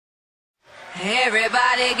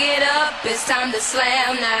Everybody get up, it's time to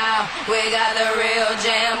slam now. We got the real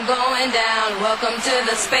jam going down. Welcome to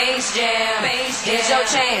the Space Jam. Here's your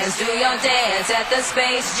chance, do your dance at the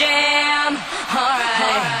Space Jam.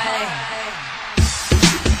 Alright.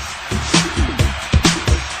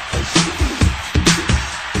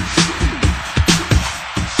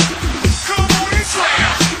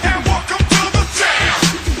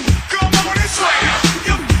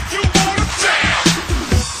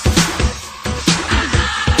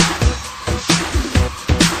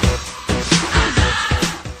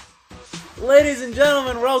 Ladies and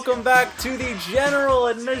gentlemen, welcome back to the General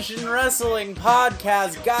Admission Wrestling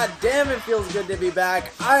Podcast. God damn, it feels good to be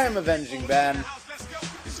back. I am Avenging Ben.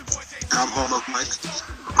 I'm Homo Mike.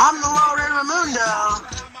 I'm the Lord Raimundo.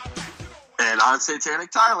 And I'm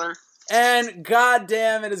Satanic Tyler. And god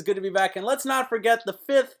damn, it is good to be back. And let's not forget the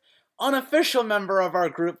fifth unofficial member of our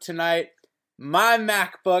group tonight, my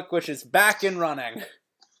MacBook, which is back and running.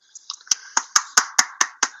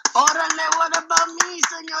 Orale, what about me,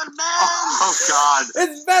 Senor Ben? Oh, God.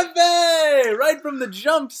 It's Pepe! Right from the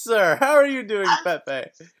jump, sir. How are you doing, Pepe?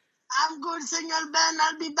 I'm good, Senor Ben.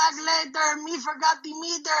 I'll be back later. Me forgot the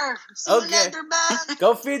meter. See you later, Ben.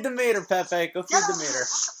 Go feed the meter, Pepe. Go feed the meter.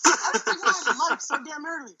 I was thinking about the mic so damn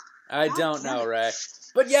early. I don't know, Ray.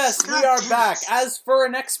 But yes, we are back. As for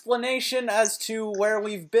an explanation as to where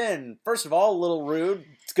we've been, first of all, a little rude.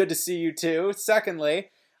 It's good to see you too. Secondly,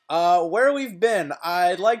 where we've been,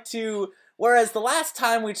 I'd like to, whereas the last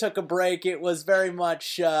time we took a break, it was very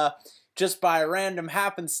much just by random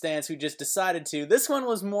happenstance we just decided to. This one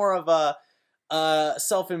was more of a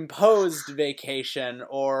self-imposed vacation,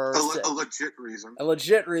 or a legit reason. A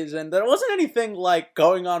legit reason. There wasn't anything like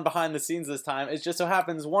going on behind the scenes this time. It just so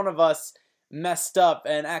happens one of us messed up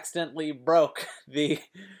and accidentally broke the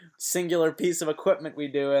singular piece of equipment we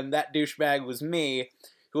do, and that douchebag was me,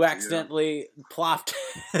 who accidentally plopped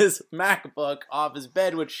his MacBook off his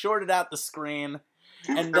bed, which shorted out the screen.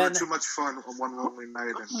 And then too much fun on one lonely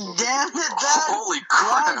night. Damn it, Ben. Holy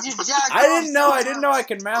crap. I didn't know I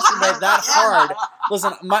could masturbate that hard.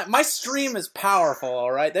 Listen, my stream is powerful,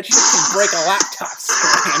 alright? That shit can break a laptop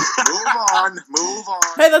screen. Move on.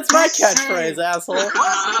 Hey, that's my catchphrase, asshole.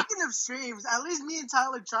 Well, speaking of streams, at least me and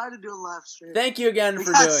Tyler tried to do a live stream. Thank you again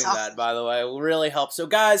for doing that, by the way. It will really help. So,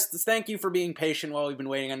 guys, thank you for being patient while we've been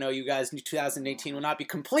waiting. I know you guys, 2018 will not be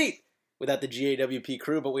complete without the GAWP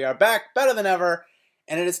crew, but we are back, better than ever.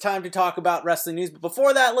 And it is time to talk about wrestling news. But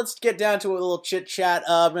before that, let's get down to a little chit-chat.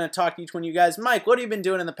 I'm going to talk to each one of you guys. Mike, what have you been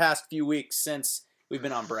doing in the past few weeks since we've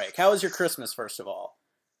been on break? How was your Christmas, first of all?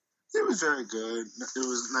 It was very good. It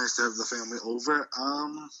was nice to have the family over.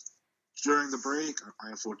 During the break, I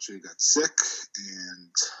unfortunately got sick,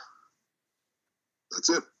 and that's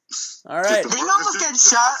it. All right. Did you almost get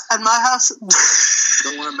shot at my house?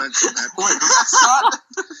 Don't want to mention that.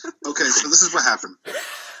 Wait, okay, so this is what happened.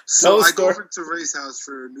 So I go over to Ray's house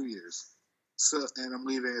for New Year's. And I'm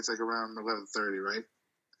leaving. It's like around 11:30, right?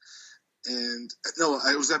 And no,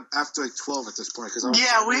 it was after like 12 at this point because I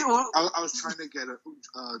was trying to get a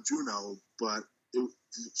Juno, but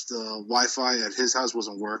the Wi-Fi at his house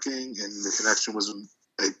wasn't working, and the connection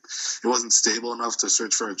wasn't stable enough to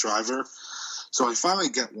search for a driver. So I finally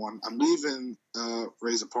get one. I'm leaving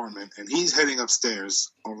Ray's apartment, and he's heading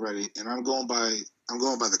upstairs already, and I'm going by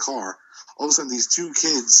the car. All of a sudden, these two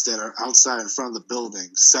kids that are outside in front of the building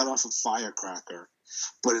set off a firecracker,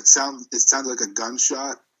 but it sounded like a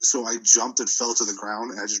gunshot. So I jumped and fell to the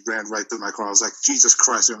ground, and I just ran right through my car. I was like, Jesus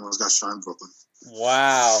Christ, everyone's got shot in Brooklyn.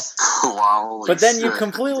 Wow. Wow. But then you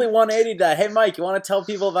completely 180'd that. Hey, Mike, you want to tell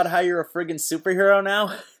people about how you're a friggin' superhero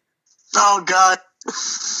now? Oh, God.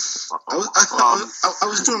 I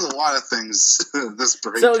was doing a lot of things this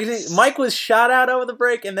break. So Mike was shot out over the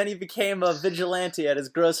break, and then he became a vigilante at his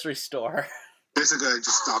grocery store. Basically, I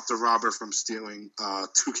just stopped a robber from stealing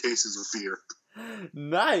 2 cases of beer.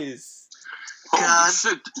 Nice. Holy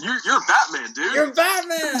shit, you're Batman, dude. You're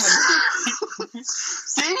Batman!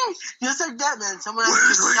 See? Just like Batman. Someone has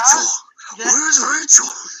Where's to get Rachel? shot. Where's Rachel?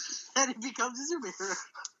 And he becomes a superhero.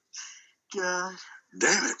 God.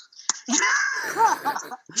 Damn it.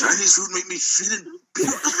 Chinese food make me feeling big.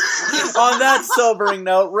 On that sobering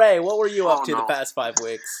note, Ray, what were you up to the past 5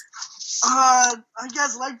 weeks? I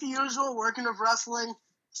guess like the usual, working with wrestling,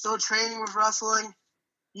 still training with wrestling.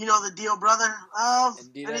 You know the deal, brother.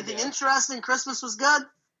 Indeed Anything interesting? Christmas was good.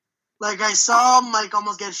 Like I saw Mike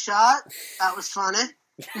almost get shot. That was funny.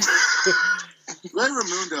 Ray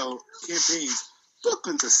Raimundo campaigns.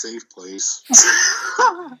 Brooklyn's a safe place.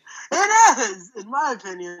 It is, in my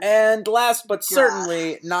opinion. And last but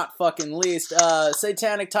certainly not fucking least,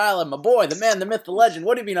 Satanic Tyler, my boy, the man, the myth, the legend.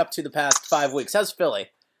 What have you been up to the past 5 weeks? How's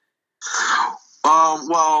Philly?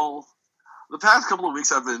 Well, the past couple of weeks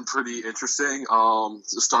have been pretty interesting. The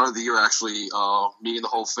start of the year, actually, me and the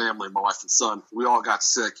whole family, my wife and son, we all got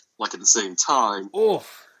sick like at the same time.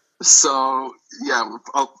 Oof. So yeah,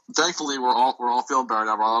 thankfully we're all feeling better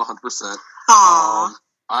now. We're all 100%.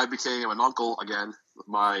 I became an uncle again.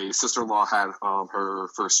 My sister-in-law had her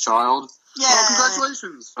first child. Yeah. Oh,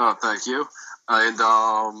 congratulations! Thank you. And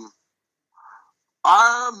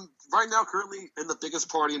I'm right now currently in the biggest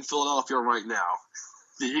party in Philadelphia right now.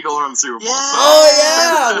 The Eagles are in the Super Bowl. Yeah.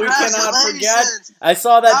 Oh, yeah! We cannot forget. I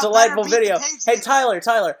saw that Y'all delightful better beat the video. Patriots. Hey,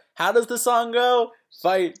 Tyler, how does the song go?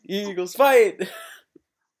 Fight, Eagles, fight!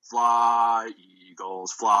 Fly,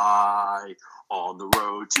 Eagles, fly, on the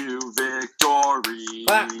road to victory.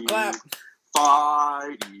 Clap, clap.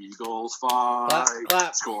 Fly, Eagles, fly. Clap,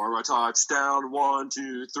 clap. Score a touchdown, 1,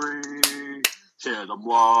 2, 3. Hit 'em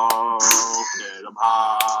low, hit 'em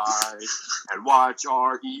high, and watch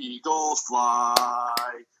our Eagles fly.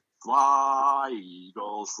 Fly,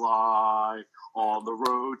 Eagles, fly, on the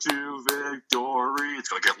road to victory. It's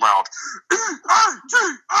gonna get loud.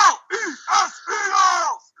 E-A-G-L-E-S,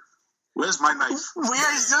 Eagles! Where's my knife? We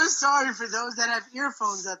are so sorry for those that have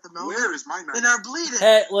earphones at the moment Where is my knife? and are bleeding.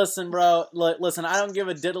 Hey, listen, bro. Listen, I don't give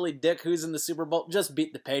a diddly dick who's in the Super Bowl. Just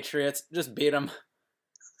beat the Patriots. Just beat them.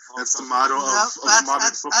 That's the motto of Yep,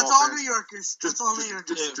 modern football. that's all fans. New Yorkers. That's all New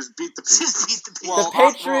Yorkers. Just beat the Just Patriots. beat the Well,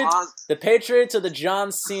 people. The Patriots are the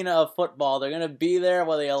John Cena of football. They're gonna be there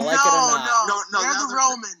whether you like it or not. No, They're now the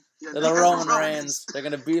Roman. Yeah, They're the Roman Reigns. They're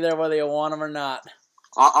gonna be there whether you want them or not.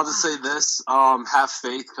 I'll just say this: have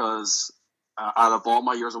faith, because out of all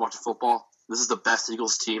my years of watching football, this is the best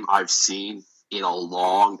Eagles team I've seen in a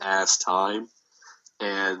long ass time.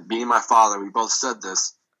 And me and my father, we both said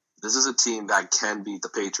this. This is a team that can beat the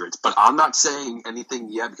Patriots. But I'm not saying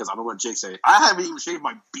anything yet because I don't want Jake saying. I haven't even shaved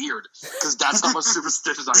my beard because that's how much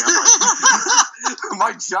superstitious I am.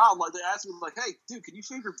 My job, like, they asked me, like, hey, dude, can you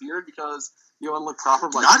shave your beard because you want to look proper?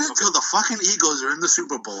 I'm like, Not okay. until the fucking Eagles are in the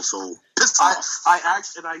Super Bowl, so piss I off.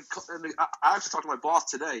 actually talked to my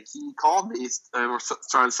boss today. He called me and we're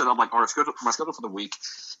trying to set up like my schedule for the week.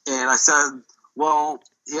 And I said, well,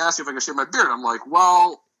 he asked me if I could shave my beard. I'm like,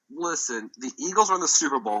 well, listen, the Eagles are in the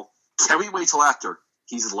Super Bowl. Can we wait till after?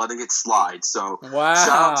 He's letting it slide. So Wow.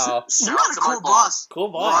 shout You out got a to my cool boss.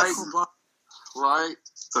 Cool boss. Right. Cool boss. Right.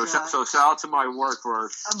 So Yeah. so shout out to my work for.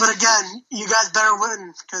 But again, you guys better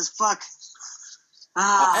win because fuck.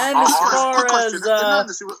 And Oh, as quick far question. as They're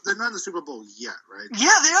not in the Super Bowl yet, right?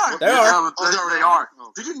 Yeah, they are. They are. They are.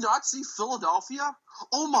 Oh. Did you not see Philadelphia?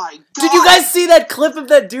 Oh my god! Did you guys see that clip of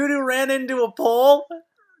that dude who ran into a pole?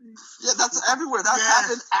 Yeah, that's everywhere. That Yeah.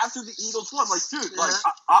 happened after the Eagles won. Like, dude, like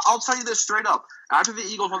Yeah. I'll tell you this straight up. After the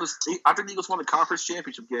Eagles won the conference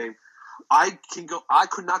championship game, I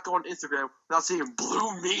could not go on Instagram without seeing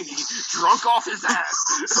Blue Meanie drunk off his ass.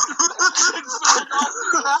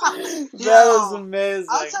 That was amazing.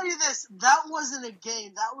 I'll tell you this. That wasn't a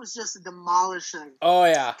game. That was just a demolishing. Oh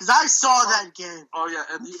yeah. Because I saw that game. Oh yeah,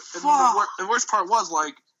 and Fuck. the worst part was,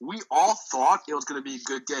 like, we all thought it was going to be a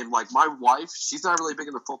good game. Like, my wife, she's not really big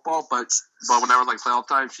into football, but whenever like playoff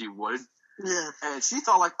time, she would, Yeah. and she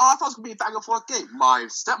thought like, oh, I thought it was going to be a back and forth game. My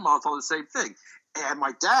stepmom thought the same thing, and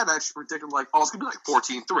my dad actually predicted like, oh, it's going to be like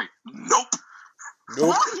 14-3. Nope. Nope.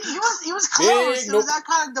 Well, he was close. Big It was nope. that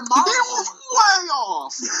kind of It demolishing. was way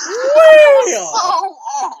off. Way So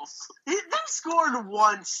off. They scored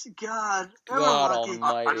once. God. They were God lucky.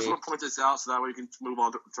 almighty. I just want to point this out so that way we can move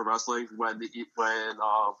on to wrestling. When we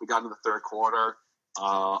got into the third quarter,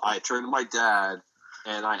 I turned to my dad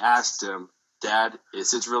and I asked him, Dad,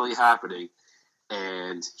 is this really happening?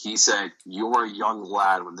 And he said, you were a young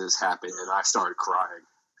lad when this happened, and I started crying.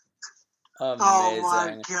 Amazing. Oh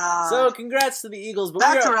my god. So congrats to the Eagles, but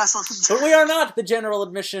back to wrestling. But we are not the General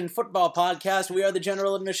Admission Football Podcast. We are the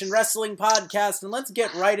General Admission Wrestling Podcast, and let's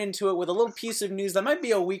get right into it with a little piece of news that might be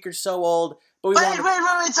a week or so old, but we Wait, want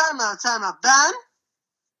to... time out. Ben?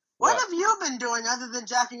 What What? have you been doing other than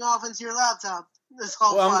jacking off into your laptop this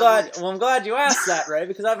whole Well, 5 weeks? I'm glad you asked that, Ray,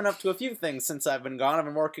 because I've been up to a few things since I've been gone. I've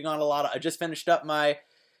been working on a lot of... I just finished up my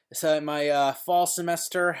fall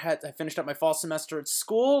semester. I finished up my fall semester at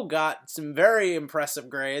school. Got some very impressive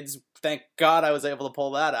grades. Thank God I was able to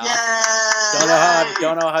pull that out. Yeah.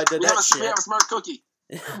 Don't know how I did We that have shit. a smart cookie.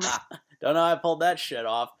 Don't know how I pulled that shit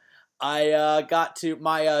off. I got to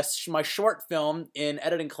my short film in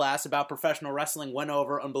editing class about professional wrestling went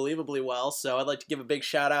over unbelievably well. So I'd like to give a big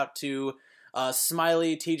shout out to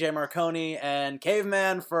Smiley, TJ Marconi, and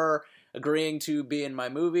Caveman for agreeing to be in my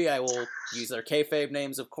movie. I will use their kayfabe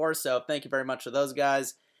names, of course. So thank you very much to those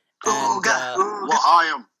guys. Oh, And, God. Well,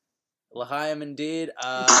 I am. L'chaim indeed.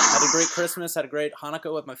 Had a great Christmas, had a great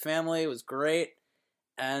Hanukkah with my family. It was great.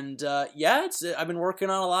 And I've been working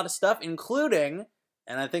on a lot of stuff, including,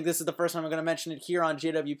 and I think this is the first time I'm going to mention it here on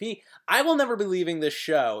JWP, I will never be leaving this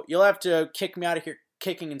show. You'll have to kick me out of here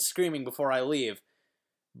kicking and screaming before I leave.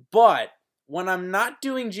 But when I'm not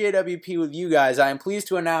doing JWP with you guys, I am pleased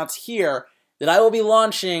to announce here that I will be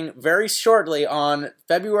launching very shortly on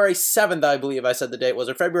February 7th, I believe I said the date was,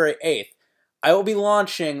 or February 8th. I will be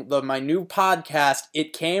launching my new podcast,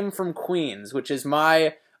 It Came From Queens, which is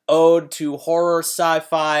my ode to horror,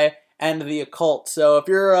 sci-fi, and the occult. So if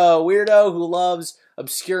you're a weirdo who loves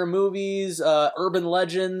obscure movies, urban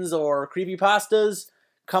legends, or creepypastas,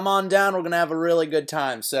 come on down. We're going to have a really good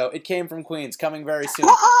time. So It Came From Queens, coming very soon.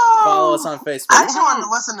 Whoa! Follow us on Facebook. I actually want to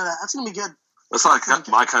listen to that. That's going to be good. That's like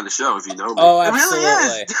my kind of show, if you know me. Oh, It absolutely.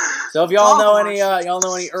 really is. So if y'all know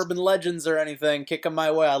any urban legends or anything, kick them my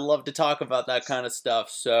way. I'd love to talk about that kind of stuff.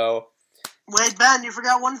 So, Wait, Ben, you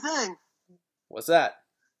forgot one thing. what's that?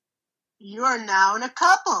 You are now in a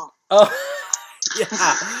couple. Oh, yeah.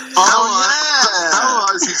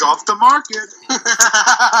 Otherwise, he's off the market.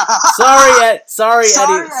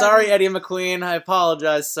 Sorry, Eddie McQueen. I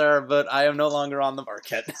apologize, sir, but I am no longer on the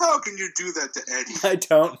market. How can you do that to Eddie? I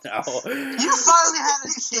don't know. You finally had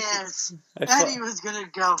a chance. Eddie was going to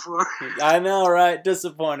go for it. I know, right?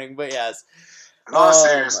 Disappointing, but yes. In all my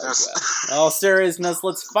seriousness. God. In all seriousness,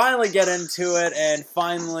 let's finally get into it and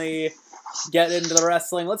finally get into the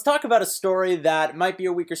wrestling. Let's talk about a story that might be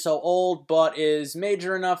a week or so old, but is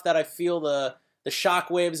major enough that I feel the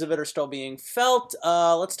shockwaves of it are still being felt.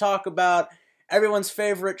 Let's talk about everyone's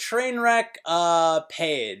favorite train wreck,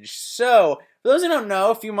 Paige. So, for those who don't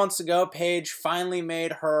know, a few months ago, Paige finally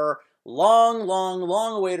made her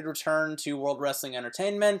long-awaited return to World Wrestling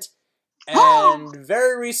Entertainment. And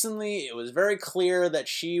very recently, it was very clear that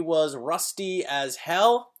she was rusty as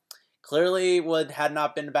hell. Clearly had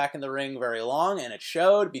not been back in the ring very long, and it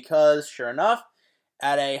showed because, sure enough,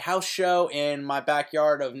 at a house show in my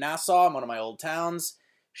backyard of Nassau, one of my old towns,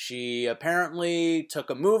 she apparently took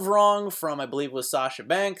a move wrong from, I believe it was Sasha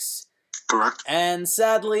Banks. Correct. And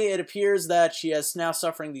sadly, it appears that she is now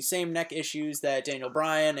suffering the same neck issues that Daniel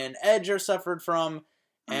Bryan and Edge are suffered from,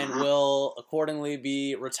 and will accordingly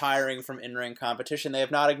be retiring from in-ring competition. They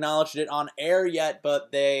have not acknowledged it on air yet, but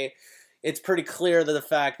it's pretty clear that the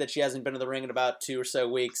fact that she hasn't been in the ring in about 2 or so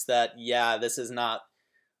weeks that, yeah, this is not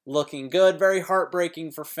looking good. Very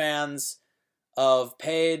heartbreaking for fans of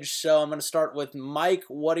Paige. So I'm going to start with Mike.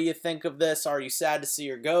 What do you think of this? Are you sad to see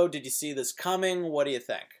her go? Did you see this coming? What do you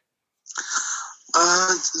think?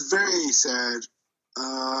 It's very sad.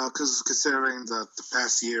 Because considering the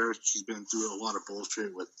past year, she's been through a lot of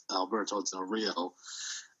bullshit with Alberto Del Rio.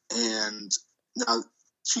 And now,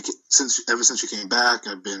 ever since she came back,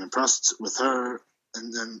 I've been impressed with her.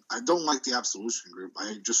 And then I don't like the Absolution group.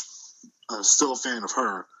 I'm still a fan of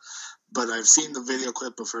her. But I've seen the video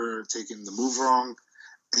clip of her taking the move wrong.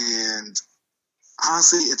 And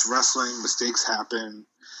honestly, it's wrestling. Mistakes happen.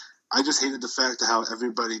 I just hated the fact of how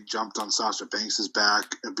everybody jumped on Sasha Banks'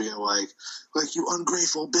 back and being like, you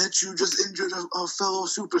ungrateful bitch, you just injured a fellow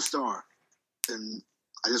superstar. And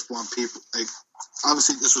I just want people,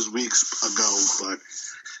 obviously this was weeks ago, but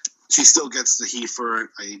she still gets the heat for it.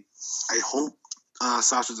 I hope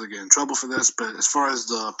Sasha's going to get in trouble for this, but as far as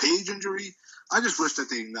the Paige injury, I just wish that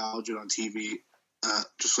they acknowledge it on TV,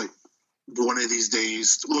 just like one of these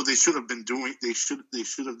days. Well, they should have been doing, they should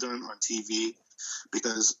have done it on TV,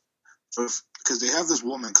 because they have this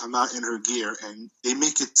woman come out in her gear and they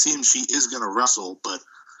make it seem she is going to wrestle, but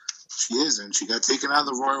she isn't. She got taken out of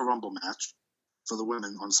the Royal Rumble match for the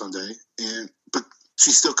women on Sunday, but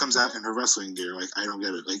she still comes out in her wrestling gear. I don't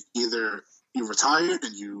get it. Either you're retired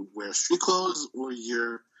and you wear street clothes, or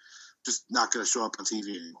you're just not going to show up on TV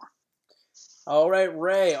anymore. All right,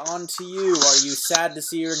 Ray, on to you. Are you sad to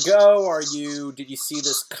see her go? Did you see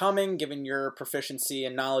this coming, given your proficiency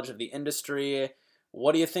and knowledge of the industry?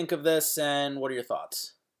 What do you think of this, and what are your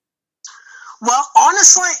thoughts? Well,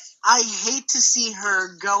 honestly, I hate to see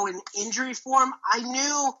her go in injury form. I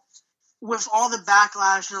knew with all the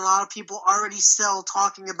backlash and a lot of people already still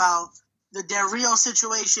talking about the Del Rio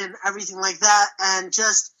situation, everything like that, and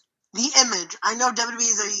just the image. I know WWE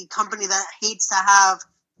is a company that hates to have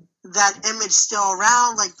that image still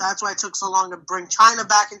around. That's why it took so long to bring Chyna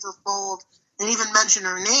back into the fold and even mention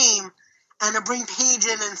her name, and to bring Paige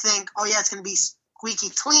in and think, oh yeah, it's going to be squeaky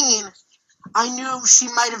clean. I knew she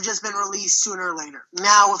might have just been released sooner or later.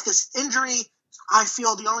 Now, with this injury, I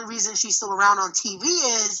feel the only reason she's still around on TV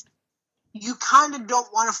is you kind of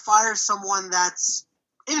don't want to fire someone that's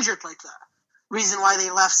injured like that. Reason why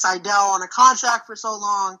they left Seidel on a contract for so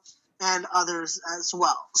long and others as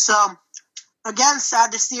well. So, again,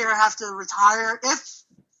 sad to see her have to retire. If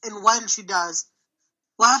and when she does,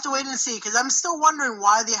 we'll have to wait and see, because I'm still wondering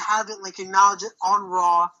why they haven't acknowledged it on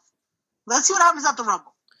Raw. Let's see what happens at the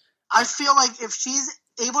Rumble. I feel like if she's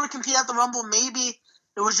able to compete at the Rumble, maybe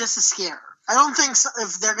it was just a scare. I don't think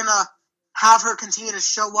if they're going to have her continue to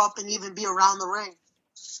show up and even be around the ring,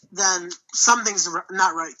 then something's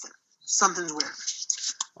not right there. Something's weird.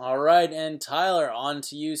 All right, and Tyler, on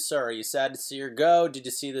to you, sir. Are you sad to see her go? Did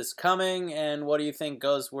you see this coming? And what do you think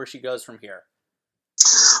where she goes from here?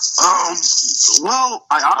 Well,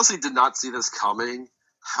 I honestly did not see this coming.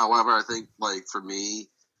 However, I think, for me,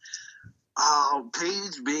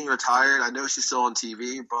 Paige being retired, I know she's still on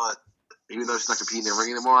TV, but even though she's not competing in the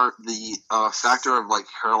ring anymore, the factor of,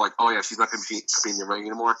 her, oh, yeah, she's not competing in the ring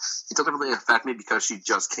anymore, it doesn't really affect me because she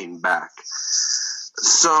just came back.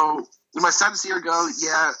 So, am I sad to see her go?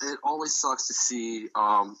 Yeah, it always sucks to see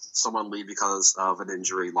someone leave because of an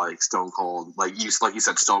injury like Stone Cold. Like you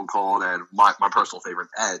said, Stone Cold and my personal favorite,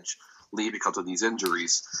 Edge, leave because of these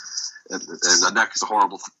injuries. And the neck is a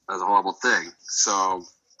horrible thing. So,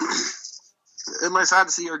 am I sad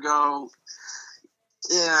to see her go?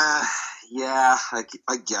 Yeah,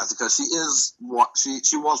 I guess, because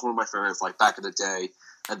she was one of my favorites, back in the day,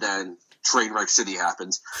 and then Trainwreck City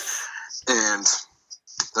happened, and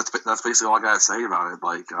that's basically all I gotta say about it.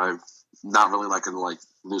 I'm not really gonna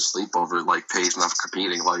lose sleep over Paige not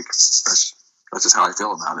competing. That's just how I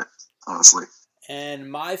feel about it, honestly. And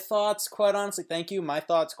my thoughts, quite honestly, thank you. My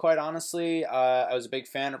thoughts, quite honestly, I was a big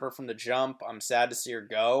fan of her from the jump. I'm sad to see her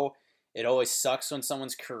go. It always sucks when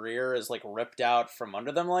someone's career is ripped out from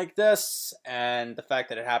under them like this, and the fact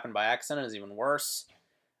that it happened by accident is even worse.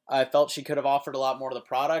 I felt she could have offered a lot more to the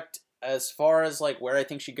product. As far as where I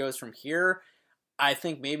think she goes from here, I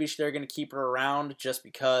think maybe they're going to keep her around just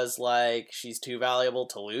because she's too valuable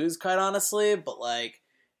to lose, quite honestly, but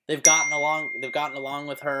they've gotten along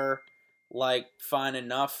with her fine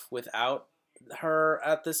enough without her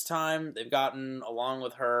at this time. They've gotten along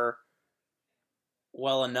with her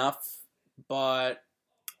well enough, but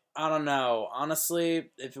I don't know.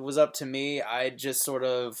 Honestly, if it was up to me, I'd just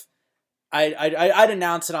I'd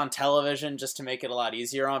announce it on television just to make it a lot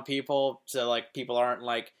easier on people, so people aren't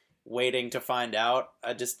waiting to find out.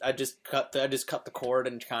 I just cut the cord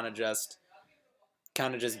and kind of just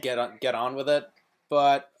get on with it.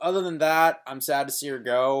 But other than that, I'm sad to see her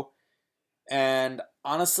go. And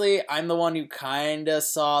honestly, I'm the one who kind of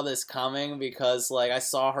saw this coming because, I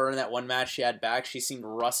saw her in that one match she had back. She seemed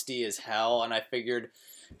rusty as hell, and I figured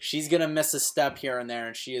she's going to miss a step here and there,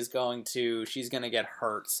 and she's going to get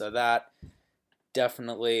hurt. So that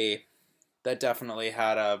definitely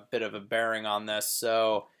had a bit of a bearing on this.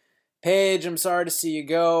 So, Paige, I'm sorry to see you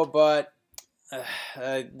go, but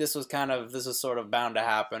this was sort of bound to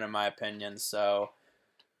happen, in my opinion. So,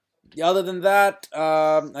 other than that,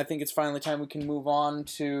 I think it's finally time we can move on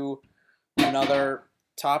to another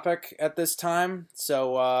topic at this time.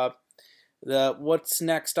 So, what's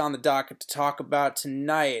next on the docket to talk about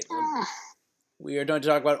tonight? We are going to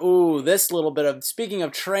talk about, this little bit of, speaking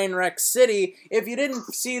of Trainwreck City, if you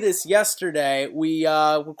didn't see this yesterday, we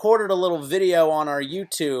recorded a little video on our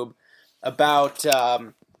YouTube about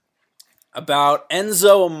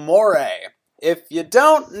Enzo Amore. If you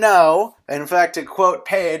don't know, in fact, to quote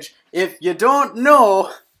Paige, if you don't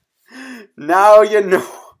know, now you know.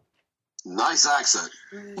 Nice accent.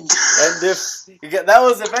 And if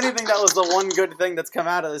anything, that was the one good thing that's come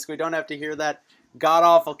out of this. We don't have to hear that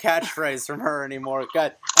god-awful catchphrase from her anymore.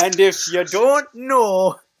 God. And if you don't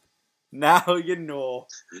know, now you know.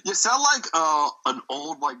 You sound like an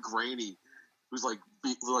old granny who's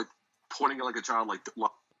pointing at a child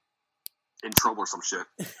in trouble or some shit.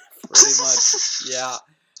 Pretty much, yeah.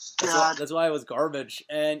 That's why it was garbage.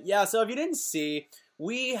 And yeah, so if you didn't see,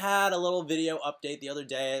 we had a little video update the other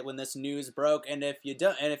day when this news broke, and if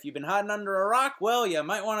you've been hiding under a rock, well, you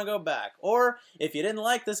might want to go back. Or if you didn't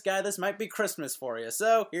like this guy, this might be Christmas for you.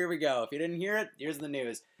 So here we go. If you didn't hear it, here's the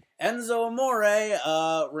news. Enzo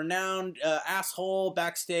Amore, renowned asshole,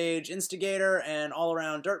 backstage instigator, and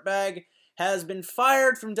all-around dirtbag, has been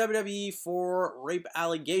fired from WWE for rape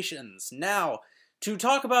allegations. Now, to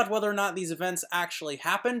talk about whether or not these events actually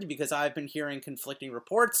happened, because I've been hearing conflicting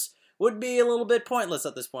reports, would be a little bit pointless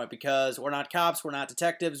at this point, because we're not cops, we're not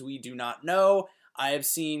detectives, we do not know. I have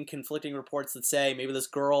seen conflicting reports that say maybe this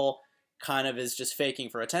girl kind of is just faking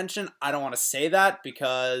for attention. I don't want to say that,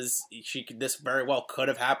 because this very well could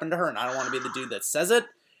have happened to her, and I don't want to be the dude that says it.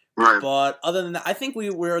 Right. But other than that, I think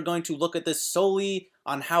we're going to look at this solely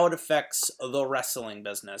on how it affects the wrestling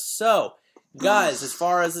business. So, guys, as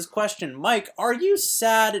far as this question, Mike, are you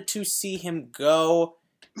sad to see him go?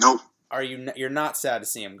 Nope. you're not sad to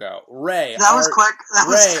see him go? Ray. That was quick.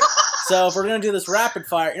 Ray. So if we're going to do this rapid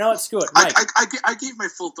fire, you know what? Screw it. Mike. I gave my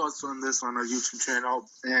full thoughts on this on our YouTube channel,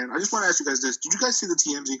 and I just want to ask you guys this. Did you guys see the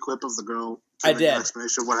TMZ clip of the girl? I did.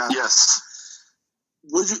 Explanation of what happened? Yes.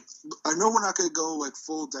 I know we're not going to go like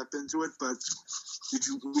full depth into it, but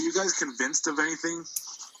were you guys convinced of anything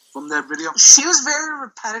from that video? She was very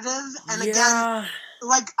repetitive, and again,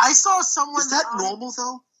 like I saw someone. Is that normal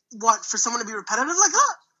though? What, for someone to be repetitive like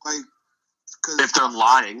that? Like, if they're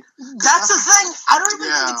lying. That's the thing. I don't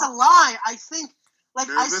even think it's a lie. I think, like,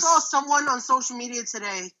 nervous? I saw someone on social media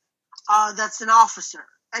today that's an officer,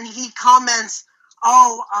 and he comments,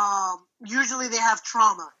 usually they have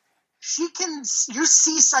trauma. You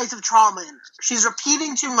see signs of trauma in her. She's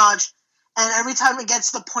repeating too much, and every time it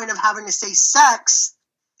gets to the point of having to say sex,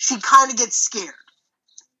 she kind of gets scared.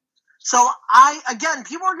 So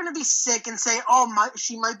people are going to be sick and say,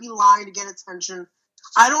 she might be lying to get attention.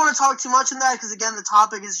 I don't want to talk too much on that because, again, the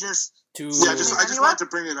topic is just... I just wanted to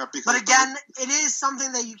bring it up. Because but again, it is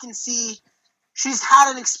something that you can see she's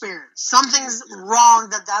had an experience. Something's wrong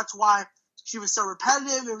that's why she was so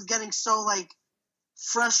repetitive. It was getting so,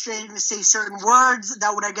 frustrating to say certain words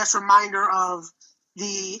that would, I guess, remind her of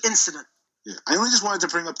the incident. Yeah, I only just wanted to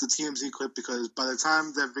bring up the TMZ clip because by the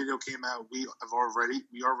time that video came out, we already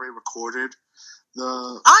recorded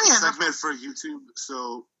the segment for YouTube.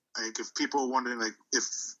 So, if people are wondering, if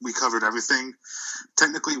we covered everything,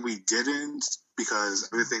 technically we didn't because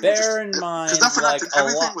everything. Bear in mind,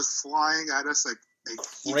 everything was flying at us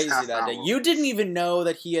crazy that day. You didn't even know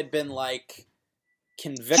that he had been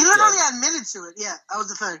convicted. He literally admitted to it. Yeah, that was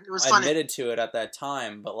the thing. It was funny. Admitted to it at that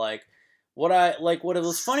time, but what it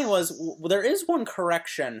was funny was there is one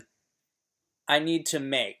correction I need to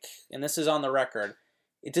make, and this is on the record.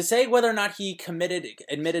 To say whether or not he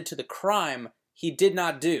admitted to the crime, he did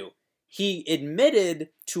not do. He admitted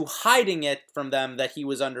to hiding it from them that he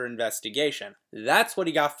was under investigation. That's what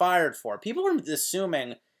he got fired for. People are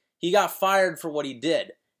assuming he got fired for what he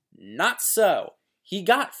did. Not so. He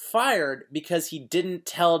got fired because he didn't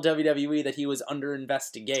tell WWE that he was under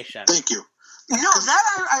investigation. Thank you.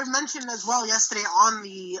 That I mentioned as well yesterday on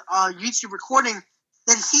the YouTube recording,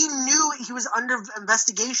 that he knew he was under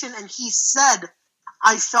investigation, and he said,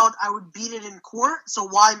 I felt I would beat it in court, so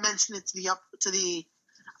why mention it to the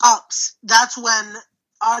ups? That's when,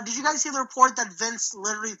 did you guys see the report that Vince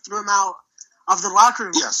literally threw him out of the locker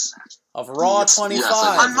room? Yes. Of Raw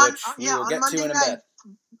 25, which we will get to in a bit.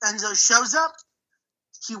 Enzo shows up,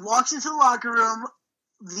 he walks into the locker room,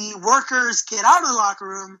 the workers get out of the locker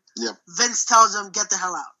room. Yep. Vince tells them, get the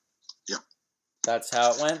hell out. Yep. That's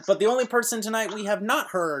how it went. But the only person tonight we have not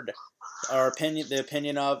heard the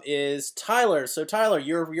opinion of is Tyler. So Tyler,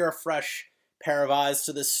 you're a fresh pair of eyes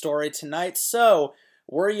to this story tonight. So,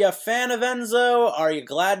 were you a fan of Enzo? Are you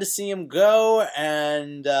glad to see him go?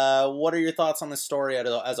 And what are your thoughts on the story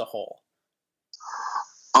as a whole?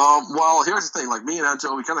 Well, here's the thing. Me and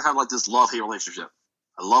Enzo, we kind of have this love-hate relationship.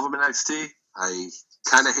 I love him in NXT. I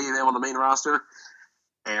kind of hated him on the main roster,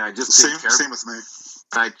 and I just didn't care. Same with me.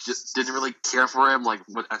 I just didn't really care for him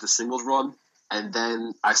at the singles run, and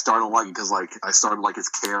then I started to like it because I started to like his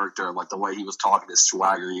character, the way he was talking, his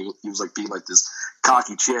swagger. He was being this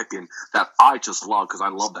cocky champion that I just love because I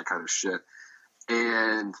love that kind of shit.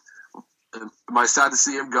 And am I sad to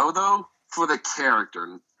see him go though? For the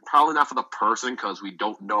character, probably not for the person because we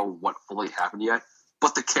don't know what fully happened yet.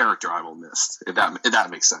 But the character I will miss, if that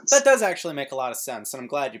makes sense. That does actually make a lot of sense, and I'm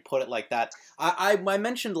glad you put it like that. I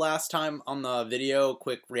mentioned last time on the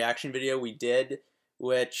quick reaction video we did,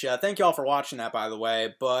 which, thank you all for watching that, by the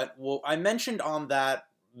way, but I mentioned on that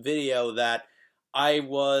video that I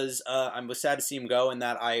was sad to see him go, and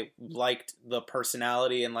that I liked the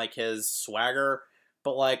personality and, his swagger,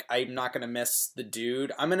 but, I'm not going to miss the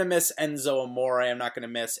dude. I'm going to miss Enzo Amore. I'm not going to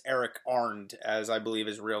miss Eric Arndt, as I believe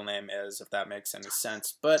his real name is, if that makes any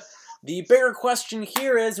sense. But the bigger question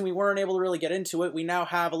here is, and we weren't able to really get into it, we now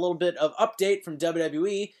have a little bit of update from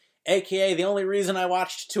WWE, aka the only reason I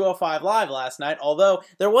watched 205 Live last night, although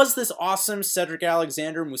there was this awesome Cedric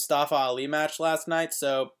Alexander-Mustafa Ali match last night,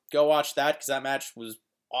 so go watch that, because that match was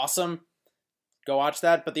awesome. Go watch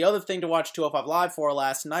that. But the other thing to watch 205 Live for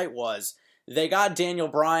last night was they got Daniel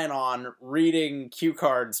Bryan on reading cue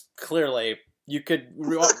cards clearly. You could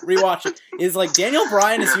rewatch it. It's Daniel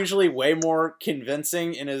Bryan is usually way more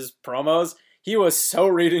convincing in his promos. He was so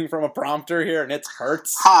reading from a prompter here, and it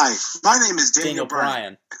hurts. Hi, my name is Daniel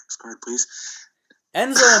Bryan. Next card, please.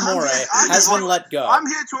 Enzo Amore has been let go. I'm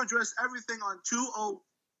here to address everything on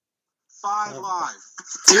 205 Live.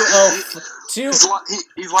 202.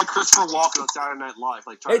 He's like Christopher Walken on Saturday Night Live.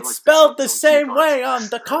 It's spelled the same way on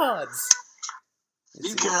the cards.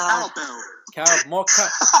 Need more cowbell.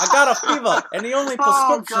 I got a fever, and the only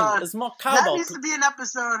prescription is more cowbell. That needs to be an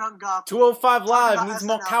episode on Gotham. 205 Live needs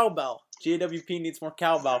more cowbell. GWP needs more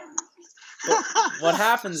cowbell. What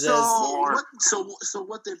happens So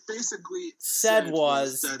what they basically said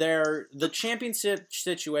was the championship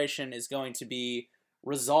situation is going to be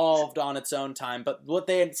resolved on its own time, but what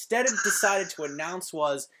they instead decided to announce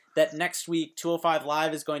was that next week 205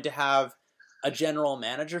 Live is going to have a general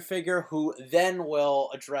manager figure who then will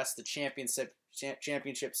address the championship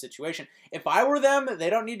situation. If I were them, they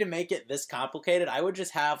don't need to make it this complicated. I would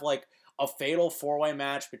just have like a fatal 4-way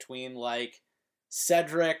match between like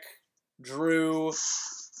Cedric, Drew,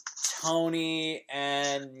 Tony,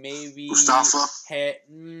 and maybe Mustafa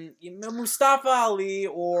Ali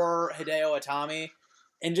or Hideo Itami.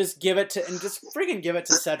 And just freaking give it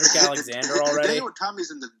to Cedric Alexander already. Hideo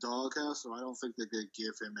Itami's in the doghouse, so I don't think they could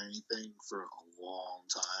give him anything for a long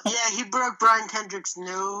time. Yeah, he broke Brian Kendrick's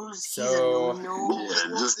nose. So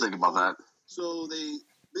just think about that. So they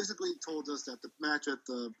basically told us that the match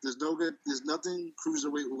there's nothing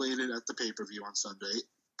cruiserweight related at the pay-per-view on Sunday.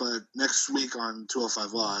 But next week on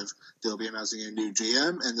 205 Live, they'll be announcing a new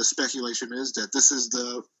GM, and the speculation is that this is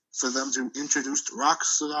for them to introduce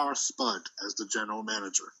Rockstar Spud as the general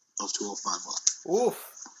manager of 205 Live. Oof,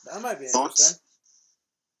 that might be interesting.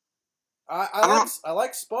 I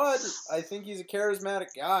like Spud. I think he's a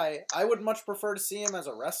charismatic guy. I would much prefer to see him as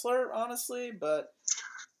a wrestler, honestly, but...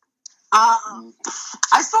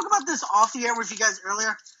 I spoke about this off the air with you guys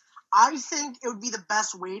earlier. I think it would be the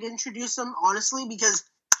best way to introduce him, honestly, because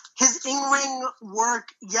his in-ring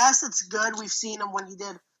work, yes, it's good. We've seen him when he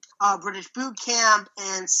did British Boot Camp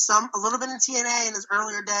and a little bit in TNA in his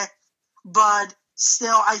earlier day, but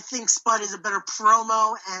still, I think Spud is a better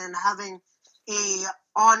promo, and having a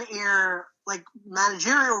on-air like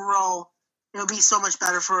managerial role, it'll be so much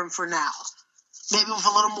better for him for now. Maybe with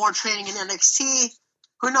a little more training in NXT.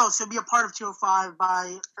 Who knows? He'll be a part of 205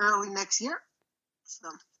 by early next year.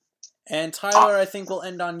 So. And Tyler, I think we'll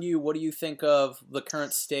end on you. What do you think of the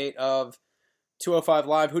current state of 205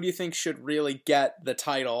 Live? Who do you think should really get the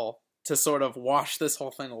title to sort of wash this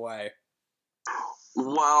whole thing away?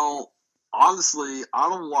 Well, honestly, I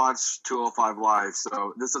don't watch 205 Live,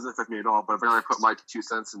 so this doesn't affect me at all, but if I'm going to put my 2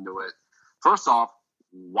 cents into it. First off,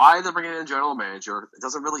 why are they bringing in a general manager?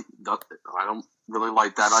 I don't really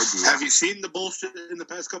like that idea. Have you seen the bullshit in the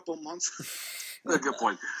past couple of months? Good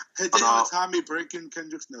point. Hideo Itami breaking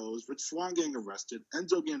Kendrick's nose, Rich Swann getting arrested,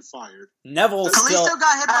 Enzo getting fired. Neville's still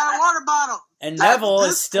got hit by a water bottle. And Neville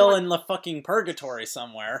is still in the fucking purgatory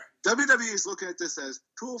somewhere. WWE is looking at this as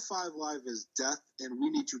 205 Live is death, and we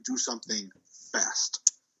need to do something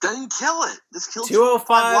fast. Then kill it. Just kill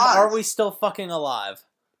 205 Live. Are we still fucking alive?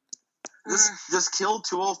 Just kill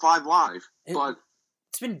 205 Live. But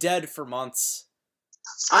it's been dead for months.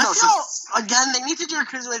 I feel, again, they need to do a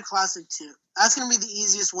Cruiserweight Classic too. That's going to be the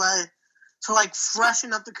easiest way to, like,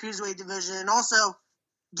 freshen up the Cruiserweight division and also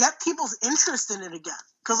get people's interest in it again.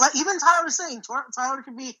 Because, like, even Tyler was saying, Tyler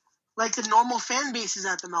could be, like, the normal fan bases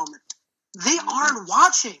at the moment. They aren't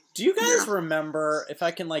watching. Do you guys remember, if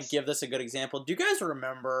I can, like, give this a good example, do you guys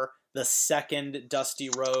remember the second Dusty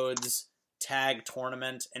Rhodes tag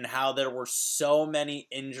tournament and how there were so many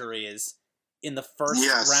injuries in the first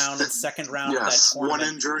round and second round of that tournament,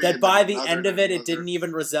 one injury that by the end of it didn't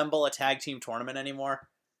even resemble a tag team tournament anymore?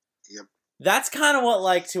 Yep. That's kind of what,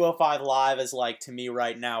 like, 205 Live is like to me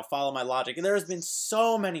right now. Follow my logic. There has been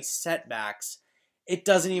so many setbacks, it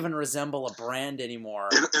doesn't even resemble a brand anymore.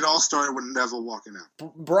 It all started with Neville walking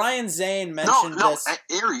out. Brian Zane mentioned this.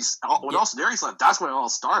 Aries. When Aries left, that's when it all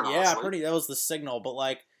started. Yeah, that was the signal. But,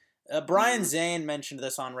 like, Brian Zane mentioned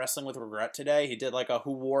this on Wrestling with Regret today. He did like a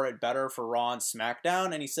Who Wore It Better for Raw and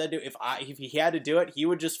SmackDown, and he said if he had to do it, he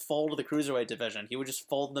would just fold the Cruiserweight division. He would just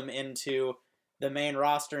fold them into the main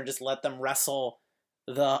roster and just let them wrestle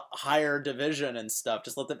the higher division and stuff.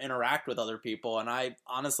 Just let them interact with other people. And I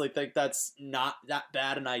honestly think that's not that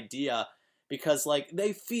bad an idea, because, like,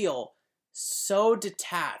 they feel so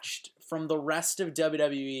detached from the rest of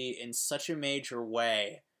WWE in such a major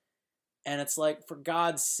way. And it's like, for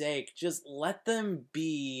God's sake, just let them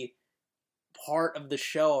be part of the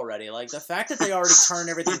show already. Like, the fact that they already turn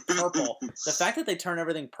everything purple,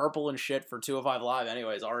 and shit for 205 Live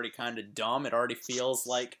anyway is already kind of dumb. It already feels,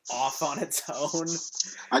 like, off on its own.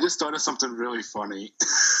 I just thought of something really funny.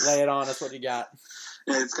 Lay it on us, what you got?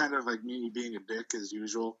 Yeah, it's kind of like me being a dick as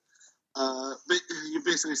usual. But you're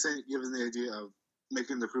basically saying, given the idea of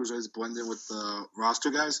making the Cruisers blend in with the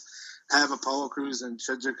roster guys, have Apollo Crews and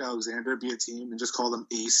Cedric Alexander be a team and just call them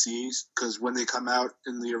ACs, because when they come out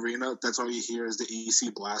in the arena, that's all you hear is the AC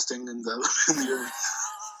blasting in the arena.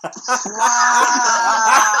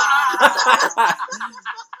 Wow.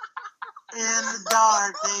 In the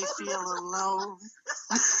dark, they feel alone.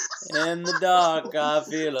 In the dark, I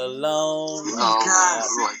feel alone. Oh,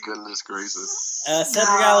 my goodness gracious. Cedric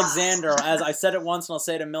Alexander, as I said it once and I'll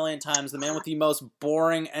say it a million times, the man with the most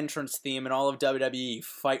boring entrance theme in all of WWE.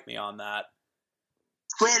 Fight me on that.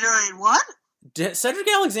 Wait, what? Cedric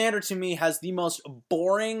Alexander, to me, has the most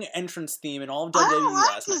boring entrance theme in all of WWE. I don't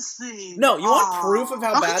like this theme. No, you want proof of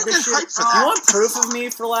how bad this shit is? You want proof of me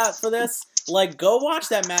for this? Like, go watch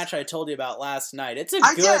that match I told you about last night. It's I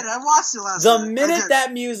watched it last night. The minute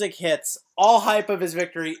that music hits, all hype of his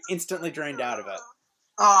victory instantly drained out of it.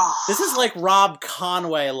 Oh. This is like Rob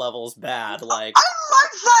Conway levels bad. Like, I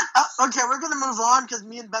like that. Okay, we're gonna move on because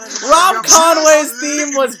me and Benedict. Rob Conway's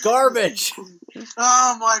theme was garbage.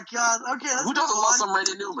 Oh my god. Okay, let's Who doesn't love some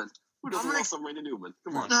Randy Newman? Who doesn't love some Randy Newman?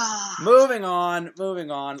 Come on. Moving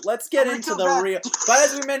on. Let's get into the real. But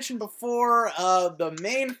as we mentioned before, the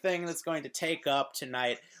main thing that's going to take up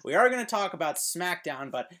tonight, we are going to talk about SmackDown,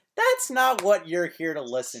 but that's not what you're here to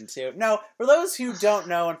listen to. No, for those who don't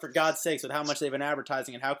know, and for God's sakes, with how much they've been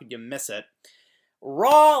advertising and how could you miss it,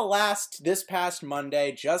 Raw this past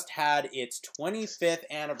Monday just had its 25th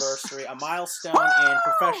anniversary, a milestone in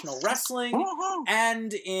professional wrestling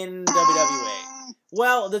and in WWE.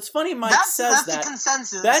 Well, that's funny Mike says that. That's the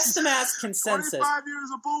consensus. That's the mass consensus. 25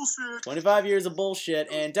 years of bullshit. 25 years of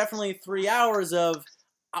bullshit, and definitely 3 hours of,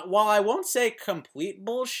 while I won't say complete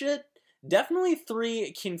bullshit, definitely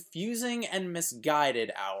 3 confusing and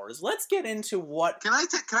misguided hours. Let's get into what... Can I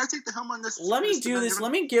take the helm on this? Let me do this.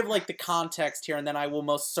 Let me give like the context here, and then I will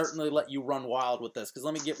most certainly let you run wild with this. Because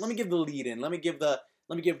let me give the lead in. Let me give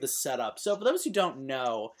the setup. So for those who don't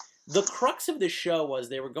know, the crux of the show was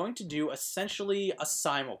they were going to do essentially a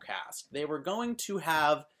simulcast. They were going to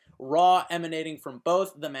have Raw emanating from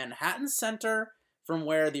both the Manhattan Center, from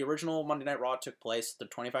where the original Monday Night Raw took place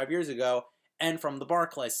 25 years ago, and from the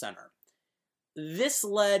Barclays Center. This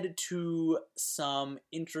led to some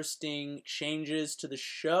interesting changes to the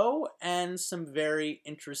show and some very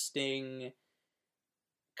interesting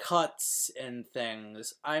cuts and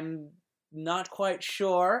things. I'm not quite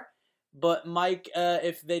sure, but Mike,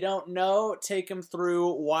 if they don't know, take them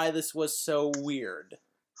through why this was so weird.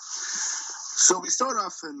 So we start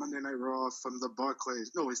off in Monday Night Raw from the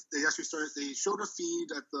Barclays. No, they showed a feed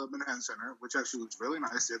at the Manhattan Center, which actually looks really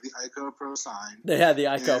nice. They had the ICO Pro sign. They had the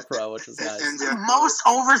ICO Pro, which was nice. And the most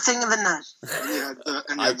over thing of the night.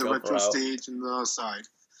 And they had the retro stage and the side.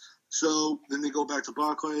 So then they go back to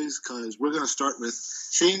Barclays because we're going to start with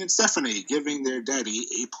Shane and Stephanie giving their daddy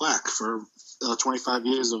a plaque for 25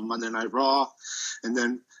 years of Monday Night Raw. And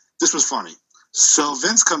then this was funny. So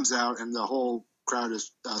Vince comes out and the whole crowd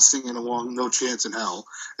is singing along, No Chance in Hell.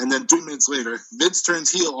 And then 3 minutes later, Vince turns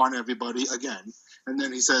heel on everybody again. And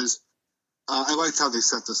then he says, I liked how they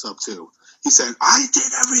set this up too. He said, I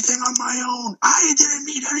did everything on my own. I didn't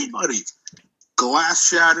need anybody. Glass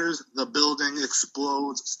shatters, the building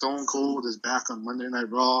explodes. Stone Cold is back on Monday Night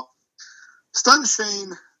Raw. Stuns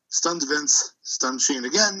Shane, stuns Vince, stuns Shane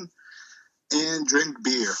again, and drink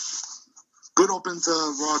beer. Good open to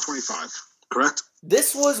Raw 25, correct?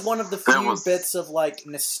 This was one of the few bits of like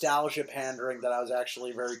nostalgia pandering that I was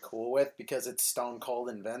actually very cool with because it's Stone Cold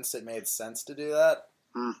and Vince. It made sense to do that.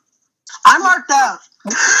 I marked out.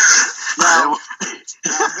 Now,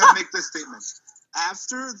 I'm going to make this statement.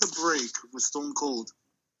 After the break with Stone Cold,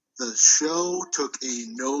 the show took a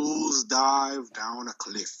nosedive down a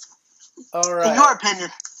cliff. All right. In your opinion.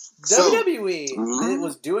 WWE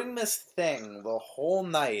was doing this thing the whole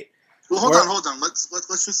night. Well, hold on.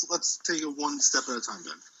 Let's take it one step at a time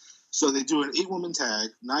then. So they do an 8-woman tag: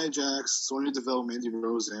 Nia Jax, Sonya Deville, Mandy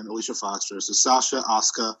Rose, and Alicia Fox versus Sasha,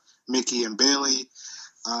 Asuka, Mickey, and Bayley.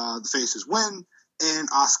 The faces win, and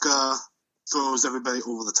Asuka throws everybody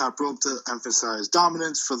over the top rope to emphasize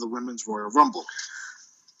dominance for the Women's Royal Rumble.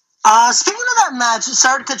 Speaking of that match,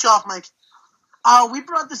 sorry to cut you off, Mike. We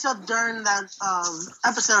brought this up during that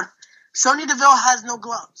episode. Sonya Deville has no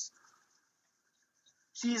gloves.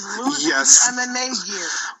 She's losing MMA gear.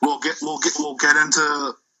 We'll get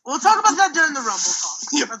into. We'll talk about that during the Rumble talk.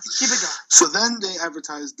 Yep. Let's keep it going. So then they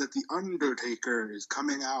advertised that the Undertaker is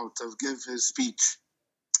coming out to give his speech.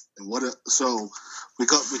 And so we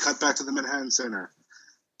cut back to the Manhattan Center.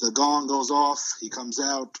 The gong goes off. He comes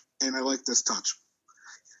out, and I like this touch.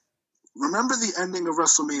 Remember the ending of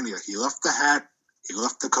WrestleMania? He left the hat, he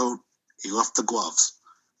left the coat, he left the gloves.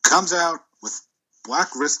 Comes out with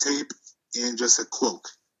black wrist tape and just a cloak.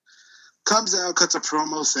 Comes out, cuts a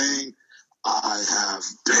promo saying, I have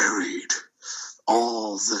buried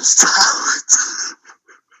all this talent.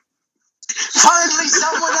 Finally,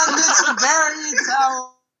 someone admits to burying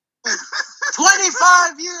talent.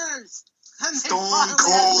 25 years. Stone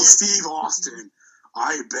Cold Steve Austin.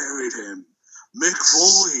 I buried him. Mick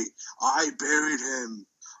Foley. I buried him.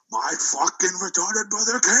 My fucking retarded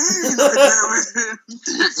brother Kane. I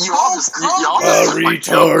buried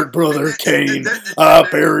him. Retard brother Kane. I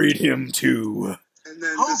buried him too. And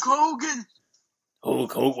then Hulk Hogan.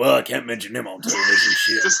 Hulk Hogan. Well, I can't mention him on television.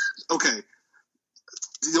 Shit. Okay.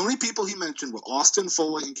 The only people he mentioned were Austin,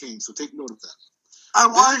 Foley, and Kane. So take note of that. I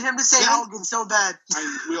wanted him to say Hogan so bad.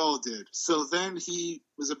 We all did. So then basically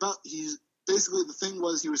the thing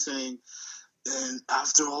was he was saying, and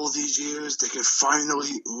after all these years, they could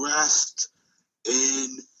finally rest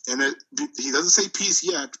in, and he doesn't say peace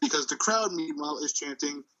yet, because the crowd, meanwhile, is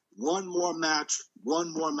chanting, one more match,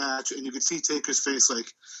 and you can see Taker's face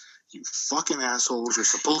like, you fucking assholes, you're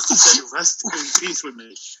supposed to say rest in peace with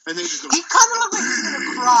me. And they just go, he kind of looked like he was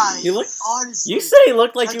going to cry. Honestly. You say he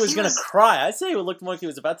looked like he was going to cry. I say he looked like he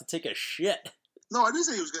was about to take a shit. No, I didn't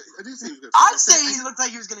say he was going to I'd say he looked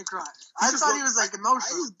like he was going to cry. I thought he was like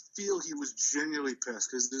emotional. I feel he was genuinely pissed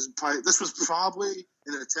because this was probably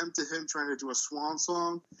an attempt at him trying to do a swan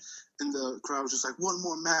song, and the crowd was just like, one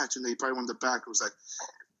more match, and they probably went back and was like,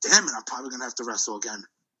 damn it, I'm probably going to have to wrestle again.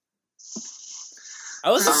 I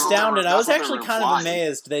was astounded. I was actually kind of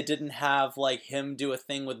amazed they didn't have like him do a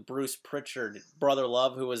thing with Bruce Pritchard, Brother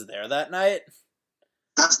Love, who was there that night.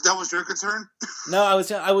 That was your concern? No, I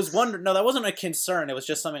was wondering. No, that wasn't a concern. It was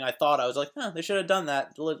just something I thought. I was like, they should have done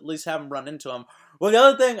that. At least have him run into him. Well, the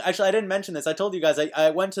other thing, actually, I didn't mention this. I told you guys I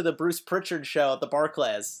went to the Bruce Pritchard show at the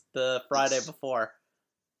Barclays the Friday before.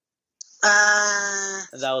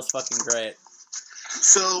 And that was fucking great.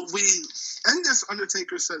 So we end this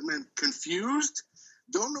Undertaker segment confused.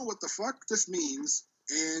 Don't know what the fuck this means,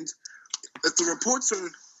 and if the reports are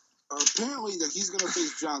apparently that he's going to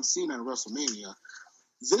face John Cena at WrestleMania,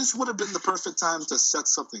 this would have been the perfect time to set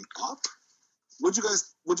something up. What'd you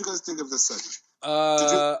guys think of this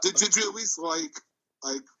segment? Did you at least like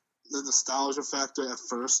the nostalgia factor at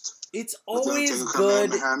first? It's always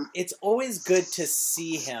good. It's always good to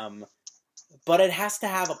see him, but it has to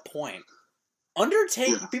have a point.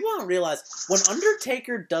 People don't realize when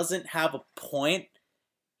Undertaker doesn't have a point,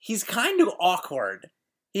 he's kind of awkward.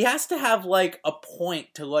 He has to have, like, a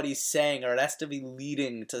point to what he's saying, or it has to be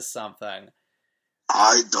leading to something.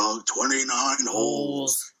 I dug 29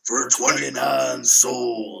 holes for 29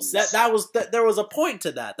 souls. There was a point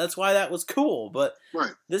to that. That's why that was cool, but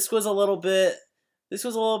this was a little bit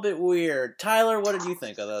weird. Tyler, what did you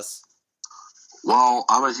think of this? Well,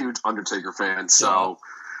 I'm a huge Undertaker fan, so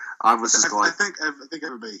I was just going. I think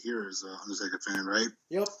everybody here is an Undertaker fan, right?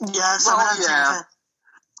 Yep. Yeah.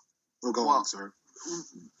 We'll go on, sir.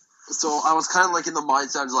 So I was kind of like in the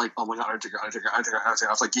mindset, I was like, oh my god, Undertaker. I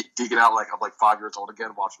was like geeking out like I'm like 5 years old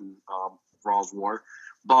again watching Raw's War.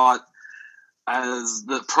 But as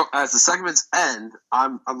the segments end,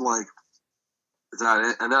 I'm like, is that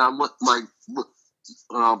it? And then I'm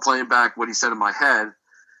like playing back what he said in my head,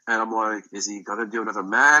 and I'm like, is he gonna do another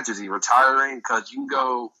match? Is he retiring? Because you can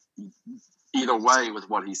go either way with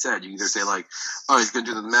what he said. You can either say like, oh, he's going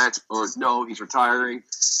to do the match, or no, he's retiring.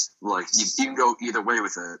 Like you can go either way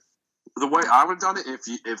with it. The way I would have done it,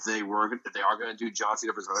 if they are going to do John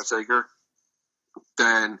Cena versus Undertaker,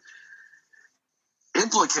 then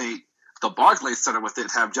implicate the Barclays Center with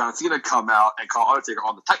it. Have John Cena come out and call Undertaker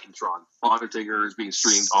on the Titantron, while Undertaker is being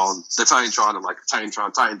streamed on the Titantron, and like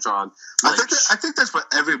Titantron. Like, I think that's what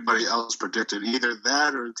everybody else predicted. Either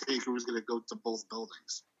that or Taker was going to go to both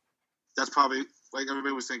buildings. That's probably, like,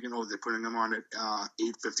 everybody was thinking, they're putting him on at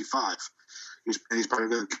 8:55. He's probably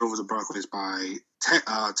going to get over to Barclays by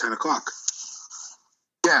 10 o'clock.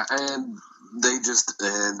 Yeah, and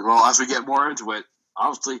as we get more into it,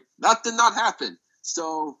 obviously, that did not happen.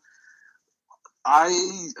 So, I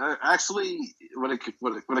actually, when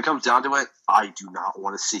it comes down to it, I do not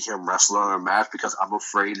want to see him wrestle another match, because I'm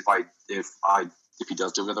afraid if he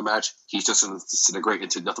does do another match, he's just going to disintegrate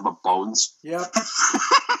into nothing but bones. Yep.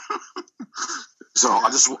 So I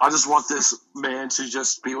just want this man to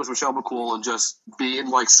just be with Michelle McCool and just be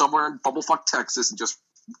in like somewhere in Bumblefuck, Texas, and just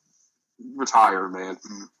retire, man.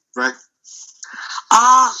 Right?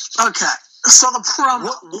 Okay. So the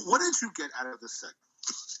promo. What did you get out of this segment?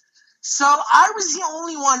 So I was the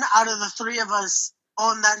only one out of the three of us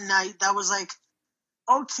on that night that was like,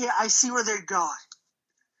 okay, I see where they're going.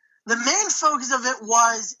 The main focus of it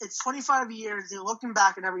was it's 25 years, they're looking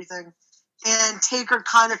back and everything, and Taker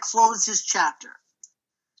kind of closed his chapter.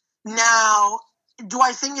 Now, do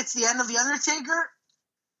I think it's the end of The Undertaker?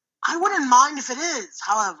 I wouldn't mind if it is,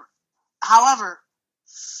 however.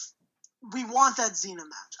 we want that Cena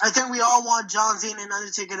match. I think we all want John Cena and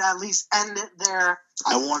Undertaker to at least end it there.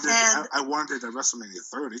 I wanted it at WrestleMania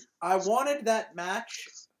 30. I wanted that match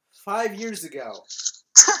 5 years ago.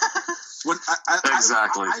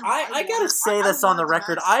 Exactly. I gotta say this on the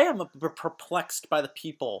record. I am perplexed by the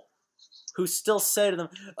people who still say to them,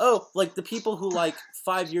 oh, like the people who like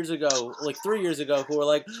 5 years ago, like 3 years ago, who were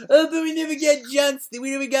like, oh, but we never got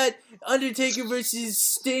we never got Undertaker versus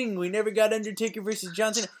Sting. We never got Undertaker versus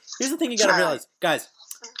John Cena. Here's the thing you gotta realize, guys.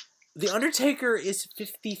 The Undertaker is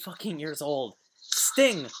 50 fucking years old.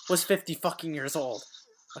 Sting was 50 fucking years old.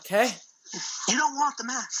 Okay? You don't want the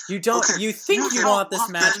match. You don't. Okay. You think you want this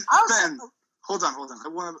match? Ben, hold on. I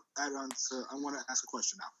want to add on. I want to ask a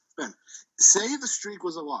question now. Ben, say the streak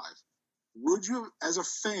was alive. Would you, as a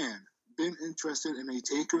fan, been interested in a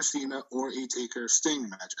Taker Cena or a Taker Sting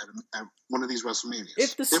match at one of these WrestleManias?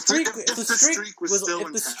 If the streak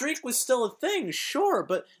was still a thing, sure,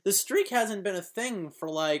 but the streak hasn't been a thing for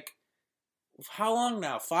like how long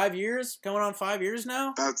now? 5 years? Going on 5 years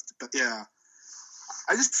now? Yeah.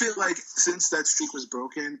 I just feel like since that streak was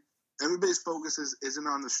broken, everybody's focus isn't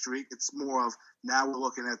on the streak. It's more of now we're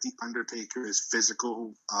looking at the Undertaker, his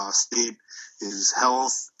physical state, his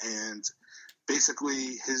health, and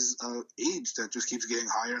basically his age that just keeps getting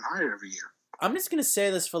higher and higher every year. I'm just going to say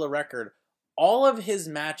this for the record. All of his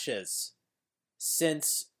matches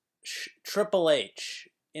since Triple H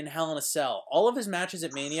in Hell in a Cell, all of his matches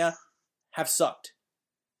at Mania have sucked.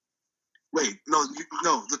 Wait, no,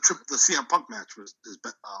 the CM Punk match was his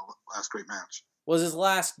last great match. Was his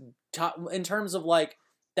last in terms of like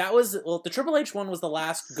the Triple H one was the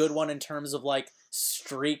last good one in terms of like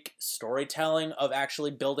streak storytelling of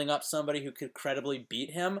actually building up somebody who could credibly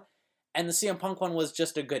beat him, and the CM Punk one was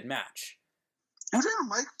just a good match. You didn't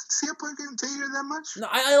like CM Punk and Taker that much? No,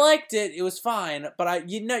 I liked it. It was fine, but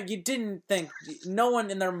you didn't think, no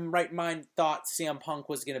one in their right mind thought CM Punk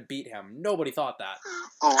was gonna beat him. Nobody thought that.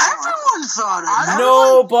 Everyone thought it.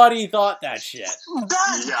 Nobody thought that shit.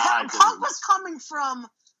 Punk was coming from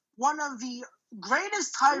one of the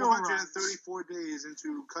greatest title runs. 434 days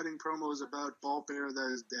into cutting promos about Ball Bear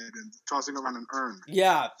that is dead and tossing around an urn.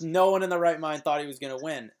 Yeah, no one in the right mind thought he was going to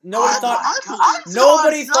win.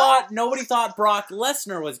 Nobody thought Brock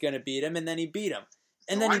Lesnar was going to beat him, and then he beat him.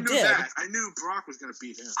 And then he did. I knew Brock was going to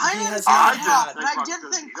beat him. I did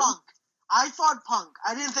think Punk. I thought Punk.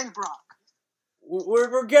 I didn't think Brock.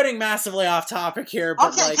 We're getting massively off topic here,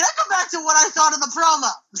 but okay, can I come back to what I thought of the promo?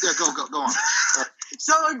 Yeah, go on.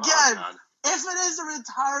 So again, if it is a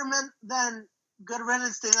retirement, then good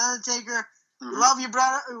riddance to The Undertaker. Mm-hmm. Love you,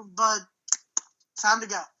 brother, but time to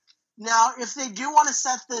go. Now, if they do want to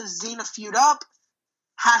set the Xena feud up,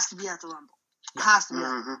 has to be at the Rumble. Has to be.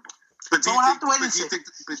 Mm-hmm. But do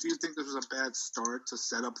you think this was a bad start to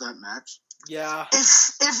set up that match? Yeah.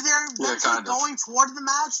 If they're going toward the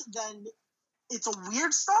match, then it's a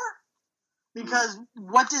weird start. Because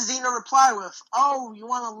what does Xena reply with? Oh, you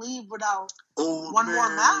want to leave without more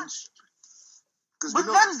match? But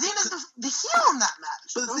then Xena's the heel in that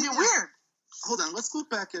match. But it would be weird. Hold on, let's go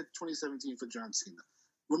back at 2017 for John Cena.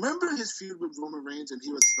 Remember his feud with Roman Reigns, and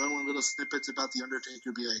he was throwing little snippets about The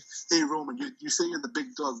Undertaker, be like, hey, Roman, you say you're the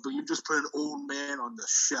big dog, but you just put an old man on the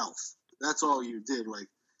shelf. That's all you did. Like,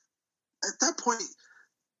 at that point,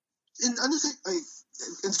 in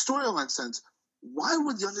storyline sense, why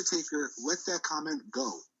would The Undertaker let that comment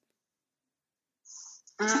go?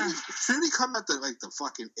 Shouldn't he come at the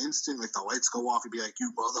fucking instant, like the lights go off and be like,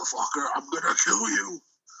 you motherfucker, I'm gonna kill you.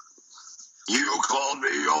 You called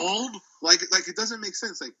me old? Like it doesn't make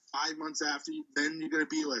sense. Like 5 months after, then you're gonna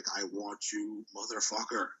be like, I want you,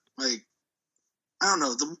 motherfucker. Like, I don't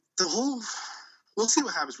know. The whole, we'll see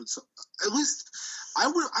what happens with. At least I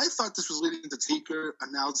thought this was leading to Taker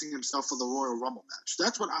announcing himself for the Royal Rumble match.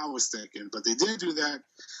 That's what I was thinking, but they didn't do that.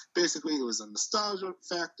 Basically, it was a nostalgia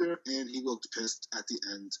factor, and he looked pissed at the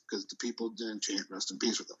end because the people didn't chant rest in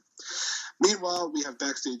peace with him. Meanwhile, we have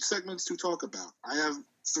backstage segments to talk about. I have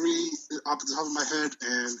 3 off the top of my head,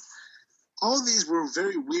 and all of these were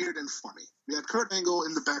very weird and funny. We had Kurt Angle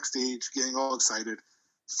in the backstage getting all excited.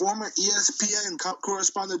 Former ESPN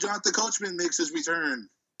correspondent Jonathan Coachman makes his return.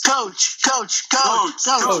 Coach.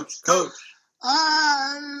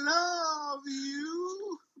 I love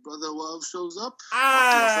you. Brother Love shows up.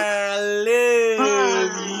 I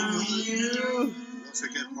love you. Once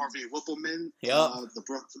again, Harvey Whippleman. Yep. The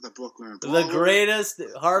Brooklyn. The greatest,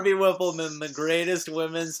 Harvey Whippleman, the greatest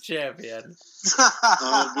women's champion.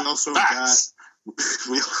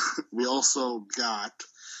 We also got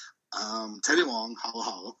Teddy Long, Holla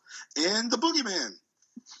Holla, and the Boogeyman.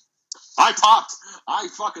 I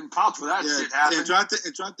fucking popped for that shit happened.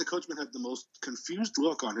 And Jonathan Coachman had the most confused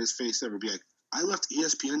look on his face ever. Be like, I left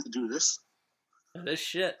ESPN to do this? This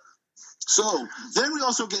shit. So, then we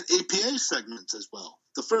also get APA segments as well.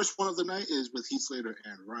 The first one of the night is with Heath Slater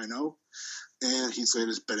and Rhino. And Heath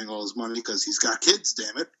Slater's betting all his money because he's got kids,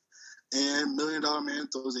 damn it. And $1 Million Man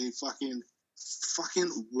throws a fucking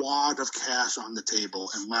wad of cash on the table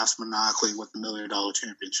and laughs maniacally with the $1 Million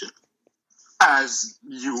Championship. As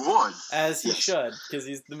you would. As he should, because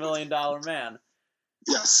he's the $1 Million Man.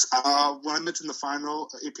 Yes. When I mentioned the final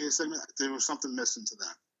APA segment, there was something missing to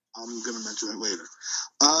that. I'm going to mention it later.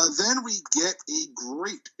 Then we get a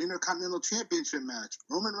great Intercontinental Championship match.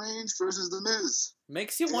 Roman Reigns versus The Miz.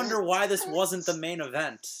 Makes you wonder why this wasn't the main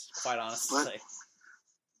event, quite honestly.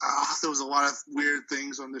 There was a lot of weird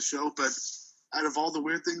things on the show, but out of all the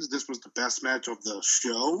weird things, this was the best match of the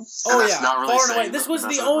show. Oh yeah, far and away. This was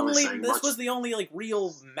the only like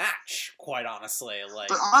real match, quite honestly.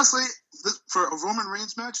 But honestly, for a Roman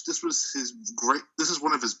Reigns match, this was This is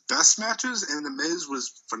one of his best matches, and The Miz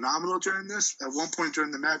was phenomenal during this. At one point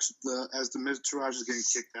during the match, as The Miz Taraj is getting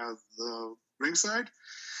kicked out of the ringside,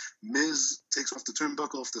 Miz takes off the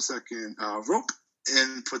turnbuckle off the second rope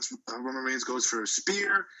and puts Roman Reigns goes for a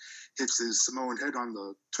spear, hits his Samoan head on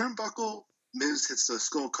the turnbuckle. Miz hits the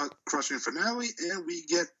skull crushing finale, and we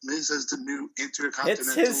get Miz as the new Intercontinental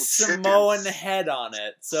Champion. Hits his Samoan head on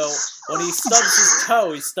it. So when he stubs his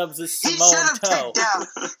toe, he stubs his Samoan toe.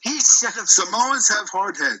 He should have. Samoans have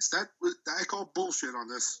hard heads. I call bullshit on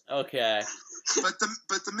this. Okay. But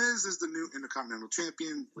the Miz is the new Intercontinental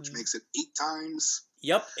Champion, which makes it 8 times.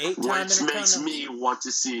 Yep, 8 times. Which makes me want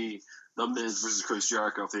to see The Miz versus Chris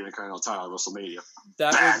Jericho for the Intercontinental title at WrestleMania.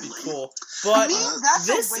 That would be cool. But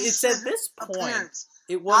it's at this point,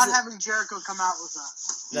 it was not having Jericho come out with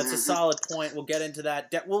us. That's a solid point. We'll get into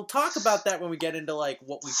that. We'll talk about that when we get into like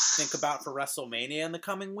what we think about for WrestleMania in the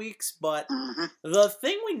coming weeks. But the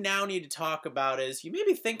thing we now need to talk about is you may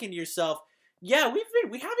be thinking to yourself, yeah, we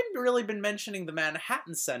haven't really been mentioning the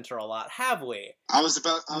Manhattan Center a lot, have we? There's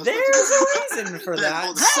a reason for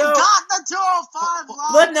that. They got the 205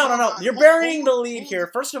 live. But no. You're burying the lead here.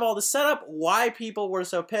 First of all, to set up why people were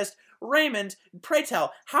so pissed, Raymond, pray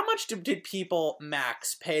tell, how much did people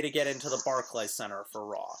max pay to get into the Barclays Center for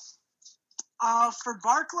Raw? For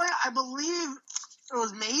Barclay, I believe it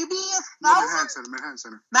was maybe $1,000.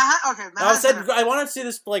 Manhattan Center. I want to see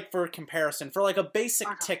this like for comparison for like a basic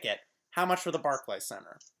ticket. How much for the Barclays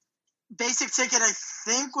Center? Basic ticket, I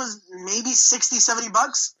think, was maybe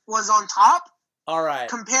 $60-$70 was on top. All right.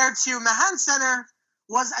 Compared to Manhattan Center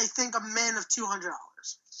was, I think, a min of $200.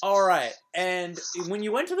 All right. And when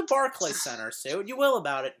you went to the Barclays Center, say what you will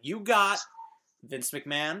about it, you got Vince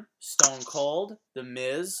McMahon, Stone Cold, The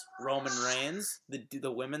Miz, Roman Reigns,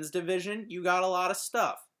 the women's division. You got a lot of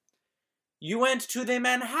stuff. You went to the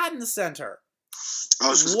Manhattan Center. I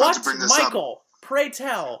was just about to bring this Michael? Pray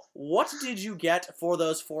tell, what did you get for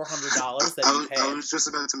those $400 that you paid? I was just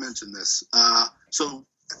about to mention this. So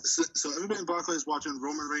everybody in Barclays is watching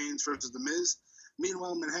Roman Reigns versus The Miz.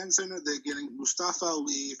 Meanwhile, Manhattan Center, they're getting Mustafa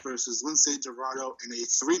Ali versus Lindsay Dorado in a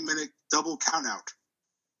 3-minute double countout.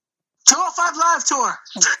 205 Live tour.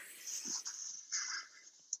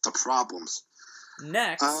 The problems.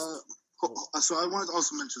 Next. So I wanted to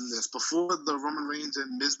also mention this. Before the Roman Reigns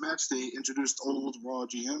and Miz match, they introduced old Raw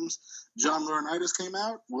GMs. John Laurinaitis came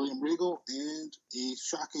out, William Regal, and a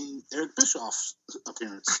shocking Eric Bischoff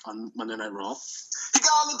appearance on Monday Night Raw. He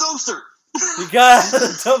got on the dumpster. He got out of the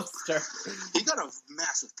dumpster. He got a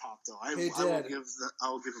massive pop, though. I will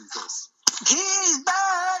give him this. He's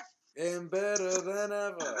back! And better than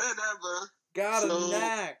ever. Got a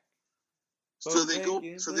knack. So they go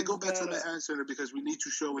back to the Manhattan Center because we need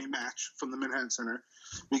to show a match from the Manhattan Center.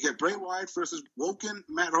 We get Bray Wyatt versus Woken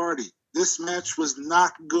Matt Hardy. This match was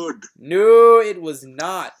not good. No, it was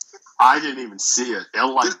not. I didn't even see it.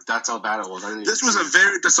 That's how bad it was. This was a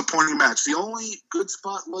very disappointing match. The only good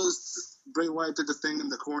spot was Bray Wyatt did the thing in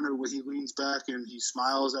the corner where he leans back and he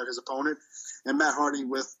smiles at his opponent, and Matt Hardy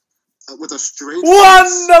with a straight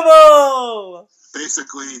wonderful.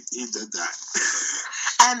 Basically, he did that.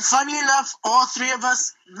 And funny enough, all three of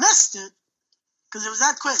us missed it because it was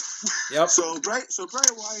that quick. Yep. So Bray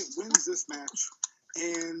Wyatt wins this match,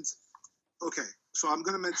 and okay, so I'm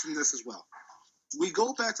going to mention this as well. We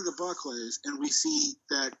go back to the Barclays, and we see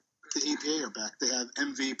that the APA are back. They have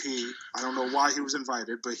MVP. I don't know why he was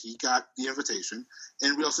invited, but he got the invitation.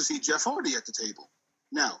 And we also see Jeff Hardy at the table.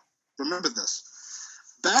 Now, remember this.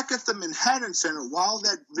 Back at the Manhattan Center, while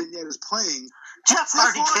that vignette is playing, Jeff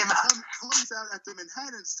Hardy comes out at the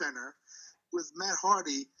Manhattan Center with Matt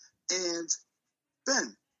Hardy. And,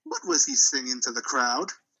 Ben, what was he singing to the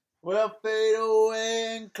crowd? will fade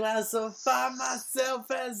away and classify myself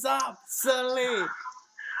as obsolete.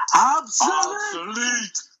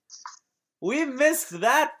 Obsolete. We missed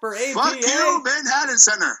that for APA. Fuck you, Manhattan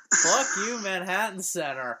Center. Fuck you, Manhattan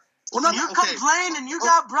Center. Well, not You okay. complain and you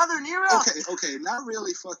got Brother Nero. Okay, not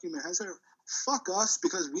really. Fuck you, Manhattan Center. Fuck us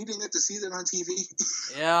because we didn't get to see that on TV.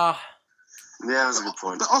 Yeah. Yeah, that's a good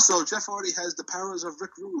point. But also, Jeff Hardy has the powers of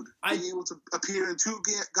Rick Rude, being able to appear in two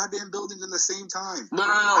goddamn buildings at the same time.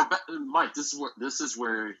 No, Mike. This is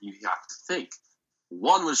where you have to think.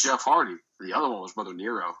 One was Jeff Hardy. The other one was Brother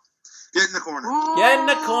Nero. Get in the corner. Ooh, Get in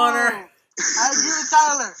the corner. I agree with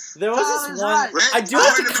Tyler. There was Tyler's this one. right. I do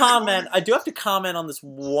have to comment. I do have to comment on this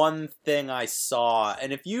one thing I saw.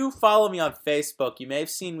 And if you follow me on Facebook, you may have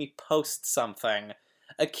seen me post something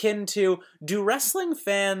akin to, do wrestling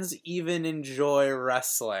fans even enjoy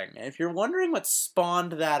wrestling? And if you're wondering what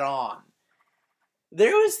spawned that on,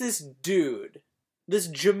 there was this dude, this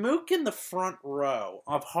Jamook in the front row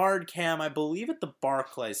of hard cam, I believe at the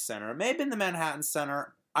Barclays Center. It may have been the Manhattan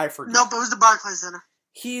Center. I forget. Nope, it was the Barclays Center.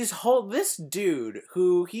 This dude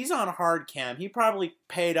who he's on hard cam, he probably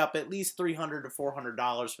paid up at least $300 to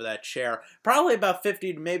 $400 for that chair. Probably about $50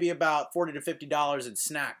 to maybe about $40 to $50 in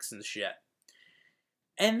snacks and shit.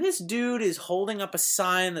 And this dude is holding up a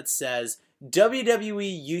sign that says, WWE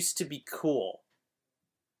used to be cool.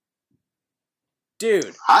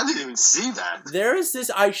 Dude. I didn't even see that. There is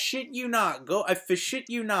this, I shit you not,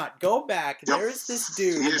 go back. Yep. There is this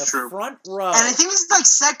dude in the true. front row. And I think he's like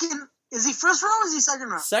second. Is he first row or is he second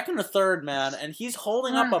row? Second or third, man, and he's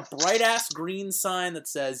holding up a bright-ass green sign that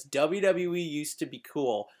says, WWE used to be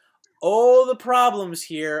cool. Oh, the problems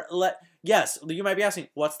here. Yes, you might be asking,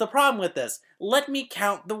 what's the problem with this? Let me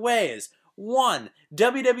count the ways. 1,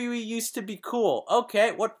 WWE used to be cool.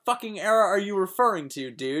 Okay, what fucking era are you referring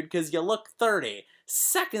to, dude? Because you look 30.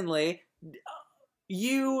 Secondly,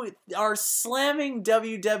 you are slamming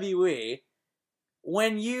WWE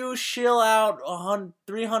when you shill out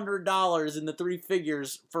 $300 in the three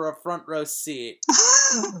figures for a front row seat. Ben,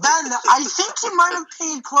 I think he might have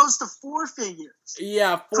paid close to 4 figures.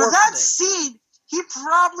 Yeah, For that seat, he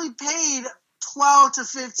probably paid $1,200 to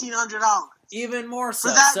 $1,500. Even more so.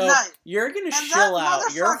 For that So night. you're going to And shill that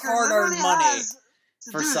out your motherfucker hard-earned literally money has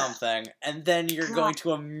to for do that. something, and then you're Come going on.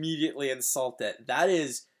 to immediately insult it. That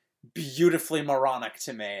is beautifully moronic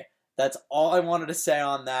to me. That's all I wanted to say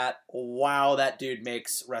on that. Wow, that dude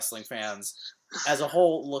makes wrestling fans as a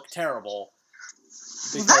whole look terrible.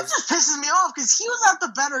 That just pisses me off because he was at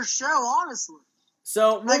the better show, honestly.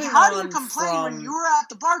 So Like, moving how do you on complain when from- you were at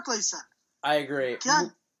the Barclays Center? I agree. Yeah.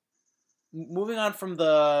 Moving on from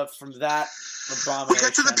that We abomination.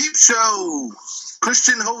 get to the Peep Show.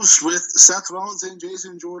 Christian hosts with Seth Rollins and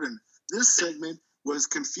Jason Jordan. This segment was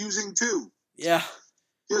confusing too. Yeah.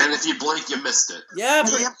 And if you blink, you missed it. Yeah,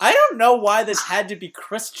 but Yep. I don't know why this had to be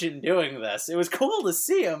Christian doing this. It was cool to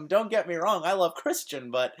see him, don't get me wrong. I love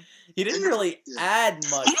Christian, but he didn't really add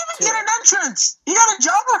much He didn't to get it. an entrance. He got a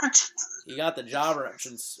job entrance. He got the jobber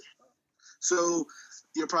entrance. So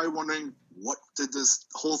you're probably wondering, what did this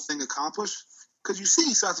whole thing accomplish? Because you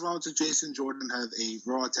see Seth Rollins and Jason Jordan have a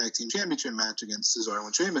Raw Tag Team Championship match against Cesaro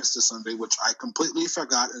and Sheamus this Sunday, which I completely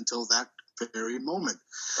forgot until that very moment.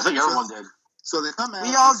 I think everyone did. So they come out.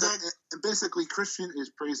 We all and did. And basically, Christian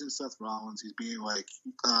is praising Seth Rollins. He's being like,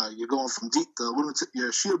 you're going from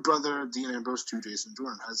your Shield brother, Dean Ambrose, to Jason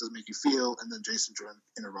Jordan. How does this make you feel? And then Jason Jordan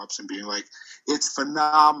interrupts him, being like, it's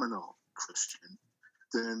phenomenal, Christian.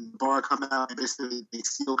 Then Bar come out and basically they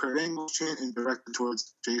steal Kurt Angle's chant and direct it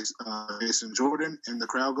towards Jason Jordan, and the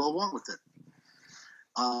crowd go along with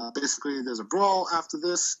it. Basically, there's a brawl after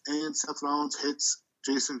this, and Seth Rollins hits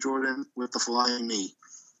Jason Jordan with the flying knee.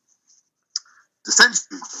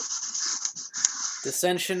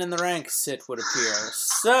 Dissension in the ranks, it would appear.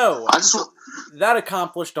 So, I just that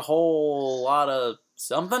accomplished a whole lot of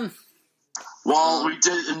something. well, we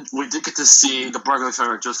did get to see the Barclays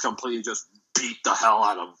Center just completely just beat the hell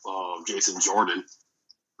out of Jason Jordan.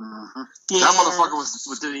 Mm-hmm. Yeah. That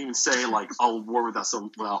motherfucker didn't even say like a word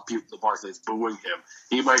without people the Barclays booing him.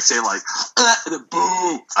 He might say like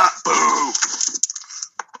boo, boo.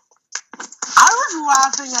 I was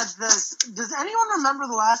laughing at this. Does anyone remember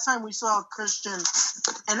the last time we saw Christian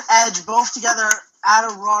and Edge both together at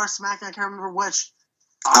a Raw or SmackDown? I can't remember which.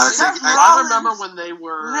 I remember when they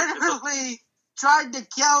were Literally tried to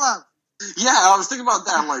kill him. Yeah, I was thinking about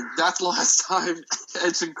that. Like, that's the last time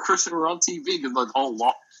Edge and Christian were on TV because like all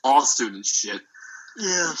lawsuit and shit.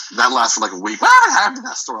 Yeah. That lasted for like a week. What happened to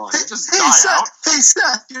that storyline? It just died out. Hey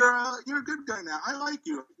Seth, you're a good guy now. I like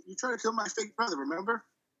you. You tried to kill my fake brother, remember?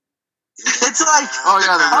 It's like, Oh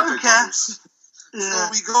yeah, they were okay. big brothers. Yeah.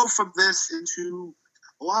 So we go from this into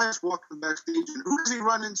Elias walking backstage, and who does he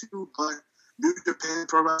run into but New Japan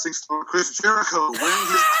Pro Wrestling star Chris Jericho wearing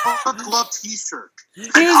his Alpha Club t-shirt.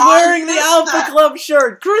 He's wearing the Alpha Club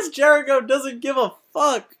shirt. Chris Jericho doesn't give a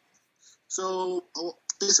fuck. So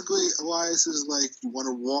basically, Elias is like, "You want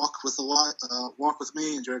to walk with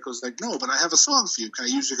me?" And Jericho's like, "No, but I have a song for you. Can I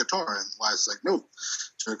use your guitar?" And Elias is like, "No."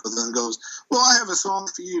 Jericho then goes, "Well, I have a song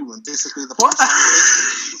for you." And basically, the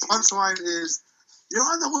punchline is, "You're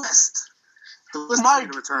on the list. The list made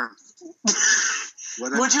a return."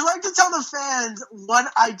 Would you like to tell the fans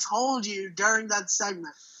what I told you during that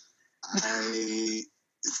segment?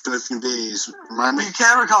 It's been a few days. Remind me. You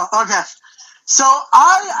can't recall. Okay. So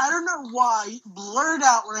I don't know why, blurred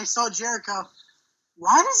out when I saw Jericho,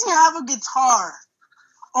 why does he have a guitar?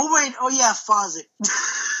 Oh, wait. Oh, yeah, Fozzy.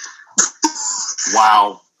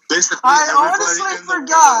 Wow. Basically, I honestly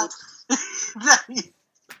forgot.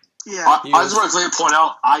 Yeah. I just want to point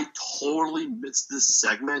out, I totally missed this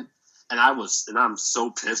segment, and I'm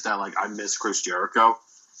so pissed that I missed Chris Jericho.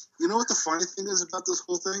 You know what the funny thing is about this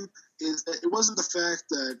whole thing is that it wasn't the fact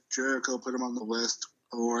that Jericho put him on the list,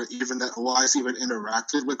 or even that Elias even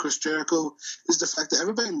interacted with Chris Jericho. Is the fact that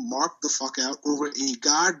everybody marked the fuck out over a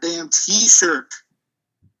goddamn T-shirt.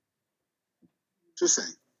 Just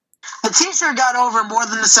saying. The T-shirt got over more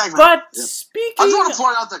than the segment. But speaking, I just want to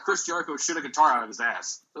point out that Chris Jericho shit a guitar out of his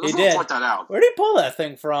ass. I just want to point that out. Where did he pull that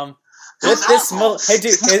thing from? Hey,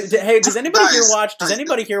 does anybody here watch? Does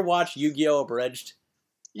anybody here watch Yu-Gi-Oh! Abridged?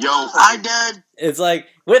 Yo, I did. It's like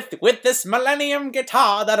with this Millennium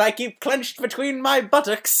guitar that I keep clenched between my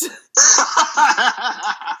buttocks.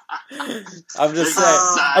 I'm just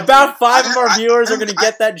saying. About 5 of our viewers are going to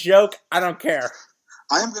get that joke. I don't care.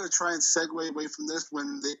 I am going to try and segue away from this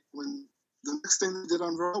when the next thing they did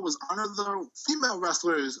on Raw was honor the female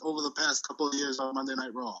wrestlers over the past couple of years on Monday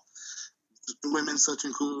Night Raw. The women such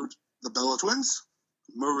include the Bella Twins,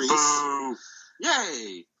 Maurice,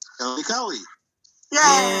 yay, Kelly Kelly,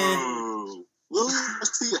 yay, Lily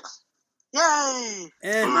Garcia, yay.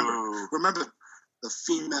 Remember the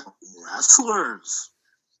female wrestlers.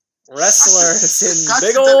 Wrestlers in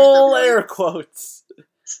big ol' air quotes.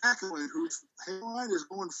 Jacqueline, whose hairline is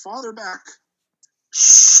going farther back.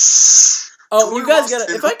 Oh, you guys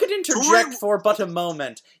gotta, if I could interject for but a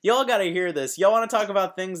moment, y'all gotta hear this. Y'all wanna talk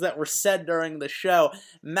about things that were said during the show.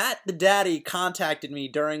 Matt the Daddy contacted me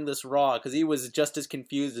during this Raw, because he was just as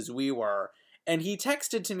confused as we were. And he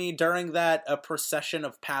texted to me during that procession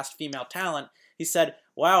of past female talent. He said,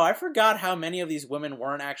 "Wow, I forgot how many of these women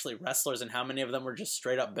weren't actually wrestlers and how many of them were just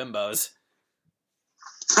straight up bimbos."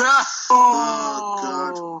 Oh,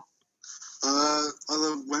 God.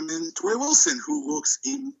 Other women, Tori Wilson, who looks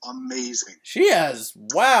amazing. She has,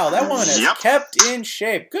 wow, that woman is kept in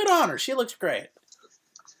shape. Good on her. She looks great.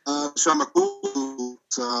 Shawn McCool,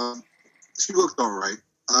 she looked all right.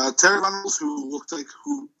 Terry Reynolds, who looks like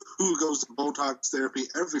who goes to Botox therapy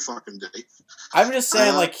every fucking day. I'm just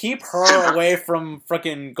saying, keep her away from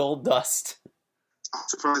frickin' Goldust. I'm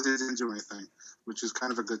surprised they didn't do anything, which is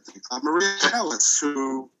kind of a good thing. Maria Ellis,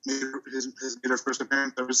 who made her first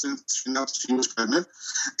appearance ever since she announced she was pregnant,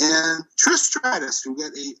 and Trish Stratus, who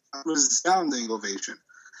got a resounding ovation.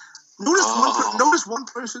 Notice one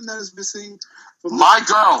person that is missing from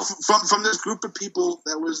from this group of people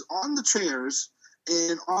that was on the chairs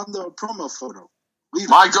and on the promo photo. Lita.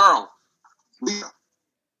 My girl. Lita.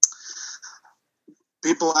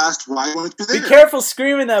 People asked, why weren't you there? Be careful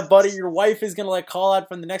screaming that, buddy. Your wife is going to call out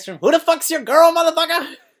from the next room, "Who the fuck's your girl,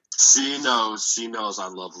 motherfucker?" She knows I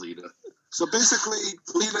love Lita. So basically,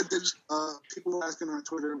 Lita did, people were asking her on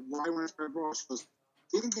Twitter, why weren't you at Raw? She goes,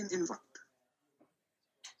 didn't get an invite.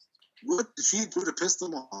 What did she do to piss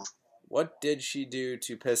them off? What did she do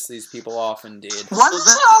to piss these people off, indeed? Wasn't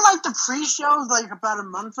she on, the pre-shows, about a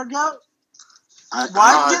month ago?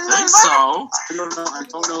 Why didn't they invite her? I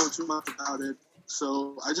don't know too much about it.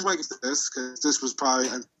 So I just want to get to this, because this was probably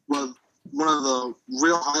one of the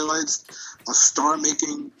real highlights, a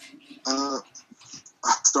star-making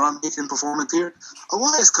performance here.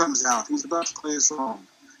 Elias comes out. He's about to play a song.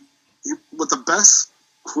 With the best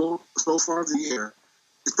quote so far of the year,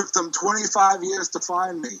 "It took them 25 years to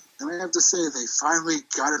find me, and I have to say they finally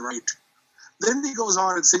got it right." Then he goes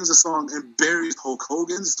on and sings a song and buries Hulk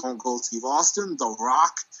Hogan, Stone Cold Steve Austin, The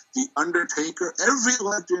Rock, The Undertaker, every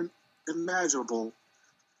legend imaginable,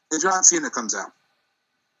 and John Cena comes out.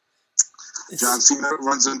 John Cena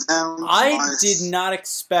runs him down. I did not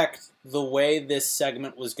expect the way this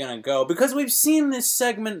segment was going to go, because we've seen this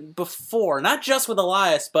segment before, not just with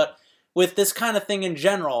Elias, but with this kind of thing in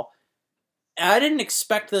general. I didn't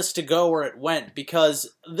expect this to go where it went, because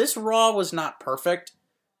this Raw was not perfect.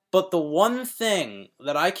 But the one thing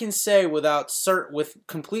that I can say with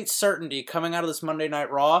complete certainty coming out of this Monday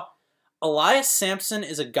Night Raw, Elias Sampson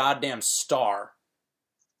is a goddamn star.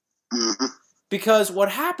 Mm-hmm. Because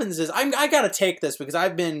what happens is, I gotta take this because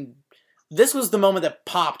this was the moment that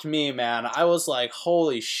popped me, man. I was like,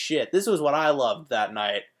 holy shit, this was what I loved that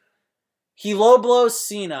night. He low blows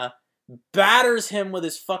Cena, batters him with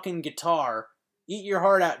his fucking guitar. Eat your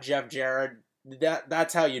heart out, Jeff Jarrett.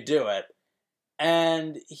 That's how you do it.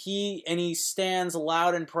 And he stands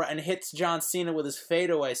loud and hits John Cena with his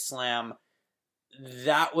fadeaway slam.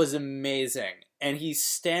 That was amazing. And he's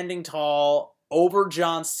standing tall over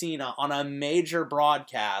John Cena on a major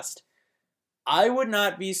broadcast. I would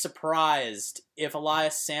not be surprised if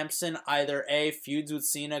Elias Sampson either A, feuds with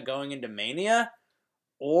Cena going into Mania,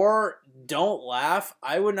 or, don't laugh,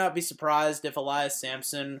 I would not be surprised if Elias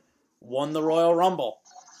Sampson won the Royal Rumble.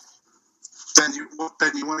 Ben, you want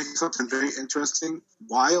to hear something very interesting?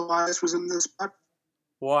 Why Elias was in this spot?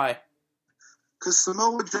 Why? Because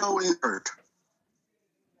Samoa Joe is hurt.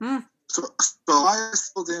 So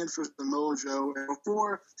Elias filled in for Samoa Joe, and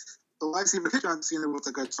before Elias even hit John Cena with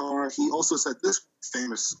the guitar, he also said this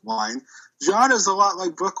famous line: "John is a lot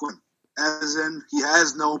like Brooklyn, as in he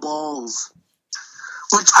has no balls."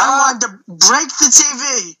 Which I wanted to break the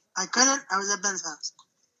TV. I couldn't. I was at Ben's house.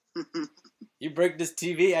 You break this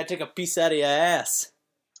TV, I take a piece out of your ass.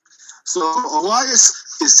 So Elias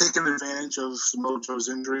is taking advantage of Samoa Joe's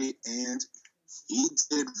injury, and he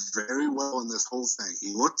did very well in this whole thing.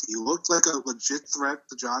 He looked like a legit threat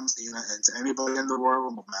to John Cena and to anybody in the Royal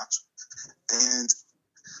Rumble match. And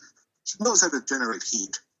he knows how to generate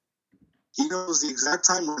heat. He knows the exact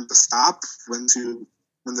time when to stop, when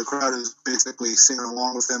the crowd is basically singing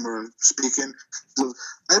along with him or speaking. So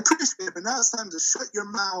I appreciate it, but now it's time to shut your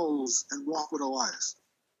mouths and walk with Elias.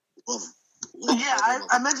 Love him.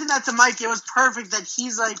 I mentioned that to Mike. It was perfect that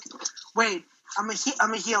he's like, wait, I'm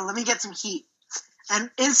a heel. Let me get some heat. And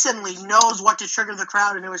instantly knows what to trigger the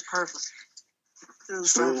crowd, and it was perfect.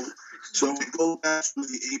 So we go back to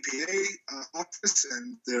the APA office,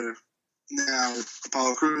 and they're now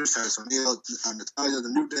Apollo Crews, Titus O'Neil, Natalya, the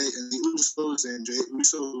New Day, and the Usos, and Jey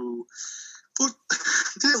Uso, who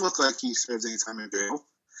didn't look like he served any time in jail.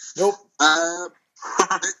 Nope.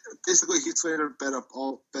 Basically, Heath Slater bet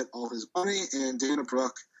all his money, and Dana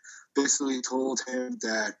Brooke basically told him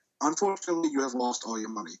that, unfortunately, you have lost all your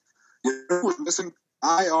money. You know what's missing?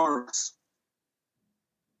 IRS.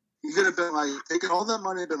 He could have been like, taking all that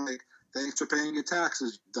money and been like, thanks for paying your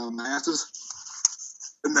taxes, dumbasses.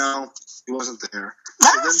 But no, he wasn't there.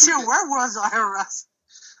 That's true. Where was IRS?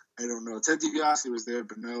 I don't know. Ted DiBiase was there,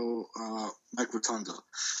 but no Mike Rotunda.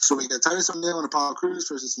 So we got Titus O'Neil and Apollo Crews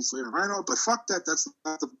versus Heath Slater and Rhino, but fuck that. That's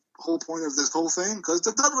not the whole point of this whole thing, because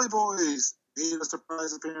the Dudley Boys made a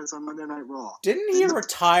surprise appearance on Monday Night Raw. Didn't he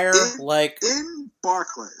retire, in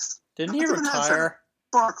Barclays? Didn't he retire?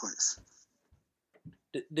 Barclays.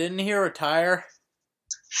 Didn't he retire?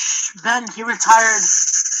 Ben, he retired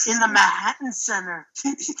in the Manhattan Center.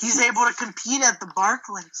 He's able to compete at the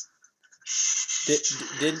Barclays.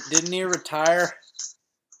 Didn't he retire?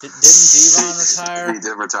 Didn't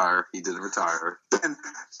Devon retire? He did retire. And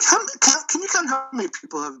can you count how many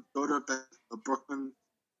people have showed up at Brooklyn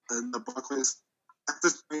and the Barclays at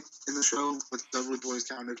this point in the show with Dudley Boys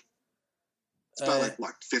counted? It's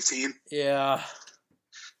about 15? Yeah.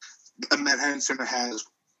 And Manhattan Center has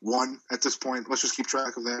 1 at this point. Let's just keep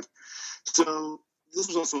track of that. So this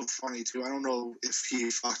was also funny too. I don't know if he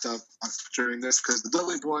fucked up during this, because the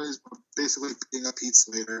Dudley Boys were basically beating up Heath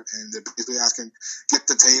Slater, and they're basically asking, get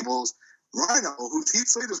the tables. Rhino, who's Heath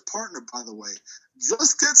Slater's partner, by the way,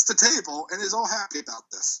 just gets the table and is all happy about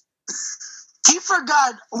this. He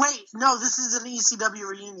forgot. Wait, no, this is an ECW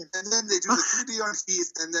reunion. And then they do the 3D on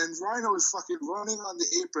Heath, and then Rhino is fucking running on the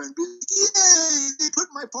apron, being like, yay, they put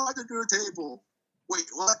my partner to the table. Wait,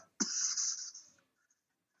 what?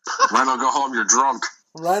 Rhino, go home, you're drunk.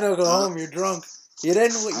 Rhino, go home, you're drunk.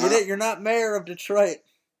 You're not mayor of Detroit.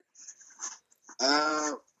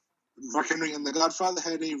 Mark Henry and the Godfather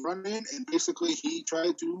had a run-in, and basically he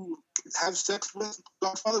tried to have sex with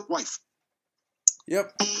Godfather's wife.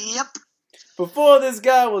 Yep. Yep. Before this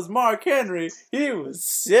guy was Mark Henry, he was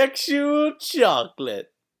sexual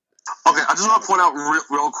chocolate. Okay, I just want to point out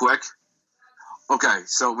real quick. Okay,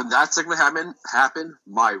 so when that segment happened,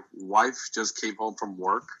 my wife just came home from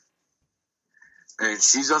work, and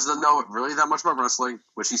she doesn't know really that much about wrestling.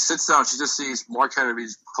 When she sits down, she just sees Mark Henry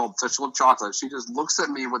called Sexual Chocolate. She just looks at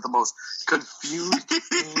me with the most confused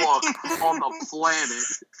look on the planet.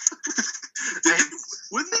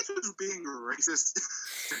 Wouldn't they just being racist?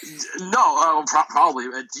 No, probably.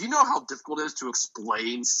 Do you know how difficult it is to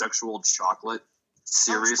explain sexual chocolate?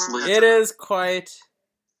 Seriously? It is quite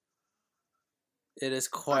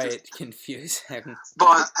confusing.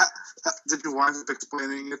 But did you wind up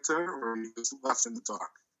explaining it to her, or you just left in the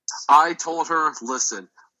dark? I told her, listen,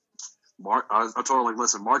 Mark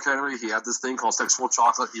Henry, he had this thing called sexual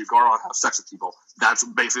chocolate. He'd go around and have sex with people. That's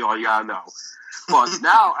basically all you gotta know. But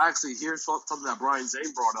now, actually, here's something that Brian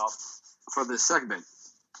Zane brought up for this segment.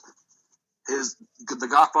 The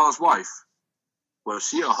Godfather's wife, was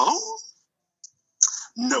she a hoe?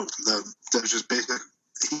 No, that was just basic.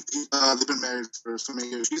 They've been married for so many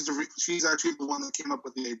years. She's actually the one that came up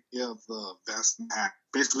with the idea of the vast act.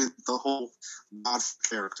 Basically, the whole God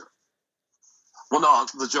character. Well, no.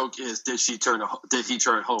 The joke is, did he turn a hoe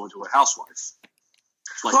into a housewife?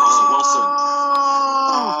 Like Russell Wilson.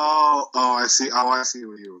 I see. I see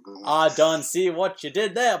where you were going. I done see what you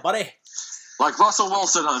did there, buddy. Like Russell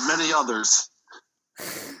Wilson and many others.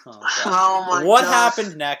 Oh my What God.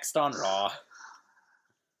 happened next on Raw?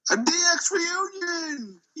 A DX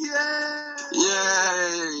reunion! Yay!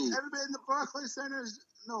 Yay! Everybody in the Barclays Center is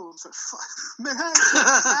Manhattan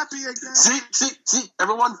happy again. See,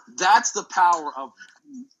 everyone. That's the power of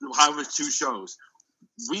having two shows.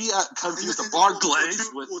 We confused the Barclays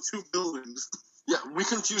with two buildings. Yeah, we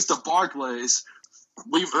confused the Barclays.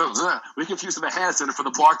 We confused the Manhattan Center for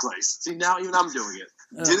the Barclays. See, now even I'm doing it.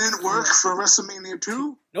 Didn't work for WrestleMania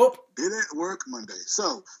 2. Nope. Didn't work Monday.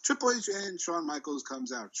 So, Triple H and Shawn Michaels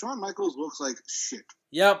comes out. Shawn Michaels looks like shit.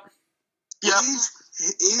 Yep.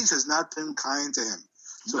 Age has not been kind to him.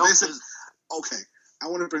 So basically, okay, I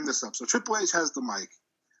want to bring this up. So Triple H has the mic,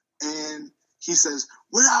 and he says,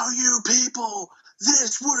 "Without you people,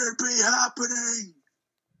 this wouldn't be happening."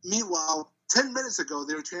 Meanwhile, 10 minutes ago,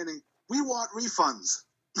 they were chanting, "We want refunds."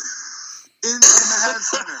 in Manhattan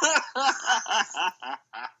Center.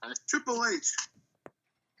 Triple H.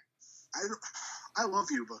 I love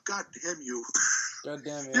you, but goddamn you.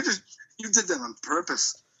 Goddamn you. You did that on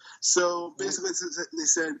purpose. So basically, they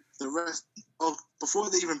said the rest. Oh, before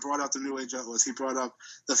they even brought out the New Age Outlaws, he brought up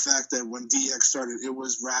the fact that when DX started, it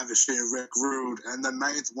was Ravish and Rick Rude, and the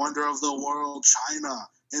ninth wonder of the world, China,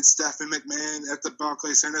 and Stephanie McMahon at the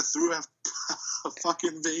Barclays Center threw a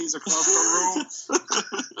fucking vase across the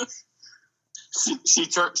room.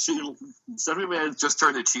 Stephanie McMahon just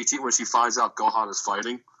turned to Chi-Chi when she finds out Gohan is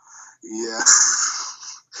fighting. Yeah.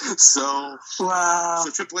 So wow. So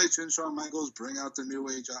Triple H and Shawn Michaels bring out the New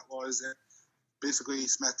Age Outlaws and basically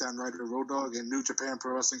SmackDown writer Road Dogg and New Japan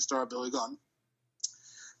Pro Wrestling star Billy Gunn.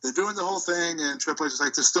 They're doing the whole thing, and Triple H is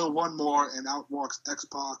like, "There's still one more," and out walks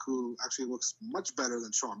X-Pac, who actually looks much better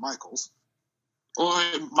than Shawn Michaels. Well,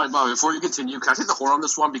 before you continue, can I take the horn on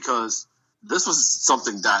this one, because this was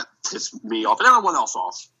something that pissed me off and everyone else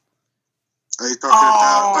off. Are you talking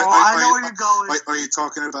about? I know where you're going. Are you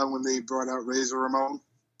talking about when they brought out Razor Ramon?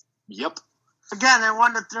 Yep. Again, I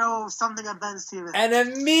wanted to throw something at Ben Stevens. And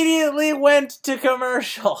immediately went to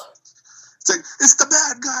commercial. It's like, it's the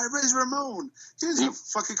bad guy, Razor Ramon. Here's a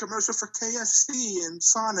fucking commercial for KFC and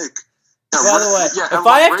Sonic. By the way, if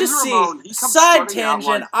I have to see, side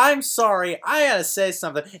tangent, I'm sorry, I gotta say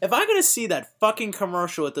something. If I'm gonna see that fucking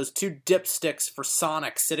commercial with those two dipsticks for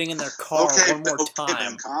Sonic sitting in their car one more time,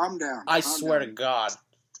 then, calm down. I swear to God.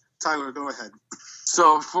 Tyler, go ahead.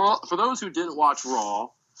 So, for those who didn't watch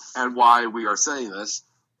Raw, and why we are saying this,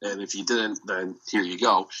 and if you didn't, then here you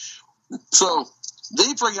go. So,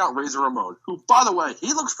 they bring out Razor Ramon, who, by the way,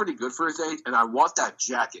 he looks pretty good for his age, and I want that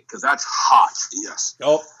jacket, because that's hot. Yes.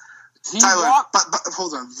 Nope. Tyler, but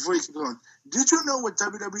hold on, before you keep going, did you know what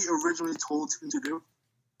WWE originally told him to do?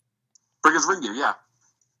 Bring his ring gear, yeah.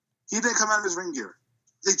 He didn't come out in his ring gear.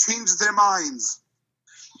 They changed their minds.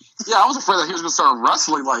 Yeah, I was afraid that he was going to start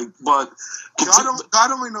wrestling, but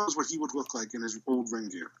God only knows what he would look like in his old ring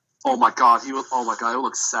gear. Oh my God, he would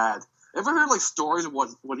look sad. Ever heard you of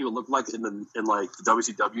what he would look like in the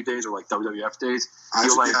WCW days or like WWF days?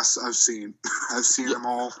 Yes, I've seen them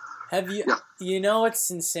all. Have you? Yeah. You know what's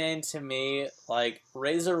insane to me? Like,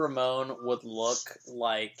 Razor Ramon would look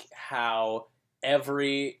like how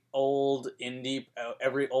every old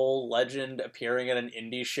legend appearing at an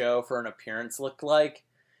indie show for an appearance looked like.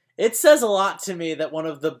 It says a lot to me that one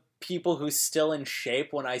of the people who's still in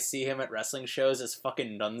shape when I see him at wrestling shows is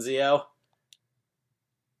fucking Nunzio.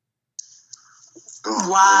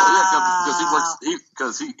 Wow. Yeah,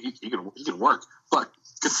 because he can work. But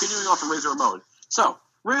continuing on from Razor Ramon, so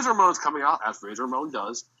Razor Ramon's coming out as Razor Ramon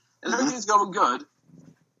does, and everything's going good,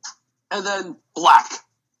 and then black.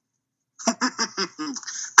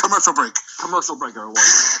 Commercial break, everyone.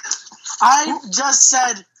 I just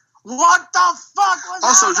said, what the fuck was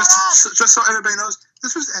also, that? just so everybody knows,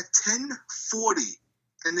 this was at 10:40,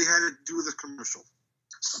 and they had to do the commercial.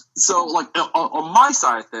 So, like, on my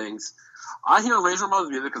side of things, I hear Razor Ramon's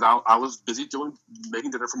music because I was busy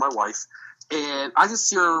making dinner for my wife, and I just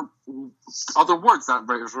hear other words, not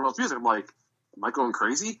Razor Ramon's music. I'm like, am I going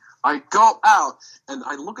crazy? I go out, and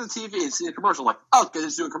I look at the TV and see a commercial. I'm like, oh, okay, they're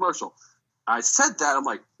doing a commercial. I said that. I'm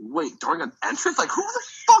like, wait, during an entrance? Like, who the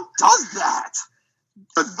fuck does that?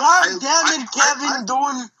 God damn it, Kevin,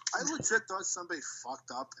 doing... I legit thought somebody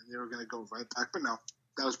fucked up and they were going to go right back, but no,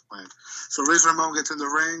 that was planned. So Razor Ramon gets in the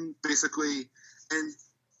ring, basically, and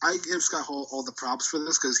I give Scott Hall all the props for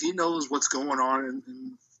this because he knows what's going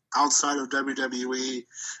on outside of WWE,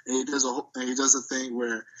 and he does a thing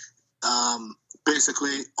where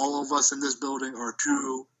basically all of us in this building are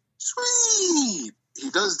too sweet. He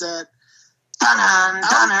does that.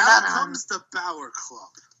 Out comes the Balor Club.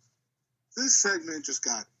 This segment just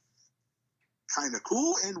got kind of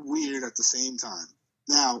cool and weird at the same time.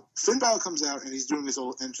 Now, Finn Balor comes out and he's doing his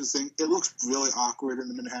whole entrance thing. It looks really awkward in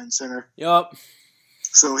the Manhattan Center. Yup.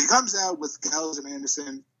 So he comes out with Gallows and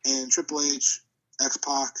Anderson, and Triple H,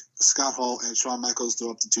 X-Pac, Scott Hall, and Shawn Michaels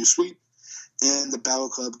throw up the 2-Sweet, and the Balor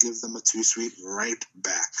Club gives them a 2-Sweet right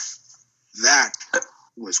back. That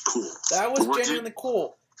was cool. That was genuinely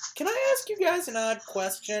cool. Can I ask you guys an odd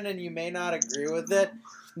question, and you may not agree with it?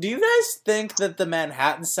 Do you guys think that the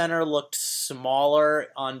Manhattan Center looked smaller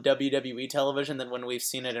on WWE television than when we've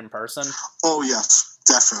seen it in person? Oh, yes,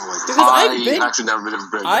 definitely. Because actually never been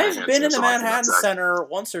in I've been in the Manhattan Center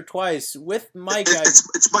once or twice with Mike.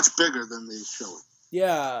 It's much bigger than they show it.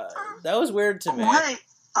 Yeah, that was weird to me. Wait,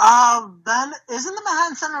 Ben, isn't the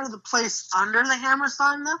Manhattan Center the place under the Hammer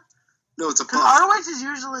sign, though? No, it's above. Because ROH is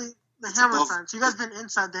usually the Hammer sign, so you guys been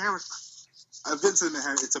inside the Hammer sign. I've been to the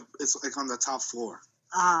Manhattan. It's like on the top floor.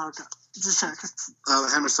 Okay. Just check. The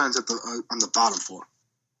Hammer sign's on the bottom floor.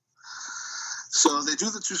 So they do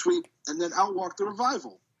the 2-Sweet, and then out walk the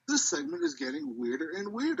Revival. This segment is getting weirder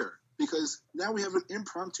and weirder because now we have an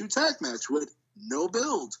impromptu tag match with no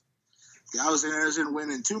build. Gallows and Anderson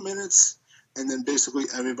win in 2 minutes, and then basically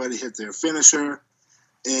everybody hit their finisher,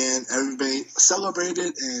 and everybody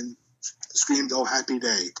celebrated and screamed, "Oh, happy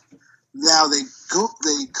day!" Now they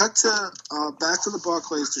cut to back to the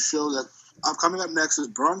Barclays to show that. Coming up next is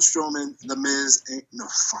Braun Strowman, The Miz,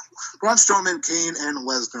 Braun Strowman, Kane, and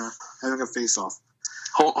Lesnar having a face-off.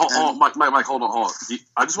 Hold on.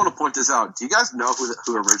 I just want to point this out. Do you guys know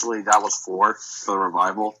who originally that was for the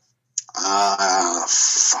Revival?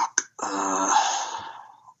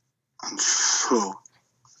 Who?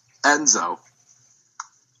 Enzo.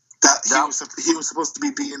 He was supposed to be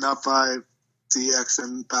beaten up by DX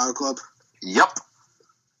and Balor Club? Yep.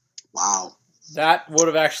 Wow. That would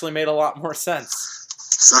have actually made a lot more sense.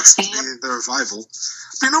 Sucks to be the Revival.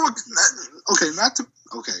 But you know what?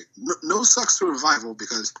 No sucks to Revival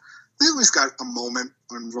because they at least got a moment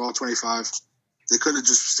on Raw 25. They could have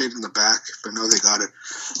just stayed in the back, but no, they got it.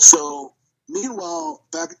 So, meanwhile,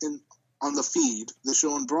 back on the feed, they're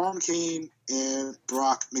showing Braun, Kane, and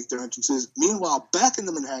Brock make their entrances. Meanwhile, back in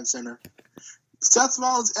the Manhattan Center, Seth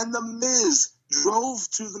Rollins and The Miz drove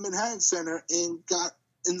to the Manhattan Center and got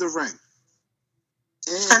in the ring.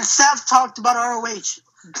 And Seth talked about ROH.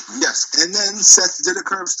 Yes, and then Seth did a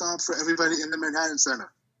curb stomp for everybody in the Manhattan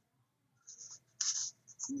Center.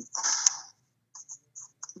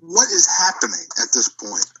 What is happening at this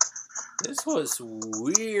point? This was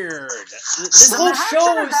weird. This whole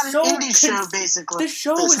show is so show, basically. This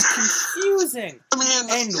show is confusing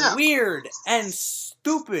weird and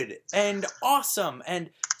stupid and awesome, and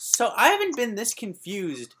so I haven't been this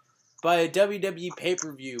confused by a WWE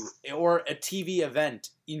pay-per-view or a TV event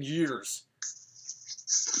in years.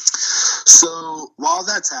 So while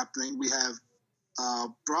that's happening, we have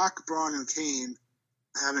Brock, Braun, and Kane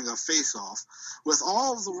having a face-off with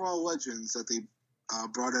all of the Raw legends that they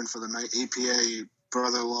brought in for the night. APA,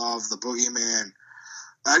 Brother Love, the Boogeyman.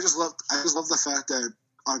 I just love the fact that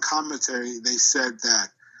on commentary they said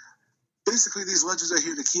that basically these legends are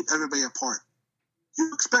here to keep everybody apart.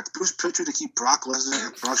 You expect Bruce Pritchard to keep Brock Lesnar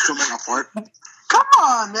and Braun Strowman apart? Come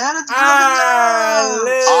on, man! It's I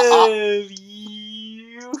love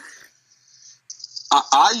you.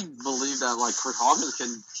 I believe that Kurt Hawkins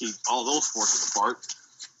can keep all those forces apart.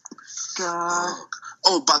 God.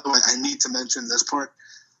 Oh, by the way, I need to mention this part: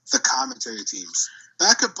 the commentary teams.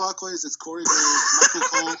 Back at Barclays, it's Corey Graves, Michael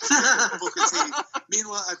Cole, Booker T.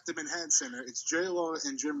 Meanwhile, at the Manhattan Center, it's J. Law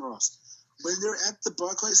and Jim Ross. When they're at the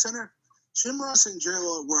Barclays Center, Jim Ross and J.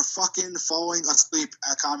 Law were fucking falling asleep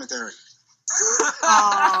at commentary.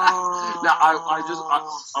 Now,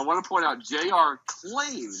 I want to point out, JR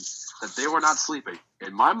claims that they were not sleeping.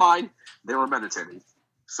 In my mind, they were meditating.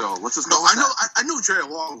 So let's just No, go with I knew Jerry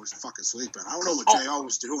Lawler was fucking sleeping. I don't know what JR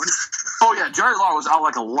was doing. Oh yeah, Jerry Lawler was out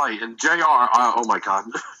like a light, and JR, oh my god.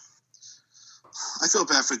 I feel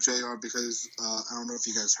bad for JR because I don't know if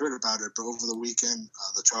you guys heard about it, but over the weekend,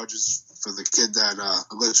 the charges for the kid that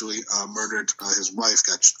allegedly murdered his wife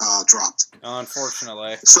got dropped.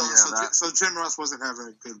 Unfortunately. So Jim Ross wasn't having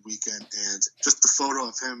a good weekend, and just the photo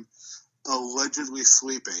of him allegedly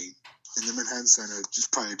sleeping in the Manhattan Center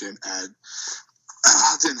just probably didn't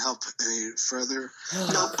help any further.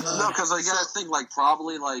 No, because I think like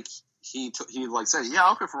probably like he like said, yeah,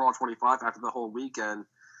 I'll go for Raw 25 after the whole weekend.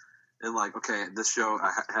 And, like, okay, this show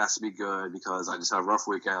has to be good because I just had a rough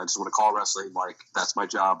weekend. I just want to call wrestling. Like, that's my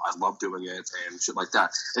job. I love doing it and shit like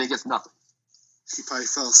that. And he gets nothing. He probably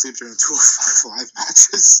fell asleep during 205 Live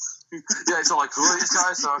matches. Yeah, so, like, who are these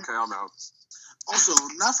guys? So, okay, I'm out. Also,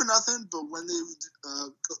 not for nothing, but when they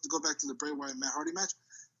go back to the Bray Wyatt Matt Hardy match,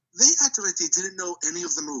 they acted like they didn't know any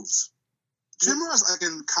of the moves. Jim Ross, I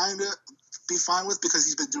can kind of be fine with because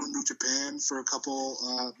he's been doing New Japan for a couple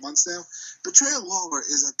months now. But Trey Lawler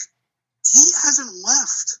is he hasn't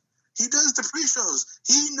left. He does the pre-shows.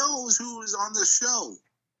 He knows who is on the show.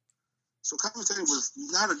 So commentary was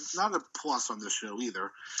not a plus on this show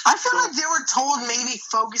either. I feel like they were told maybe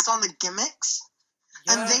focus on the gimmicks,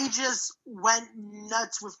 and they just went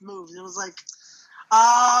nuts with moves. It was like,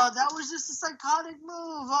 that was just a psychotic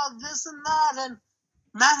move, this and that, and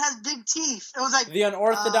Matt has big teeth. It was like the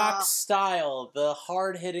unorthodox style, the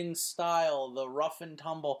hard-hitting style, the rough and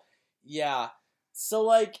tumble. Yeah. So,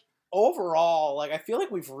 like, overall, like, I feel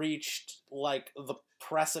like we've reached, like, the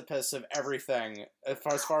precipice of everything as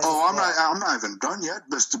far as I'm not even done yet,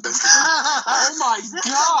 Mr. Benjamin. Oh my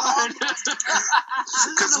god!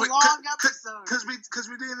 This is a long episode. Because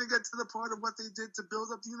we didn't even get to the part of what they did to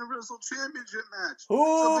build up the Universal Championship match.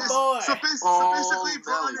 Oh boy! So basically,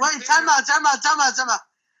 wait, time out.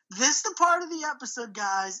 This is the part of the episode,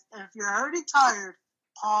 guys. And if you're already tired,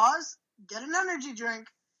 pause, get an energy drink,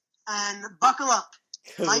 and buckle up.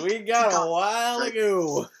 Because we got a while to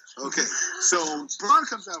go. Okay, so Braun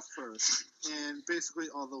comes out first, and basically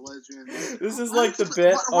all the legends. This is like the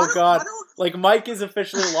bit. Like Mike has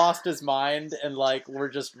officially lost his mind, and like we're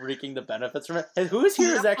just reaping the benefits from it. And who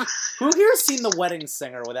here has seen The Wedding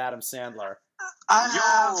Singer with Adam Sandler? I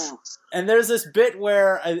have. And there's this bit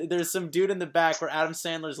where there's some dude in the back where Adam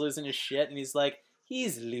Sandler's losing his shit, and he's like,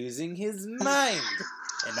 he's losing his mind.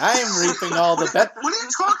 And I am reaping all the benefits. What are you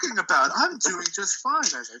talking about? I'm doing just fine,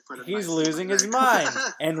 as I put it. He's losing his mind,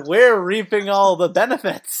 and we're reaping all the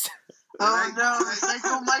benefits. Oh no,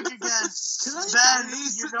 Psycho Mike again. Ben,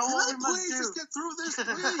 you know what we must do. Just get through this,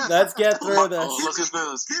 please. Let's get through this. Let's get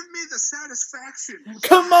through this. Give me the satisfaction.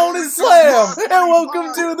 Come on and slam, and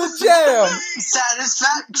welcome to the jam.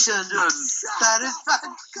 Satisfaction.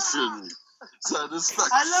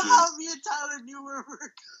 I love how me and Tyler knew we were.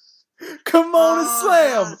 Come on and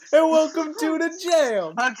slam, and welcome to the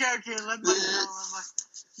jam. Okay, let Mike go.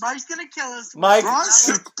 Mike's gonna kill us. Mike. Braun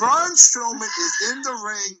Strowman is in the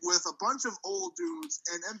ring with a bunch of old dudes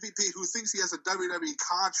and MVP who thinks he has a WWE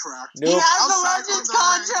contract. Nope. He has a Legends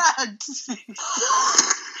contract.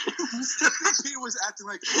 MVP was acting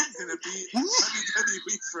like he was gonna be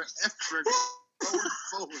WWE forever. Going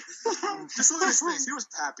forward. Just look at his face. He was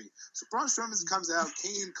happy. So Braun Strowman comes out.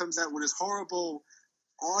 Kane comes out with his horrible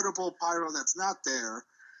audible pyro that's not there.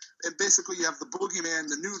 And basically you have the Boogeyman,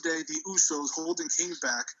 the New Day, the Usos holding Kane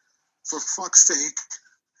back. For fuck's sake.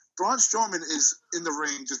 Braun Strowman is in the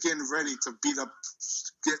ring just getting ready to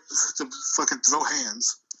to fucking throw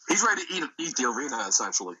hands. He's ready to eat the arena,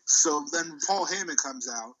 essentially. So then Paul Heyman comes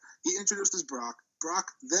out. He introduces Brock.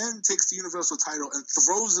 Brock then takes the Universal title and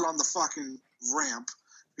throws it on the fucking ramp.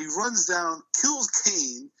 He runs down, kills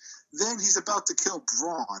Kane. Then he's about to kill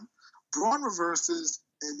Braun. Braun reverses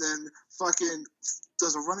and then fucking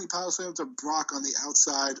does a running power slam to Brock on the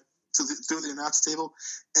outside through the announce table.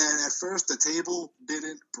 And at first, the table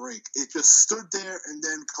didn't break. It just stood there and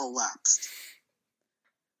then collapsed.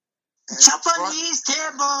 Japanese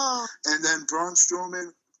table! And then Braun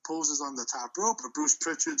Strowman poses on the top rope, with Bruce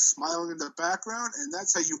Pritchard smiling in the background, and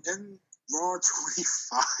that's how you end Raw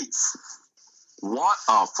 25. What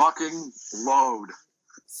a fucking load.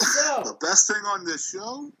 So, the best thing on this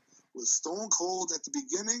show was Stone Cold at the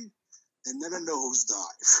beginning, and then a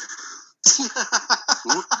nosedive.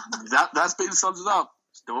 That basically sums it up.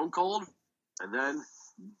 Stone Cold, and then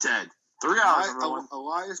dead. 3 hours, everyone.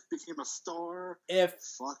 Elias became a star.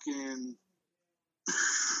 Fucking...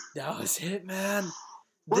 That was it, man.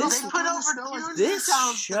 This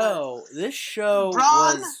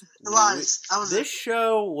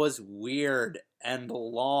show was weird and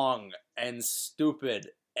long and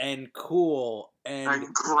stupid and cool and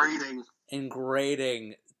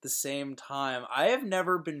grating at the same time. I have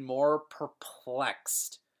never been more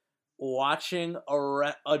perplexed watching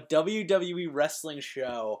a WWE wrestling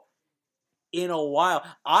show in a while.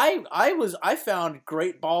 I found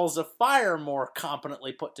Great Balls of Fire more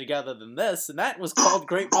competently put together than this, and that was called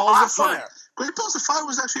Great Balls of Fire. Great Balls of Fire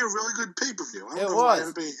was actually a really good pay-per-view. I don't know was. why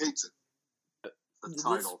everybody hates it. The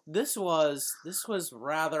title. This was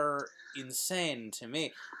rather insane to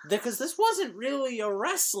me, because this wasn't really a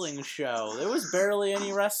wrestling show. There was barely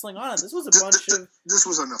any wrestling on it. This was a bunch of... This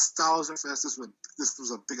was a nostalgia fest. This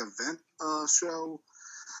was a big event show,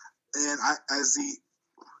 and as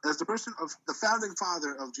the person of the founding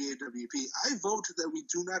father of GAWP, I vote that we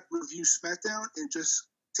do not review SmackDown and just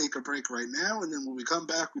take a break right now, and then when we come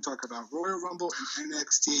back, we talk about Royal Rumble and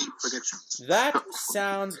NXT predictions. That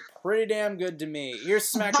sounds pretty damn good to me. Here's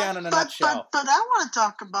SmackDown in a nutshell. But I want to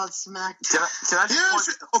talk about SmackDown.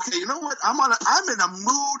 Okay, you know what? I'm in a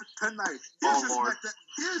mood tonight.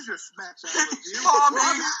 Here's your SmackDown review.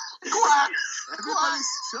 Everybody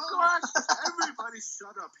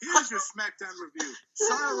shut up. Here's your SmackDown review.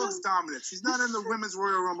 Charlotte looks dominant. She's not in the Women's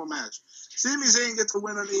Royal Rumble match. Sami Zayn gets the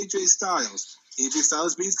win on AJ Styles. AJ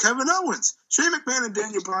Styles beats Kevin Owens. Shane McMahon and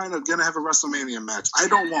Daniel Bryan are going to have a WrestleMania match. I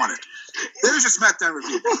don't want it. There's your SmackDown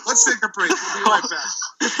review. Let's take a break. We'll be right back.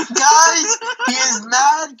 Guys, he is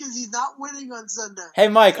mad because he's not winning on Sunday. Hey,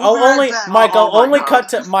 Mike, I'll only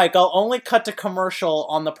cut to commercial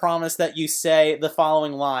on the promise that you say the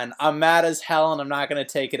following line: "I'm mad as hell and I'm not going to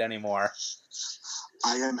take it anymore."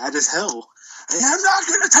 I am mad as hell. And I'm not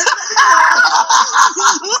going to take it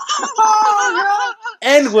anymore.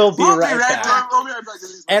 And we'll be right back.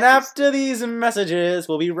 And after these messages,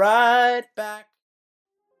 we'll be right back.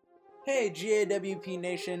 Hey GAWP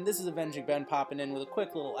Nation, this is Avenging Ben popping in with a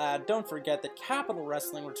quick little ad. Don't forget that Capital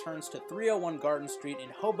Wrestling returns to 301 Garden Street in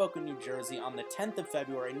Hoboken, New Jersey on the 10th of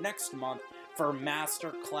February next month for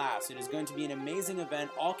Master Class. It is going to be an amazing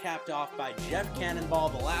event, all capped off by Jeff Cannonball,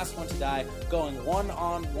 the last one to die, going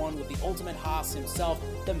one-on-one with the Ultimate Haas himself,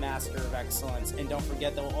 the Master of Excellence. And don't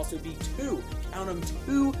forget, there will also be two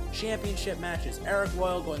championship matches. Eric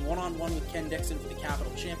Royal going one-on-one with Ken Dixon for the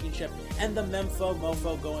Capital Championship, and the Memfo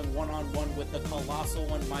Mofo going one-on-one with the Colossal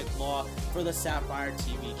One Mike Law for the Sapphire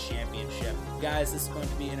TV Championship. Guys, this is going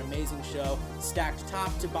to be an amazing show, stacked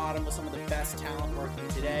top to bottom with some of the best talent working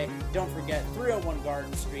today. Don't forget, 301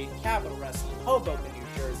 Garden Street, Capital Wrestling, Hoboken, New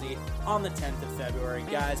Jersey, on the 10th of February.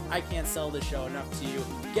 Guys, I can't sell this show enough to you.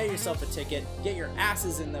 Get yourself a ticket, get your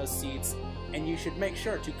asses in those seats, and you should make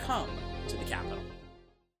sure to come to the Capitol.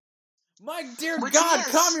 Mike, dear God,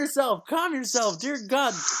 calm yourself, dear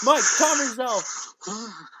God. Mike, calm yourself.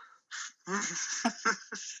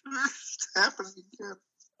 It's happening again.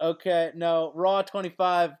 Okay, no, Raw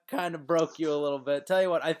 25 kind of broke you a little bit. Tell you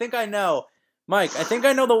what, I think I know. Mike, I think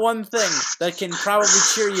I know the one thing that can probably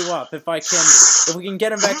cheer you up if we can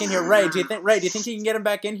get him back in here. Ray, do you think he can get him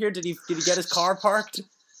back in here? Did he get his car parked?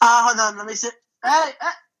 Hold on, let me see. Hey,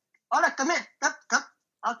 hola, come here. Come.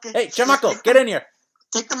 Okay. Hey, Chamaco, get in here.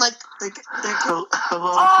 Take the mic. Take it. Hello.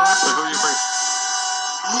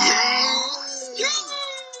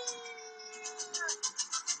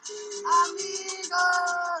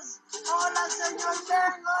 Amigos. Hola, señor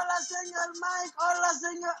Ben. Hola, señor Mike. Hola,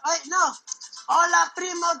 señor... Wait, no. Hola,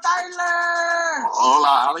 primo Tyler.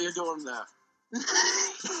 Hola, how are you doing there?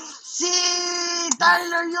 Sí,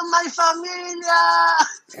 Tyler, you're my familia.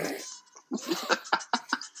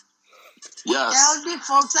 Yes. Tell the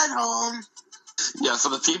folks at home. Yeah, for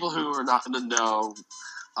the people who are not in the know,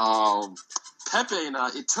 Pepe and I,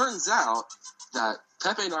 it turns out that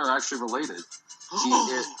Pepe and I are actually related.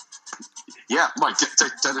 Yeah, Mike,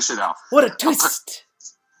 take this shit out. What a twist!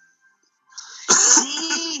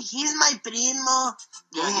 See, he's my primo.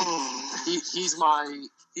 Yeah, he's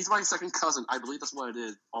my second cousin. I believe that's what it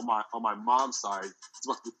is on my mom's side.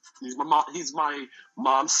 He's my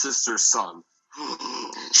mom's sister's son.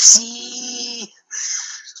 See.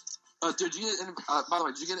 Did you get? By the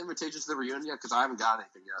way, did you get invitations to the reunion yet? Because I haven't got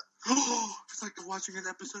anything yet. It's like watching an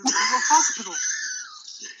episode of the hospital.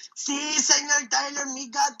 See, Senor Tyler, me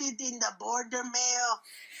got it in the border mail.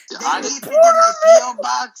 Yeah, they keep it in my P.O.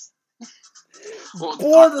 box.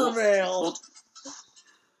 Border mail.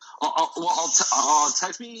 I'll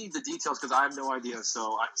text me the details because I have no idea.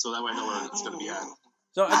 So that way I know where it's going to be at.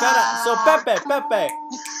 So Pepe.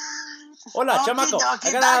 Hola, Chamaco. I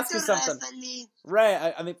gotta ask you something.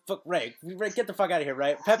 Ray, Ray, get the fuck out of here,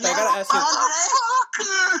 Ray. Pepe, I gotta ask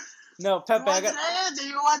you. No, Pepe, I got... Do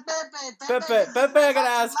you want Pepe? Pepe, I gotta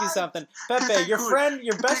ask you something. Pepe, your friend,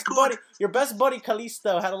 your best buddy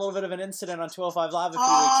Kalisto had a little bit of an incident on 205 Live a few weeks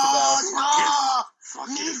ago. Oh,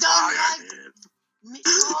 no! Me don't like...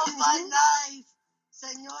 Oh, my life!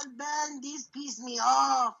 Senor Ben, this pissed me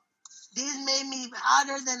off. This made me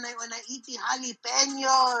hotter than when I eat the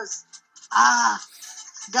jalapenos. Ah,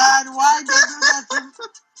 God, why they do that to me?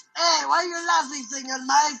 Hey, why are you laughing, Senor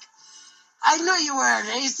Mike? I knew you were a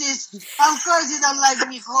racist. Of course you don't like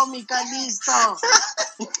me, homie Calisto.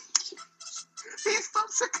 He's from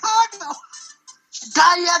Chicago.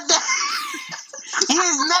 Cállate.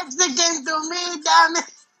 He's Mexican to me, damn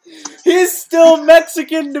it. He's still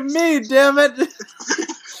Mexican to me, damn it.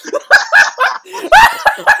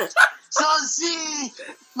 So see,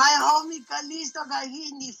 my homie Calisto got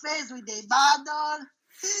hit in the face with a bottle.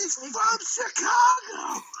 He's from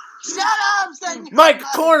Chicago. Shut up, Senor Mike,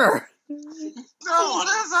 corner. No,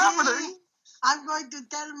 what is happening? I'm going to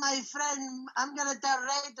tell my friend, I'm going to tell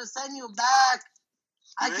Ray to send you back.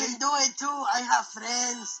 I can do it too. I have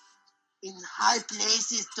friends in high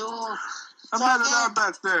places too. I'm not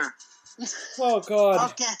back there. Oh,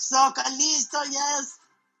 God. Okay, so Calisto, yes.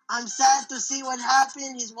 I'm sad to see what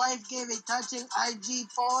happened. His wife gave a touching IG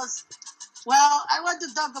post. Well, I want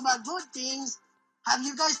to talk about good things. Have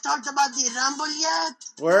you guys talked about the Rumble yet?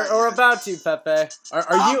 We're about to, Pepe. Are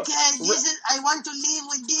you... Okay, I want to leave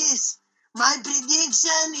with this. My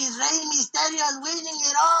prediction is Rey Mysterio is winning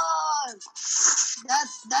it all.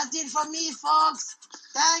 That's it for me, folks.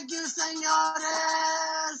 Thank you,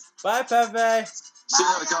 senores. Bye, Pepe.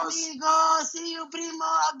 Bye, amigo. See you, primo.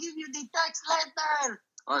 I'll give you the text later.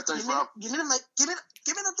 All right, thanks, bro. Give me the mic. Give me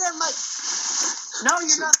the damn mic. No,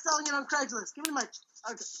 you're not selling it on Craigslist. Give me the mic.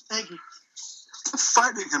 Okay, thank you.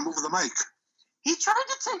 Fighting him over the mic. He tried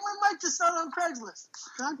to take my mic to sell on Craigslist.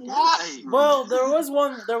 Why? Well, there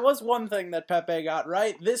was one thing that Pepe got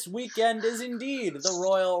right. This weekend is indeed the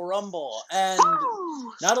Royal Rumble. And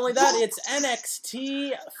Woo! not only that, it's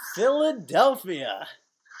NXT Philadelphia.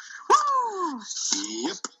 Woo!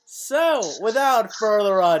 Yep. So, without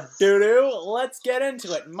further ado, let's get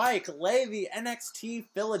into it. Mike, lay the NXT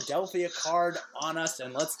Philadelphia card on us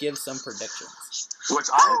and let's give some predictions. Which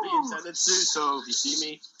I will be intended to, so if you see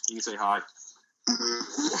me, you can say hi. An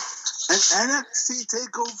NXT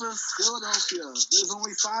TakeOver Philadelphia. There's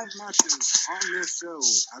only 5 matches on this show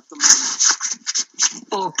at the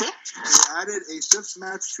moment. Okay. They added a 5th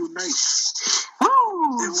match tonight.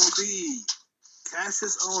 Woo! It will be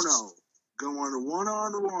Cassius Ohno going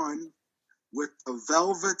one-on-one with the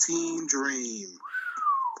Velveteen Dream.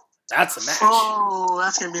 That's a match. Oh,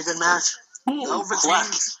 that's going to be a good match.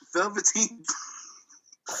 Velveteen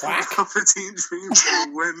Quack. Velveteen Dream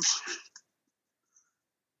will win.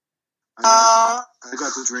 Uh, I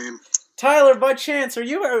got the dream. Tyler, by chance, are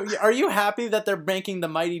you happy that they're making the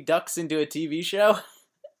Mighty Ducks into a TV show?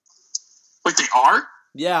 Wait, they are?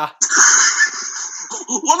 Yeah,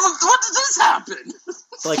 What did this happen?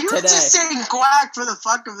 like he was today. just saying quack for the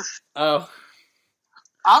fuck of it. Oh,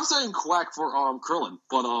 I'm saying quack for Krillin,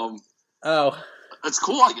 but oh. it's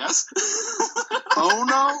cool, I guess.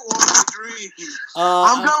 Ohno or the dream?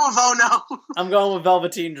 I'm going with Oh No. I'm going with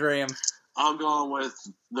Velveteen Dream. I'm going with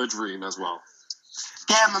the Dream as well.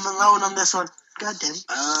 Damn, I'm alone on this one. God damn.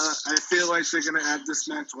 I feel like they're gonna add this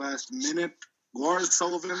match last minute. Lars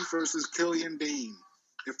Sullivan versus Killian Dane.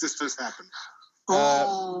 If this does happen.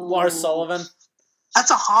 Lars Sullivan.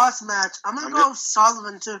 That's a horse match. I'm going to go with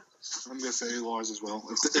Sullivan, too. I'm gonna say Lars as well.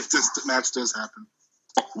 If this match does happen.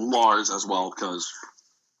 Lars as well, because,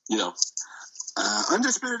 you know.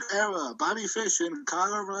 Undisputed Era, Bobby Fish and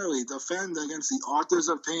Kyle O'Reilly defend against the Authors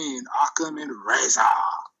of Pain, Akam and Razor.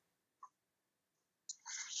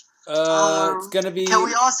 It's gonna be. Can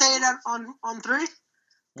we all say it on 3?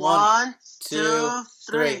 1, 2,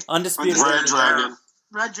 3. Undisputed Red Dragon.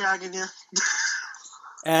 Red Dragon, yeah.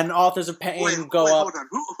 And Authors of Pain Wait, go up. Hold on.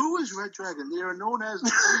 Who is Red Dragon? They are known as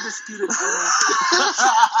Undisputed Era.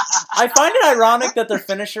 I find it ironic that their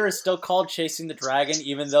finisher is still called Chasing the Dragon,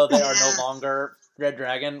 even though they are no longer Red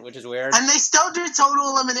Dragon, which is weird. And they still do Total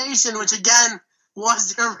Elimination, which again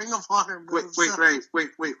was their Ring of Honor move. Wait,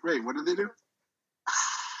 Ray. What did they do?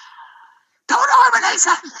 Total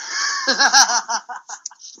Elimination!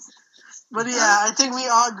 But yeah, I think we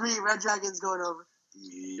all agree Red Dragon's going over.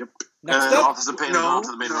 Yep. Next And up. Office of Pain on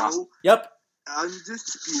to the main roster. Yep.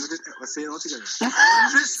 Undisputed. Let's say it all together.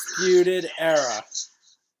 Undisputed Era.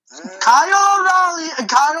 Kyle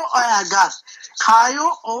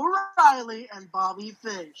O'Reilly and Bobby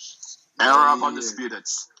Fish. Era of Undisputed.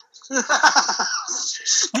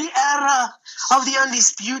 The era of the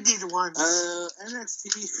undisputed ones.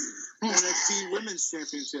 NXT Women's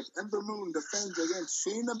Championship. Ember Moon defends against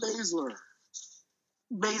Shayna Baszler.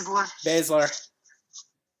 Baszler.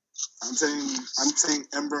 I'm saying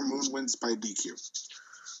Ember Moon wins by DQ.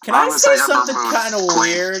 Can I say something kind of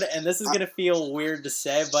weird? And this is going to feel weird to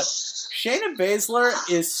say, but Shayna Baszler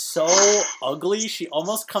is so ugly, she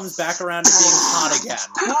almost comes back around to being hot again.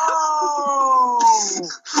 Whoa!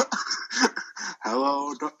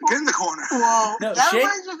 Hello, get in the corner. Whoa, no, that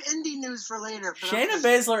reminds me of indie news for later. Shayna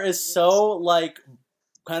Baszler is so, like,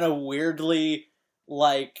 kind of weirdly,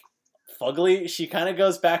 like, fugly. She kind of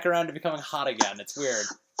goes back around to becoming hot again. It's weird.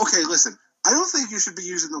 Okay, listen. I don't think you should be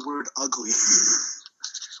using the word ugly.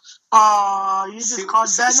 You just called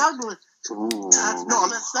Ben ugly.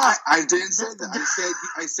 I didn't say that.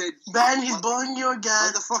 I said. Ben, he's bullying you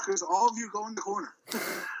again. Motherfuckers, all of you go in the corner.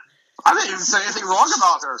 I didn't even say anything wrong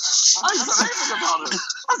about her. I didn't say anything about her.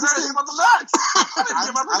 I said anything about the match. I didn't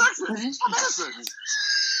give my prediction. I'm innocent.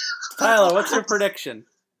 Tyler, what's your prediction?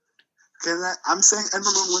 I'm saying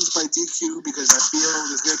Ember Moon wins by DQ because I feel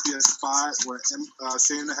there's going to be a spot where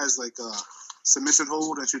Shayna has like a submission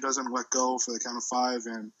hold and she doesn't let go for the count of 5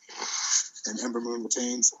 and Ember Moon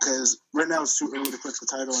retains. Because right now it's too early to put the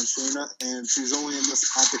title on Shayna and she's only in this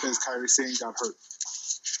spot because Kairi Sane got hurt.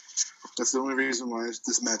 That's the only reason why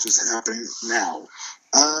this match is happening now.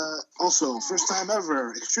 Also, first time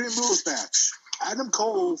ever, Extreme Rules match. Adam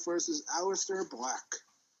Cole versus Aleister Black.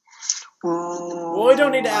 Well, we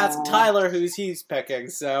don't need to ask Tyler who's he's picking,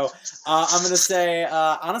 so I'm going to say,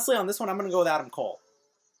 honestly, on this one, I'm going to go with Adam Cole.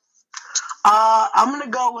 I'm going to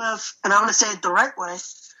go with, and I'm going to say it the right way,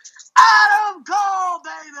 Adam Cole,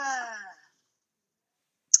 baby!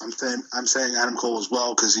 I'm saying Adam Cole as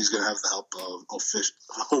well because he's going to have the help of Old Fish.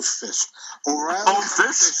 Old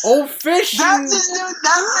Fish? That's his new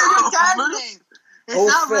tag name. It's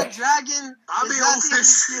not Red Dragon.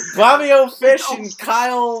 Bobby Old Fish and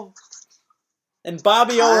Kyle... And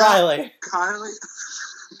Bobby O'Reilly. Kylie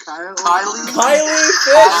Fish?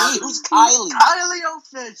 Who's Kylie? Kylie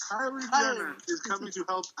O'Fish. Kylie Jenner is coming to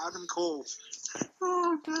help Adam Cole.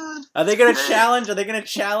 Oh, God. Are they gonna challenge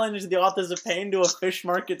the Authors of Pain to a fish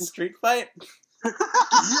market street fight?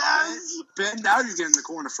 Yes! Ben, now you're getting in the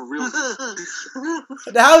corner for real.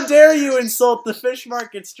 How dare you insult the fish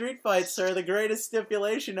market street fight, sir? The greatest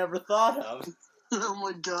stipulation ever thought of. Oh,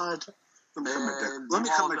 my God. Let me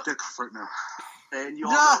cut my dick right now. And you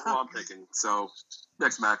all know who I'm picking. So,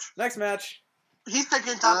 next match. He's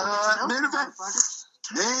picking top main event.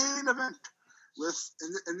 Main event.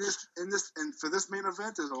 And for this main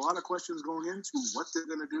event, there's a lot of questions going into what they're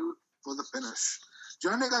gonna do for the finish.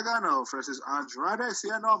 Johnny Gargano versus Andrade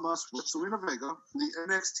Cien Almas with Selena Vega, the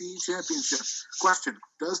NXT Championship. Question: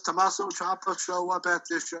 does Tommaso Ciampa show up at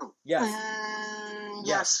this show? Yes.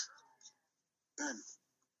 Yes. Ben.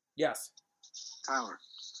 Yes. Tyler.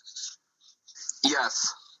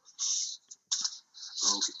 Yes.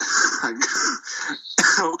 Okay.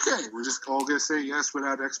 Okay, we're just all gonna say yes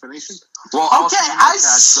without explanation. Well, okay, I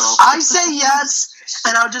say yes,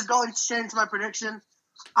 and I'll just go and change my prediction.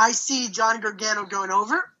 I see Johnny Gargano going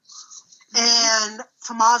over, and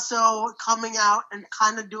Tommaso coming out and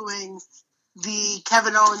kind of doing the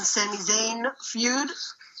Kevin Owens Sami Zayn feud,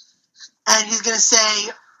 and he's gonna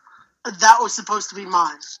say that was supposed to be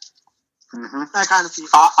mine. Mm-hmm. That kind of feud.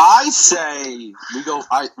 I say we do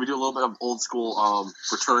a little bit of old school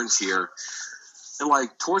returns here, and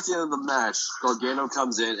like towards the end of the match, Gargano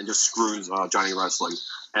comes in and just screws Johnny Wrestling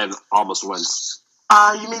and almost wins.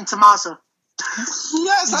 You mean Tommaso?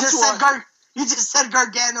 Yes, You just said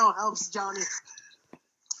Gargano helps Johnny.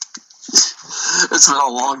 It's been a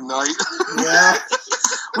long night. Yeah.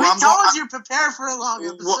 We told you prepare for a long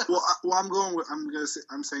episode. Well,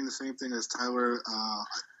 I'm saying the same thing as Tyler.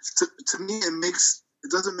 To me, it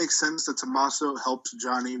doesn't make sense that Tommaso helps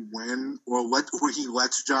Johnny win or he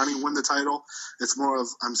lets Johnny win the title. It's more of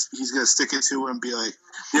he's gonna stick it to him and be like,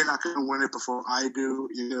 "You're not gonna win it before I do.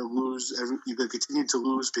 You're gonna lose. You're gonna continue to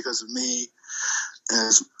lose because of me."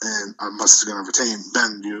 And Almas is gonna retain.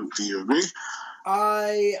 Ben, do you agree?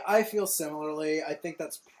 I feel similarly. I think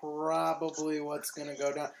that's probably what's going to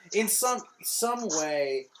go down. In some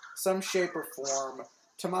way, some shape or form,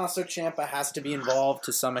 Tommaso Ciampa has to be involved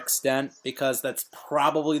to some extent because that's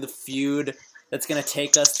probably the feud that's going to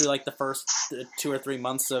take us through like the first 2 or 3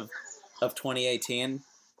 months of 2018.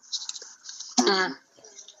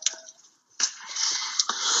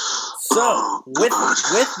 So,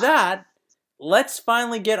 with that, let's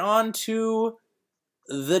finally get on to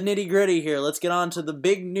the nitty-gritty here. Let's get on to the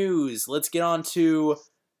big news. Let's get on to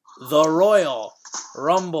the Royal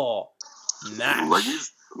Rumble match.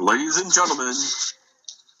 Ladies and gentlemen,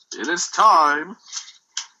 it is time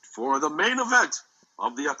for the main event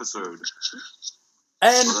of the episode.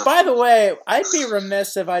 And by the way, I'd be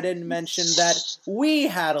remiss if I didn't mention that we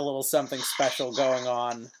had a little something special going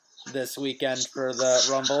on this weekend for the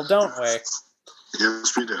Rumble, don't we?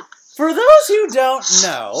 Yes, we do. For those who don't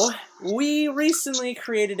know, we recently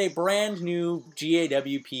created a brand new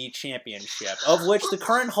GAWP championship, of which the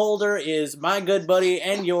current holder is my good buddy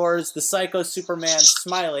and yours, the Psycho Superman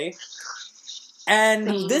Smiley.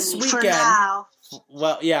 And this weekend, For now.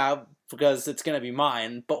 well, yeah, because it's going to be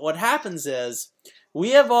mine, but what happens is,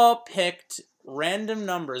 we have all picked random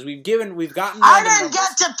numbers. We've gotten random I didn't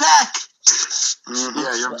numbers. get to pick!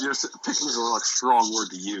 Yeah, you're picking is a strong word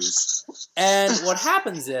to use. And what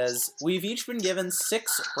happens is, we've each been given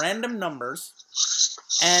 6 random numbers,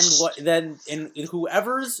 and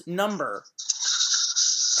whoever's number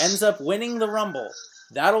ends up winning the Rumble,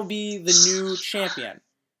 that'll be the new champion.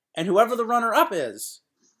 And whoever the runner-up is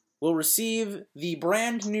will receive the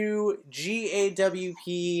brand new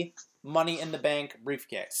GAWP Money in the Bank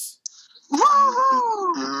briefcase.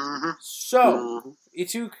 Woohoo! So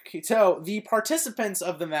the participants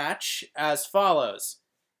of the match as follows: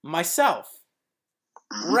 myself,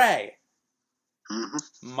 Ray,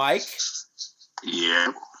 Mike,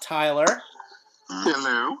 Yeah. Tyler,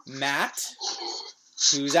 Hello. Matt,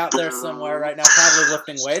 who's out there somewhere right now, probably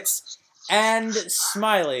lifting weights, and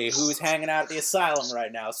Smiley, who's hanging out at the asylum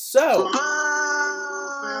right now. So,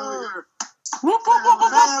 Failure. Whoop, whoop, whoop,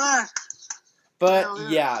 whoop, whoop. but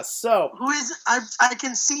yeah, so Who is, I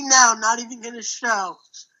can see now, not even going to show,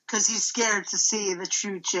 because he's scared to see the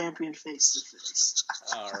true champion face to face.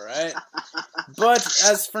 alright. But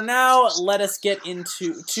as for now, let us get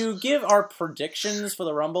to give our predictions for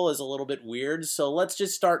the Rumble is a little bit weird, so let's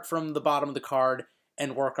just start from the bottom of the card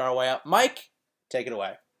and work our way up. Mike, take it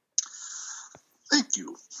away. Thank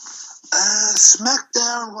you.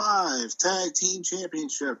 SmackDown Live Tag Team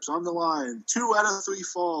Championships on the line. 2 out of 3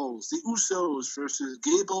 falls. The Usos versus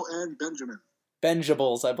Gable and Benjamin.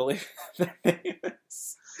 Benjables, I believe their name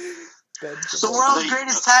is. Benjables. The world's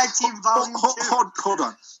greatest tag team, volume 2. Hold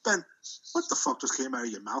on. Ben, what the fuck just came out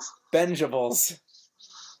of your mouth? Benjables.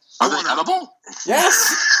 Are they edible?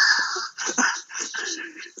 Yes!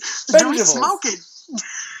 Do we Benjables. smoke it?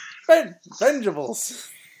 Benjables.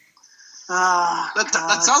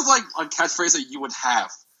 That sounds like a catchphrase that you would have.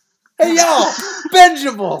 Hey, yo!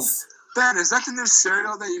 Benjables! Ben, is that the new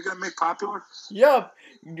cereal that you're going to make popular? Yup.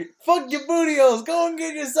 Fuck your bootios. Go and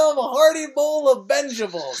get yourself a hearty bowl of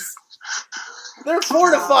Benjables. They're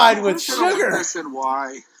fortified with sugar. Listen,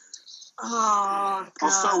 why? Oh, God.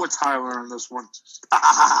 I'll start with Tyler on this one.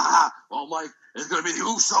 Well, Mike, it's going to be the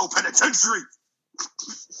Uso Penitentiary.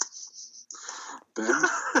 Ben?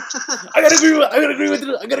 I gotta agree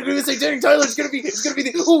with Satanic Tyler. It's gonna be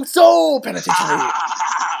the so penitentiary.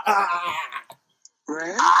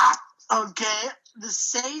 Ray? Okay, the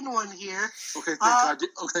sane one here. Okay,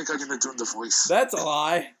 thank God you're not doing the voice. That's a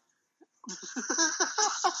lie.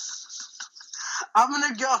 I'm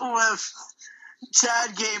going to go with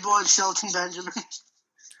Chad Gable and Shelton Benjamin.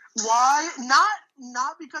 Why?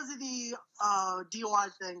 Not because of the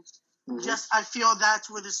DUI thing. Mm-hmm. Just I feel that's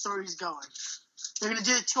where the story's going. They're going to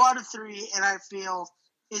do it 2 out of 3, and I feel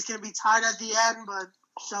it's going to be tied at the end, but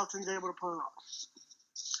Shelton's able to pull it off.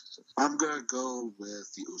 I'm going to go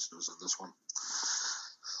with the Usos on this one.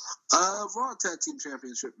 Raw Tag Team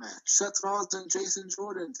Championship match. Seth Rollins and Jason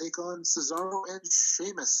Jordan take on Cesaro and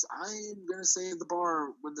Sheamus. I'm going to say the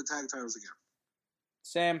Bar win the tag titles again.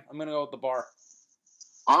 Sam, I'm gonna go with the Bar.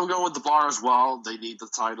 I'm going with the Bar as well. They need the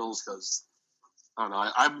titles because I don't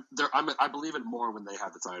know. I believe it more when they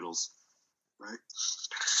have the titles. Right?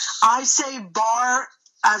 I say Bar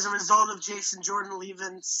as a result of Jason Jordan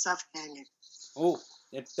leaving Seth hanging. Oh,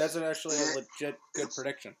 that's actually a legit good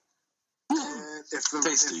prediction. And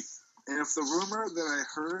Tasty. if the rumor that I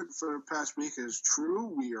heard for the past week is true,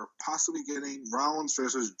 we are possibly getting Rollins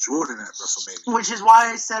versus Jordan at WrestleMania. Which is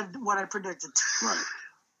why I said what I predicted. Right.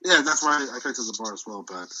 Yeah, that's why I picked the Bar as well,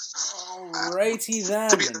 but... Alrighty then.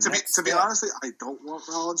 To be honest, I don't want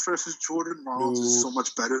Rollins versus Jordan. Rollins is so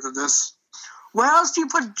much better than this. Where else do you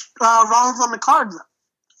put Rollins on the card, though?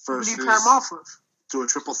 Who do you pair him off with? Do a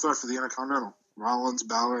triple threat for the Intercontinental. Rollins,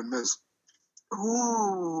 Balor, and Miz.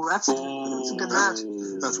 Ooh, that's a good match.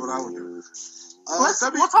 That's what I would do.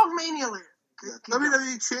 We'll talk Mania later.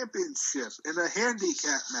 WWE Championship in a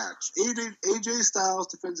handicap match. AJ Styles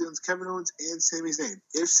defends against Kevin Owens and Sami Zayn.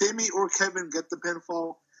 If Sami or Kevin get the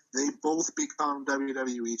pinfall, they both become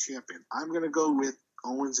WWE Champion. I'm going to go with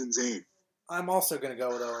Owens and Zayn. I'm also going to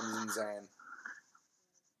go with Owens and Zayn.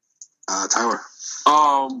 Tyler.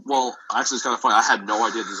 Well, actually, it's kind of funny. I had no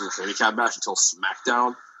idea this was a handicap match until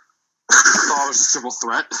SmackDown. I thought it was a triple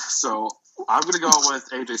threat. So I'm going to go with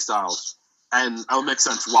AJ Styles. And it'll make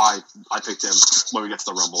sense why I picked him when we get to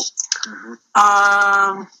the Rumble.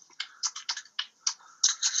 Mm-hmm.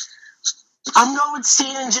 I'm going with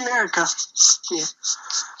Cena and Generica. Yeah.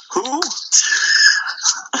 Who?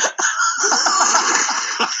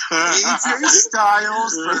 AJ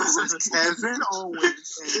Styles versus Kevin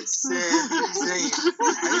Owens and Sami Zayn.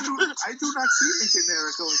 I do not see a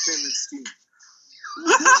Generico and Kevin's team.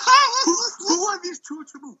 Who are these two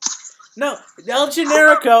to move? No, El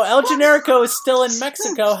Generico is still in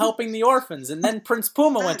Mexico helping the orphans, and then Prince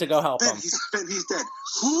Puma went to go help him. He's dead.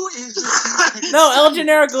 Who is this? No, El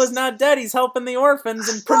Generico is not dead. He's helping the orphans,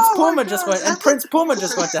 and Prince Puma just went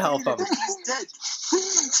to help him. He's dead.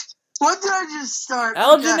 What did I just start?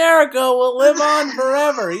 El Generico will live on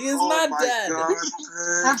forever. He is not dead.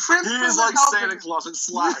 He is like Santa Claus and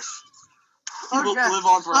Slash. He will live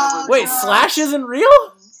on forever. Wait, Slash isn't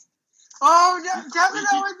real? Oh, no, Kevin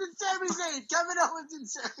Owens and Sami Zayn. Kevin Owens and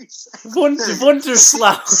Sami Zayn.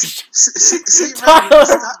 Wunderslausch. Tyler,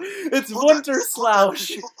 it's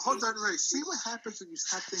Wunderslausch. Hold on, Ray. See what happens when you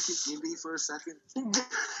stop thinking indie for a second?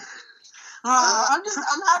 I'm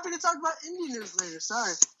happy to talk about indie news later.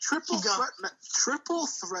 Sorry. Triple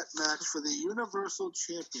threat match for the Universal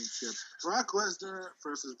Championship. Brock Lesnar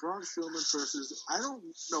versus Braun Strowman versus... I don't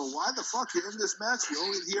know why the fuck you're in this match. You're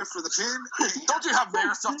only here for the pin. Don't you have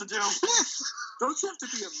mayor stuff to do? Don't you have to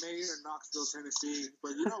be a mayor in Knoxville, Tennessee?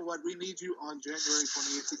 But you know what? We need you on January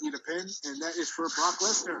 28th to eat a pin, and that is for Brock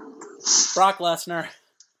Lesnar. Brock Lesnar.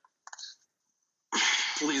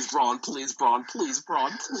 Please, Braun. Please, Braun. Please,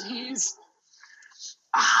 Braun. Please.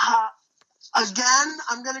 Again,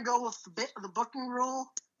 I'm going to go with the booking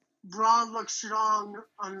rule. Braun looks strong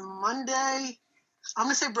on Monday. I'm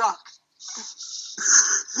going to say Brock.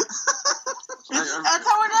 That's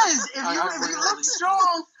how it is. If you look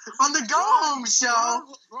strong on the go-home show.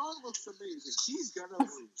 Braun looks amazing. He's going to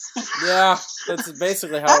lose. Yeah, that's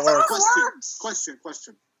basically how it works. Question.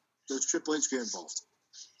 Does Triple H get involved?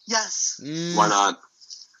 Yes. Why not?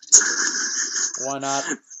 Why not?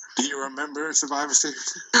 Do you remember Survivor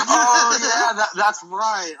Series? Oh, yeah, that's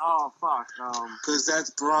right. Oh, fuck. Because that's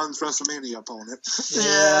Braun's WrestleMania opponent.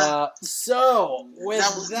 Yeah. So, with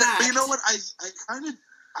that... But you know what? I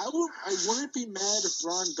wouldn't be mad if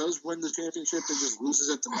Braun does win the championship and just loses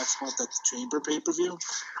it the next month at the Chamber pay-per-view.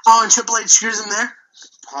 Oh, and Triple H screws him there?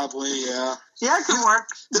 Probably, yeah. Yeah, it could work.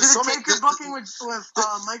 Did it take your booking with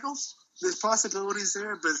Michaels? There's possibilities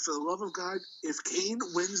there, but for the love of God, if Kane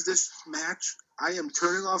wins this match, I am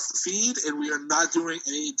turning off the feed, and we are not doing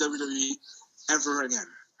any WWE ever again.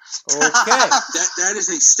 Okay. That is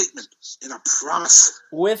a statement and a promise.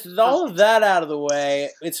 With all of that out of the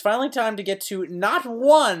way, it's finally time to get to not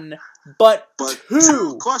one, but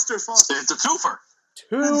two. Clusterfuck. It's a twofer.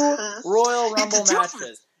 Two Royal Rumble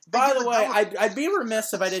matches. By the way, I'd be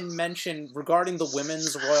remiss if I didn't mention regarding the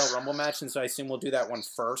women's Royal Rumble match, and so I assume we'll do that one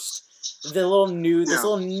first. The little news, this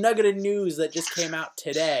little nugget of news that just came out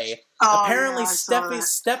today. Oh, Apparently, yeah,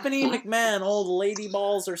 Stephanie McMahon, old Lady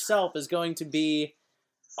Balls herself, is going to be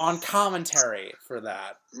on commentary for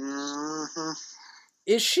that. Mm-hmm.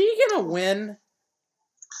 Is she gonna win?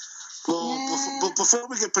 Well, before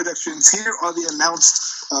we get predictions, here are the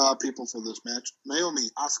announced people for this match: Naomi,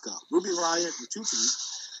 Asuka, Ruby Riott, Tuti,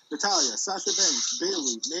 Natalya, Sasha Banks,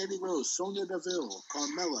 Bayley, Mandy Rose, Sonya Deville,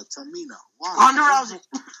 Carmella, Tamina, Ronda Rousey,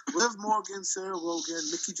 Liv Morgan, Sarah Logan,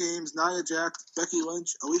 Mickie James, Nia Jax, Becky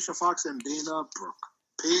Lynch, Alicia Fox, and Dana Brooke.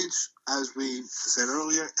 Paige, as we said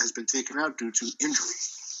earlier, has been taken out due to injury.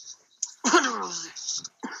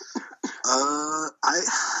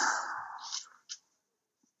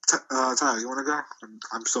 Tyler, you want to go?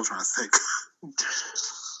 I'm still trying to think.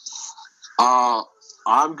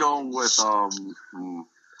 I'm going with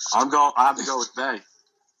I have to go with Bay,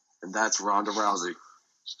 and that's Ronda Rousey.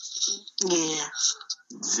 Yeah.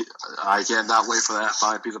 I cannot wait for that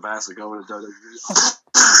 5-piece of ass to go into WWE.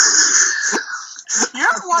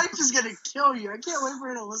 Your wife is gonna kill you. I can't wait for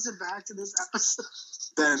her to listen back to this episode.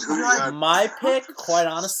 Ben, who you got? My pick, quite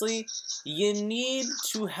honestly, you need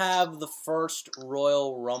to have the first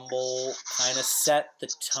Royal Rumble kind of set the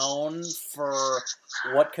tone for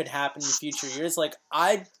what could happen in future years. Like,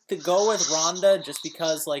 I'd go with Ronda just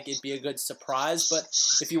because, like, it'd be a good surprise, but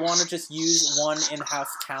if you want to just use one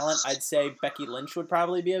in-house talent, I'd say Becky Lynch would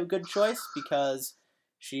probably be a good choice because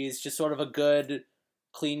she's just sort of a good,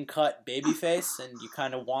 clean-cut babyface, and you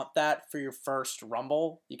kind of want that for your first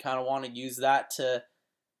Rumble. You kind of want to use that to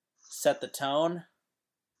set the tone.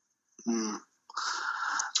 I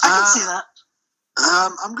can see that.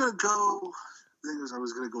 I'm gonna go. The thing is, I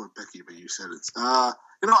was gonna go with Becky, but you said it. I'm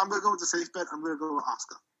gonna go with the safe bet. I'm gonna go with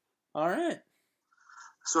Asuka. All right.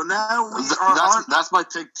 So now that's my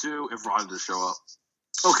pick too. If Ronda does show up.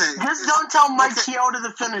 Okay. Just don't tell Mike Chioda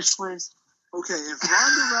to finish, please. Okay, if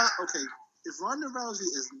Ronda Rousey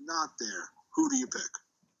is not there, who do you pick?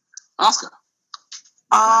 Asuka.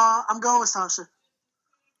 I'm going with Sasha.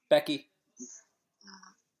 Becky.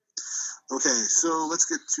 Okay, so let's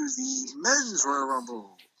get to the men's Royal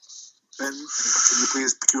Rumble. Ben, can you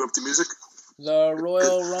please cue up the music? The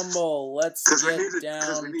Royal Rumble. Let's get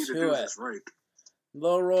down to it. This, right.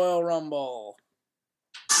 The Royal Rumble.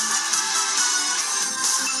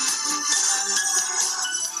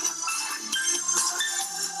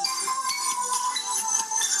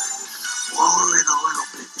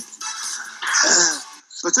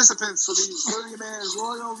 Participants for the 30-man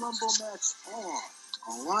Royal Rumble match are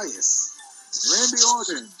Elias, Randy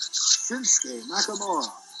Orton, Shinsuke Nakamura,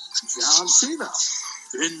 John Cena,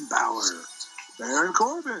 Finn Balor, Baron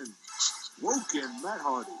Corbin, Woken Matt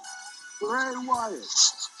Hardy, Bray Wyatt,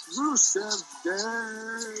 Rusev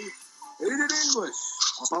Day, Aiden English,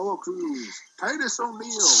 Apollo Crews, Titus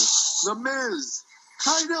O'Neil, The Miz,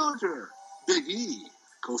 Ty Dillinger, Big E,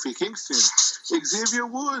 Kofi Kingston, Xavier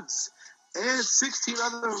Woods, and 16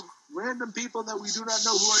 other random people that we do not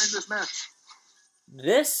know who are in this match.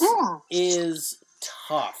 This is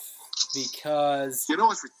tough because you know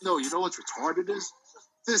what's retarded is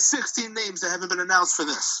there's 16 names that haven't been announced for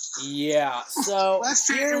this. Yeah, so last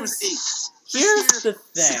year it was 8. Here's the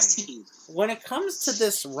thing: 16. When it comes to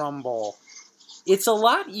this Rumble, it's a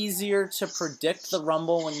lot easier to predict the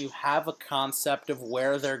Rumble when you have a concept of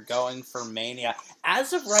where they're going for Mania.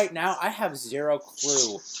 As of right now, I have zero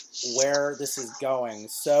clue where this is going.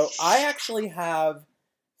 So I actually have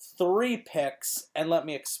 3 picks, and let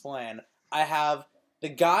me explain. I have the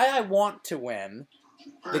guy I want to win,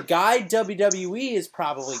 the guy WWE is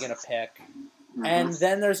probably going to pick, and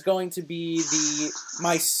then there's going to be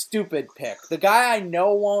my stupid pick. The guy I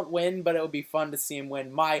know won't win, but it would be fun to see him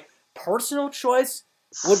win. My personal choice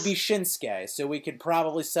would be Shinsuke, so we could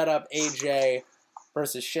probably set up AJ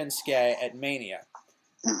versus Shinsuke at Mania.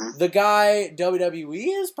 The guy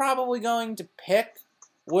WWE is probably going to pick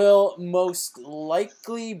will most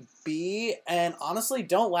likely be, and honestly,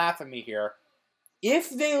 don't laugh at me here,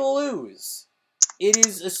 if they lose, it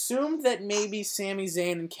is assumed that maybe Sami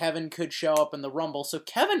Zayn and Kevin could show up in the Rumble, so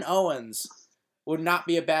Kevin Owens would not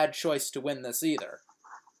be a bad choice to win this either.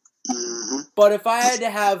 But if I had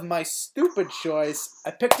to have my stupid choice,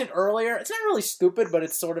 I picked it earlier. It's not really stupid, but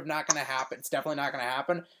it's sort of not going to happen. It's definitely not going to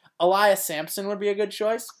happen. Elias Sampson would be a good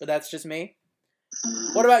choice, but that's just me.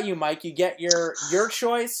 What about you, Mike? You get your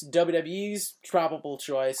choice, WWE's probable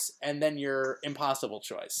choice, and then your impossible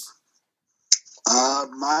choice.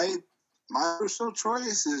 My personal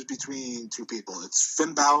choice is between 2 people. It's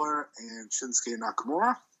Finn Balor and Shinsuke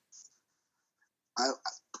Nakamura.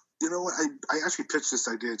 You know what? I actually pitched this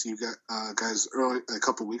idea to you guys a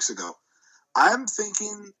couple weeks ago. I'm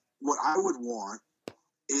thinking what I would want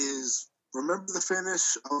is, remember the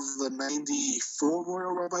finish of the 94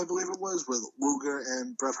 Royal Rumble, I believe it was, with Luger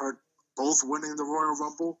and Bret Hart both winning the Royal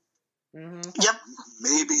Rumble? Yep.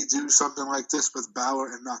 Maybe do something like this with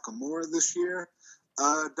Balor and Nakamura this year.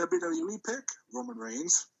 WWE pick, Roman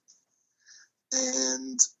Reigns.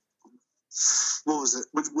 And what was it?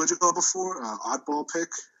 What'd you call before? Oddball pick?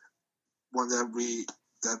 One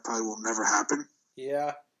that probably will never happen.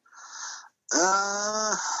 Yeah.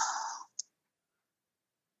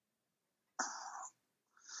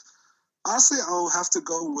 Honestly, I'll have to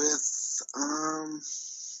go with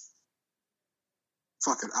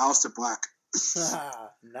Aleister Black.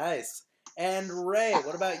 Nice. And Ray,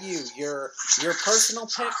 what about you? Your personal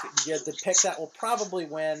pick, the pick that will probably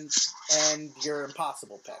win, and your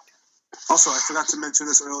impossible pick. Also, I forgot to mention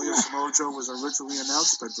this earlier. Samoa Joe was originally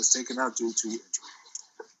announced, but was taken out due to injury.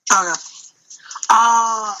 Okay.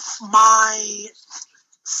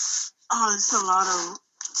 There's a lot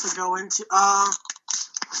to go into.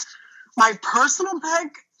 My personal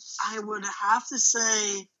pick, I would have to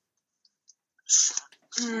say,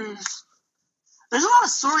 there's a lot of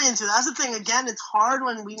story into it. That's the thing. Again, it's hard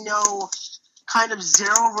when we know kind of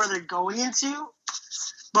zero where they're going into,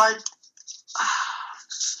 but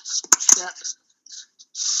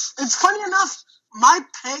it's funny enough. My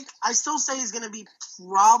pick, I still say, is going to be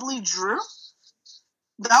probably Drew.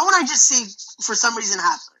 That one I just see for some reason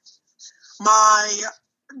happening. My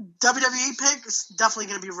WWE pick is definitely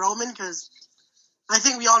going to be Roman because I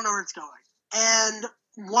think we all know where it's going. And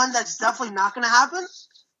one that's definitely not going to happen,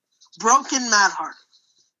 Broken Matt Hardy.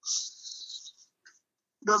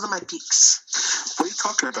 Those are my peaks. What are you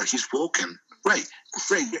talking about? He's woken. Ray,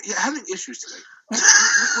 you're having issues today.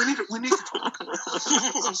 We need to talk.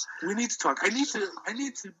 We need to talk. I need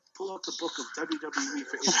to pull up the book of WWE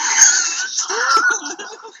for Idiots.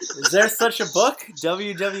 Is there such a book?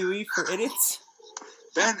 WWE for Idiots?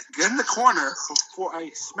 Ben, get in the corner before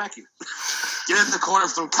I smack you. Get in the corner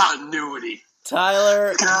for some continuity.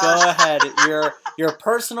 Tyler, go ahead. Your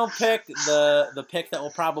personal pick, the pick that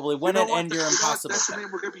will probably win it, and your impossible That's the pick.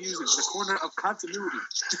 name we're going to be using. The corner of continuity.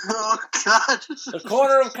 Oh, God. The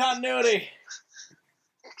corner of continuity.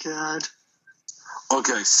 God.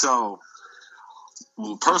 Okay, so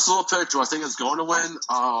personal pick. Do I think it's going to win?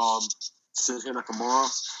 Shinsuke Nakamura.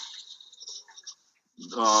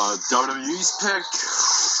 WWE's pick.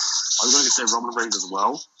 I was going to say Roman Reigns as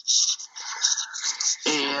well.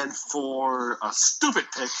 And for a stupid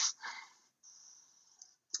pick,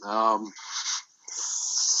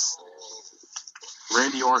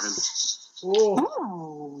 Randy Orton.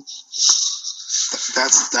 Ooh.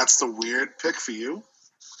 That's the weird pick for you.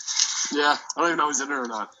 Yeah, I don't even know if he's in it or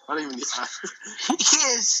not. I don't even. He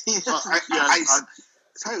is.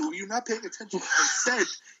 Tyler, were you not paying attention? I said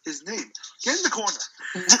his name. Get in the corner.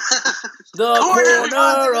 The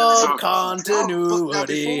corner of continuity. Now,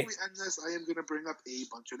 before we end this, I am going to bring up a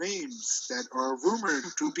bunch of names that are rumored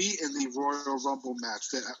to be in the Royal Rumble match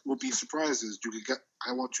that will be surprises.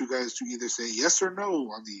 I want you guys to either say yes or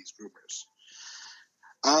no on these rumors.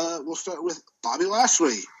 We'll start with Bobby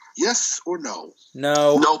Lashley. Yes or no?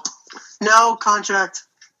 No. Nope. No contract.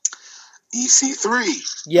 EC3.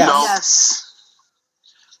 Yes. No. Yes.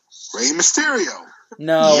 Rey Mysterio.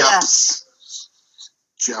 No. Yes.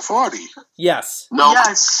 Jeff Hardy. Yes. Nope.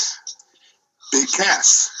 Yes. Big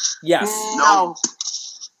Cass. Yes. No.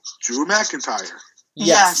 Drew McIntyre.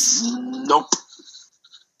 Yes. Nope.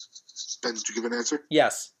 Ben, did you give an answer?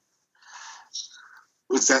 Yes.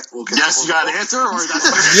 What's that? We'll get Yes, the you got an answer, or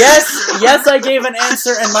that's Yes, I gave an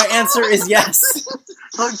answer, and my answer is yes.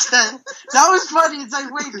 Okay. That was funny. It's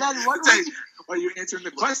like, wait, Daddy, what was you? Are you answering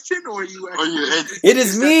the question, or are you? It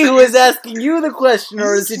is me who is asking you the question,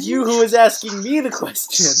 or is it you who is asking me the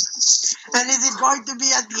question? And is it going to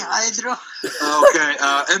be at the Hydro? Okay,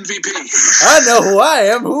 MVP. I know who I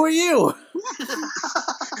am. Who are you?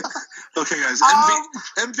 Okay, guys,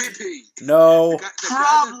 MVP. No.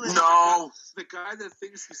 Probably. No. The guy that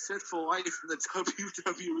thinks he's set for life in the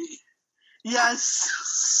WWE. Yes.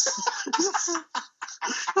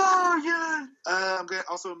 Oh, God. I'm going to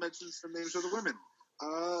also mention some names of the women.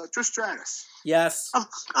 Trish Stratus. Yes.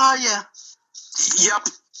 Oh, yeah. Yep.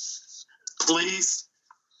 Please.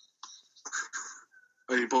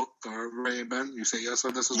 Are you both, Ray and Ben? You say yes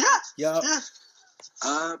on this as Yeah. Yep.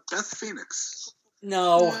 Yeah. Beth Phoenix.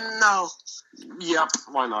 No. No. Yep.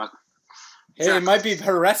 Why not? Hey, it might be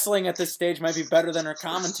her wrestling at this stage might be better than her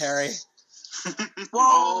commentary. Whoa.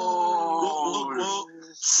 Oh.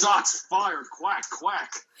 Shots fired. Quack,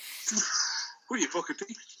 quack. Who are you, Booker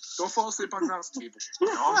T? Don't fall asleep on Mouse TV.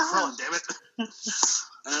 No, I'm grilling, damn it.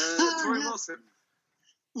 Tori Wilson.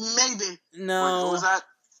 Maybe. Wait, No. who was that?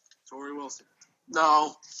 Tori Wilson.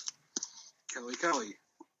 No. Kelly.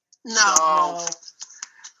 No.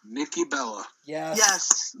 Nikki Bella. Yes.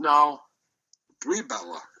 Yes. No. Brie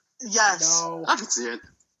Bella. Yes. No. I can see it.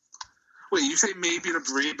 Wait, you say maybe to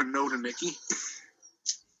Brie, but no to Nikki?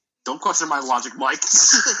 Don't question my logic, Mike.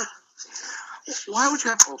 Why would you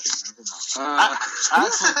have? Okay, never mind.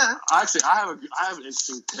 Actually, I have an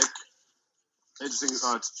interesting pick. Interesting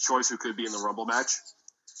choice who could be in the Rumble match.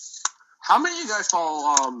 How many of you guys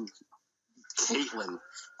follow Caitlyn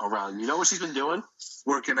around? You know what she's been doing?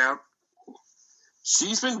 Working out.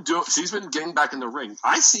 She's been getting back in the ring.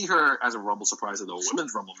 I see her as a Rumble surprise in the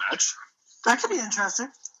women's Rumble match. That could be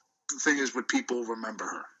interesting. The thing is, would people remember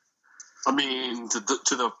her? I mean, to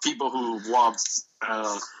the people who loved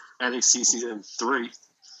NXT season 3.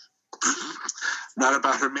 Not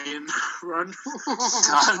about her main run.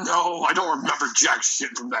 No, I don't remember jack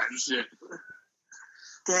shit from that shit.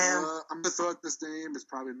 Damn. I'm gonna throw out this name. It's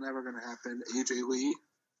probably never gonna happen. AJ Lee.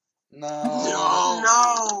 No.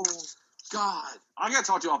 No. God, I gotta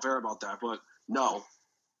talk to you off air about that, but no.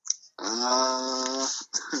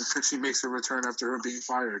 She makes her return after her being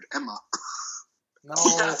fired. Emma. No.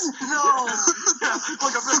 Yes. No.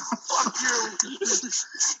 Look, I'm like, fuck you.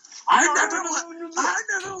 I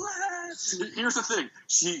never left. Here's the thing.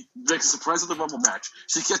 She makes a surprise at the Rumble match.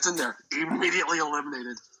 She gets in there, immediately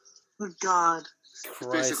eliminated. Oh, God.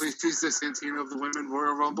 Christ. Basically, she's the Santino of the Women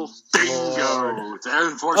Royal Rumble. Bingo.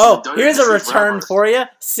 Oh, here's a return for you.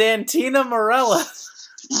 Santina Morella.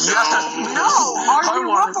 Yeah. No. Harvey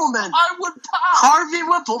Whippleman. I would pop. Harvey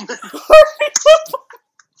Whippleman.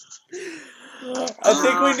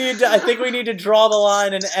 I think we need to draw the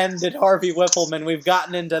line and end at Harvey Whippleman. We've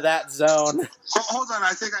gotten into that zone. Hold on,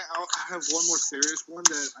 I think I have one more serious one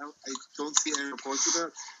that I don't see any reports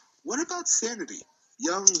about. What about Sanity?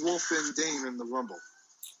 Young Wolf and Dane in the Rumble.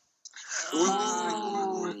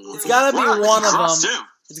 It's got to be one of them.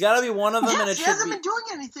 It's got to be one of them, and it should be. He hasn't been doing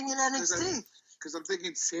anything in NXT. Because I'm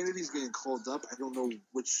thinking Sanity's getting called up. I don't know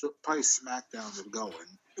which, probably SmackDown they're going.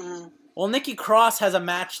 Well, Nikki Cross has a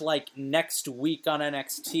match like next week on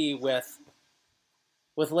NXT with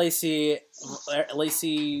Lacey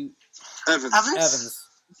Evans.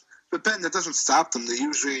 But Ben, that doesn't stop them. They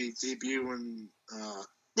usually debut and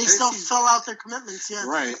they still fill out their commitments. Yeah,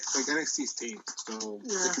 right. Like NXT's team, so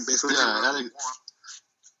they can basically.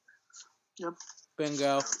 Yep.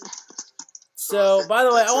 Bingo. So, by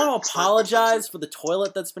the way, I want to apologize for the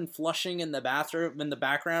toilet that's been flushing in the bathroom in the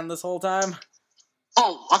background this whole time.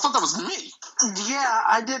 Oh, I thought that was me. Yeah,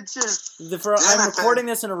 I did too. I'm recording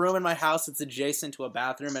this in a room in my house that's adjacent to a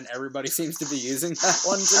bathroom, and everybody seems to be using that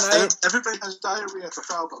one tonight. Everybody has diarrhea for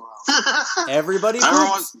Falcon. Everybody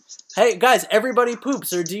poops. Hey, guys, everybody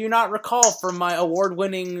poops. Or do you not recall from my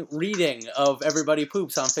award-winning reading of Everybody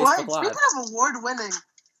Poops on Facebook Live? Speaking of award-winning,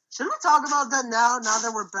 should we talk about that now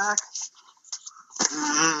that we're back?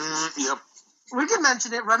 Yep. We can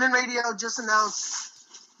mention it. Running Radio just announced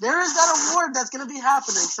there is that award that's going to be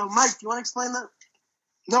happening. So, Mike, do you want to explain that?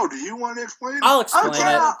 No, do you want to explain it? I'll explain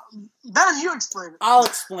it. Ben, you explain it. I'll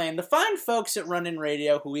explain. The fine folks at Running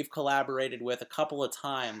Radio, who we've collaborated with a couple of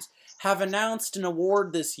times, have announced an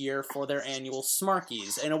award this year for their annual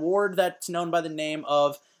Smarkies, an award that's known by the name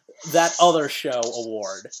of That Other Show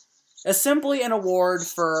Award. It's simply an award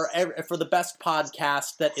for the best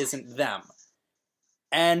podcast that isn't them.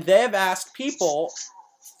 And they have asked people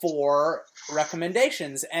for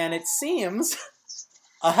recommendations, and it seems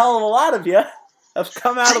a hell of a lot of you have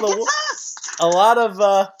come out of the a lot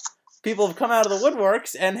of people have come out of the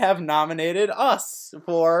woodworks and have nominated us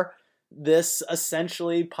for this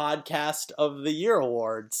essentially podcast of the year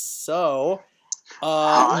awards. So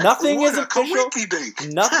nothing is official.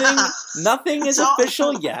 Nothing is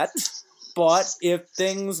official yet. But if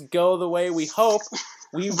things go the way we hope,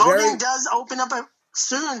 voting does open up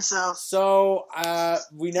soon. So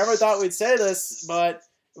we never thought we'd say this, but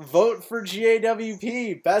vote for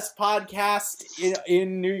GAWP, best podcast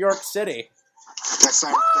in New York City.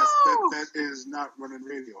 That is not Running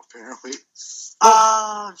Radio, apparently.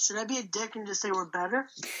 Should I be a dick and just say we're better?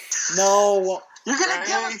 No. You're going to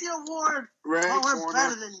give us the award. Ray, we're corner.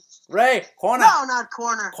 better than you. Ray, corner. No, not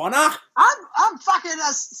corner. Corner? I'm fucking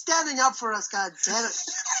standing up for us, god damn it.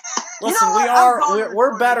 Listen,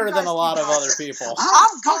 we're better than a lot of other people.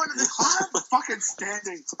 I'm going to the corner. I'm fucking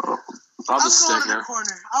standing. I'm going to the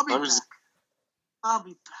corner. I'll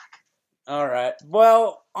be back. All right.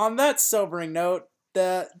 Well, on that sobering note,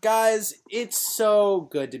 guys, it's so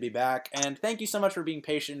good to be back, and thank you so much for being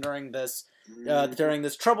patient during this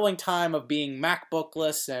troubling time of being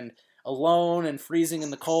MacBookless and alone and freezing in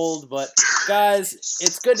the cold. But guys,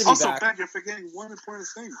 it's good to be back. Also, Ben, you're forgetting one important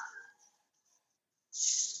thing.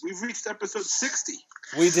 We've reached episode 60.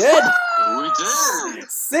 We did. We did.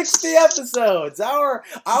 60 episodes. Our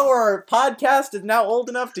podcast is now old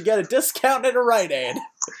enough to get a discount at a Rite Aid.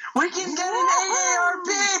 We can get an AARP.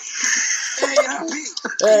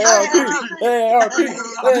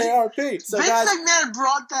 So Vince guys, McMahon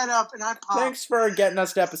brought that up, and I popped. Thanks for getting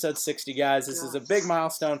us to episode 60, guys. This is a big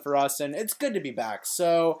milestone for us, and it's good to be back.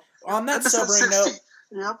 So on that sobering note.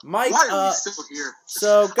 Yep. Mike, why are we still here?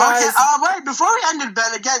 So, guys... Okay, wait, before we end it,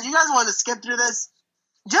 Ben, again, you guys want to skip through this?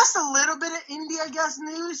 Just a little bit of indie, I guess,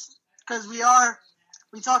 news, because we talk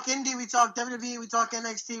indie, we talk WWE, we talk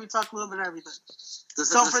NXT, we talk a little bit of everything.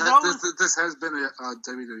 This has been a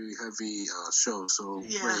WWE heavy show, so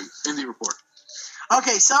yeah. Ray, indie report.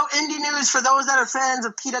 Okay, so indie news for those that are fans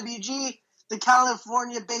of PWG, the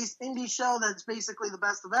California-based indie show that's basically the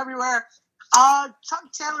best of everywhere.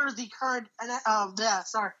 Chuck Taylor is the current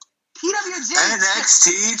PWG NXT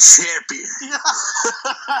champion.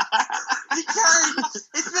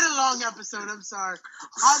 It's been a long episode. I'm sorry.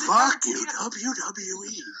 Fuck you,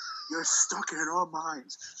 WWE. You're stuck in our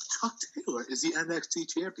minds. Chuck Taylor is the NXT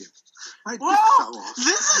champion.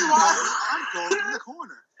 This is why I'm going in the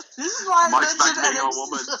corner. This is why Mike's not being a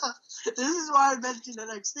woman. This is why I mentioned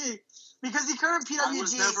NXT because the current PWG. I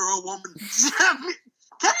was never a woman.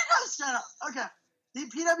 Can you guys shut up? Okay. The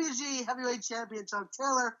PWG heavyweight champion, Chuck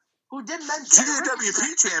Taylor, who did mention...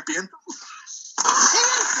 GWP champion.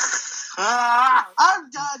 I'm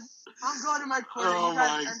done. I'm going to my corner. You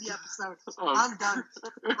guys end the episode. I'm done.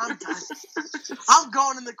 I'm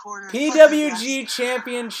going in the corner. PWG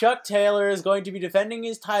champion Chuck Taylor is going to be defending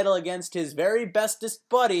his title against his very bestest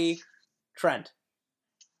buddy, Trent.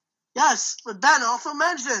 Yes, but Ben also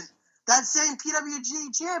mentioned that same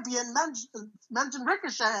PWG champion mentioned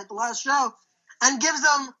Ricochet at the last show and gives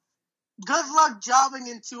him good luck jobbing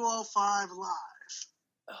in 205 Live.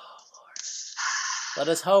 Oh, Lord. Let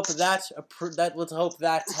us hope that.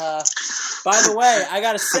 By the way, I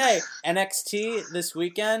gotta say, NXT this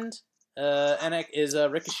weekend. Is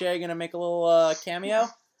Ricochet gonna make a little cameo?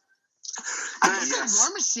 I think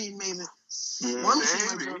War Machine maybe. War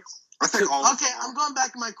Machine maybe. I think all. Okay, I'm going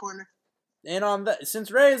back in my corner. And since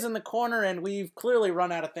Ray is in the corner and we've clearly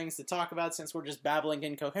run out of things to talk about since we're just babbling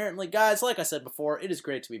incoherently, guys, like I said before, it is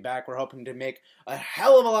great to be back. We're hoping to make a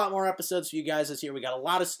hell of a lot more episodes for you guys this year. We got a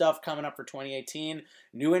lot of stuff coming up for 2018.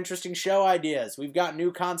 New interesting show ideas. We've got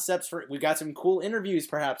new concepts we've got some cool interviews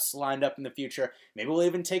perhaps lined up in the future. Maybe we'll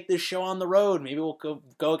even take this show on the road. Maybe we'll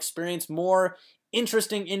go experience more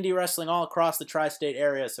interesting indie wrestling all across the tri-state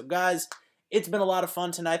area. So guys, it's been a lot of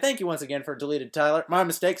fun tonight. Thank you once again for Deleted Tyler. My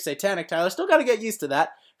mistake, Satanic Tyler. Still got to get used to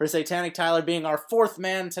that. For Satanic Tyler being our fourth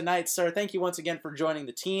man tonight, sir. Thank you once again for joining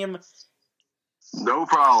the team. No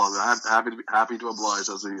problem. I'm happy to oblige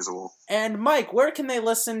as usual. And Mike, where can they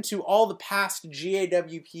listen to all the past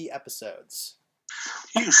GAWP episodes?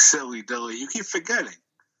 You silly dilly. You keep forgetting.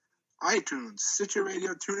 iTunes, Stitcher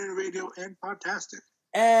Radio, TuneIn Radio, and Podtastic.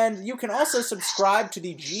 And you can also subscribe to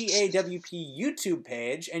the GAWP YouTube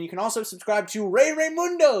page, and you can also subscribe to Ray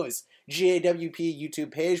Raymundo's GAWP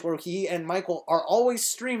YouTube page, where he and Michael are always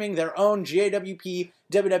streaming their own GAWP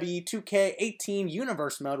WWE 2K18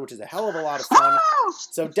 Universe mode, which is a hell of a lot of fun.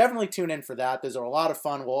 So definitely tune in for that. Those are a lot of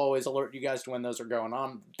fun. We'll always alert you guys to when those are going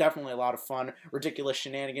on. Definitely a lot of fun. Ridiculous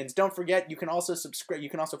shenanigans. Don't forget, you can also subscribe. You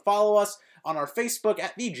can also follow us on our Facebook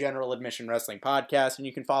at the General Admission Wrestling Podcast, and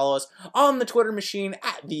you can follow us on the Twitter machine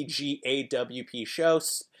at the GAWP Show.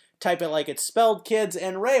 Type it like it's spelled, kids.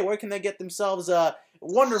 And Ray, where can they get themselves a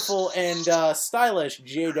wonderful and stylish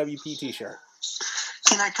GAWP t-shirt?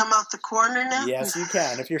 Can I come out the corner now? Yes, you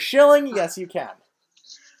can. If you're shilling, yes, you can.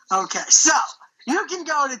 Okay, so you can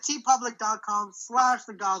go to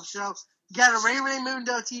tpublic.com/The Golf Show, get a Ray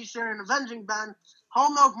Raymundo t-shirt, and Avenging Ben,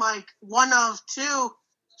 Home Milk Mike, one of two.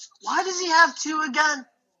 Why does he have two again?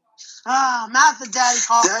 Matt the Daddy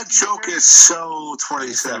Call. That joke is so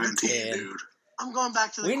 2017, dude. I'm going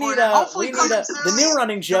back to the corner. The new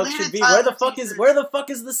running joke should be where the fuck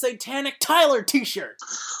is the Satanic Tyler t-shirt?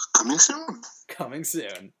 Coming soon. Coming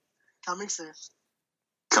soon. Coming soon.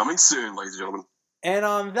 Coming soon, ladies and gentlemen. And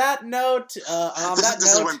on that note,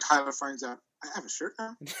 this is when Tyler finds out I have a shirt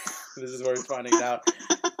now. This is where he's finding it out.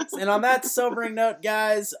 And on that sobering note,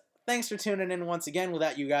 guys, thanks for tuning in once again.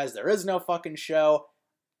 Without you guys, there is no fucking show.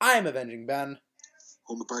 I am Avenging Ben.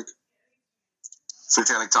 Hold the bike.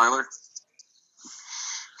 Satanic Tyler.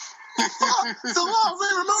 The law,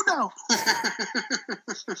 Ray Raymundo.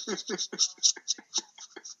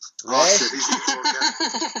 Ray?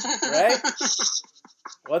 Ray?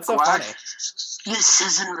 What's so funny? This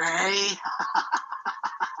isn't Ray.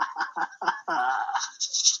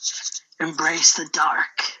 Embrace the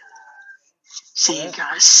dark. See you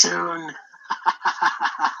guys soon.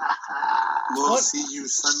 We'll see you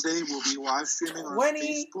Sunday. We'll be live streaming on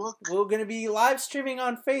Facebook. We're going to be live streaming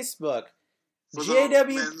on Facebook. For the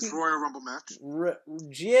Men's Royal Rumble match.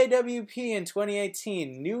 GAWP in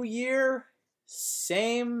 2018. New year,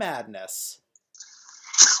 same madness.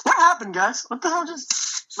 What happened, guys? What the hell just...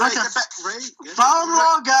 Ray, get back. Ray, follow the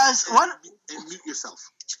law, guys. And mute yourself.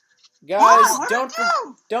 Guys, don't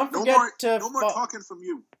forget to... No more talking from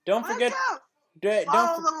you. Don't forget...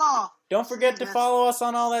 Follow the law. Don't forget to follow us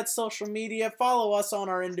on all that social media. Follow us on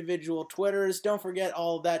our individual Twitters. Don't forget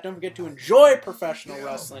all of that. Don't forget to enjoy professional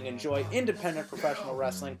wrestling. Enjoy independent professional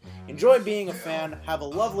wrestling. Enjoy being a fan. Have a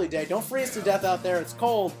lovely day. Don't freeze to death out there. It's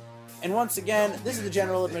cold. And once again, this is the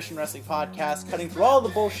General Admission Wrestling Podcast, cutting through all the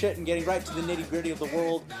bullshit and getting right to the nitty-gritty of the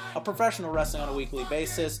world of professional wrestling on a weekly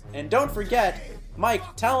basis. And don't forget, Mike,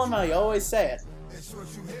 tell him how you always say it.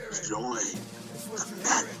 Joy.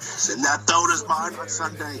 And that belt is mine on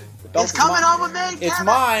Sunday. It's coming on with me. It's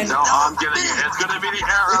mine. No, I'm getting it. It's going to be the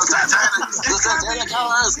arrow. Satanic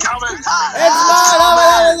Tyler is coming. It's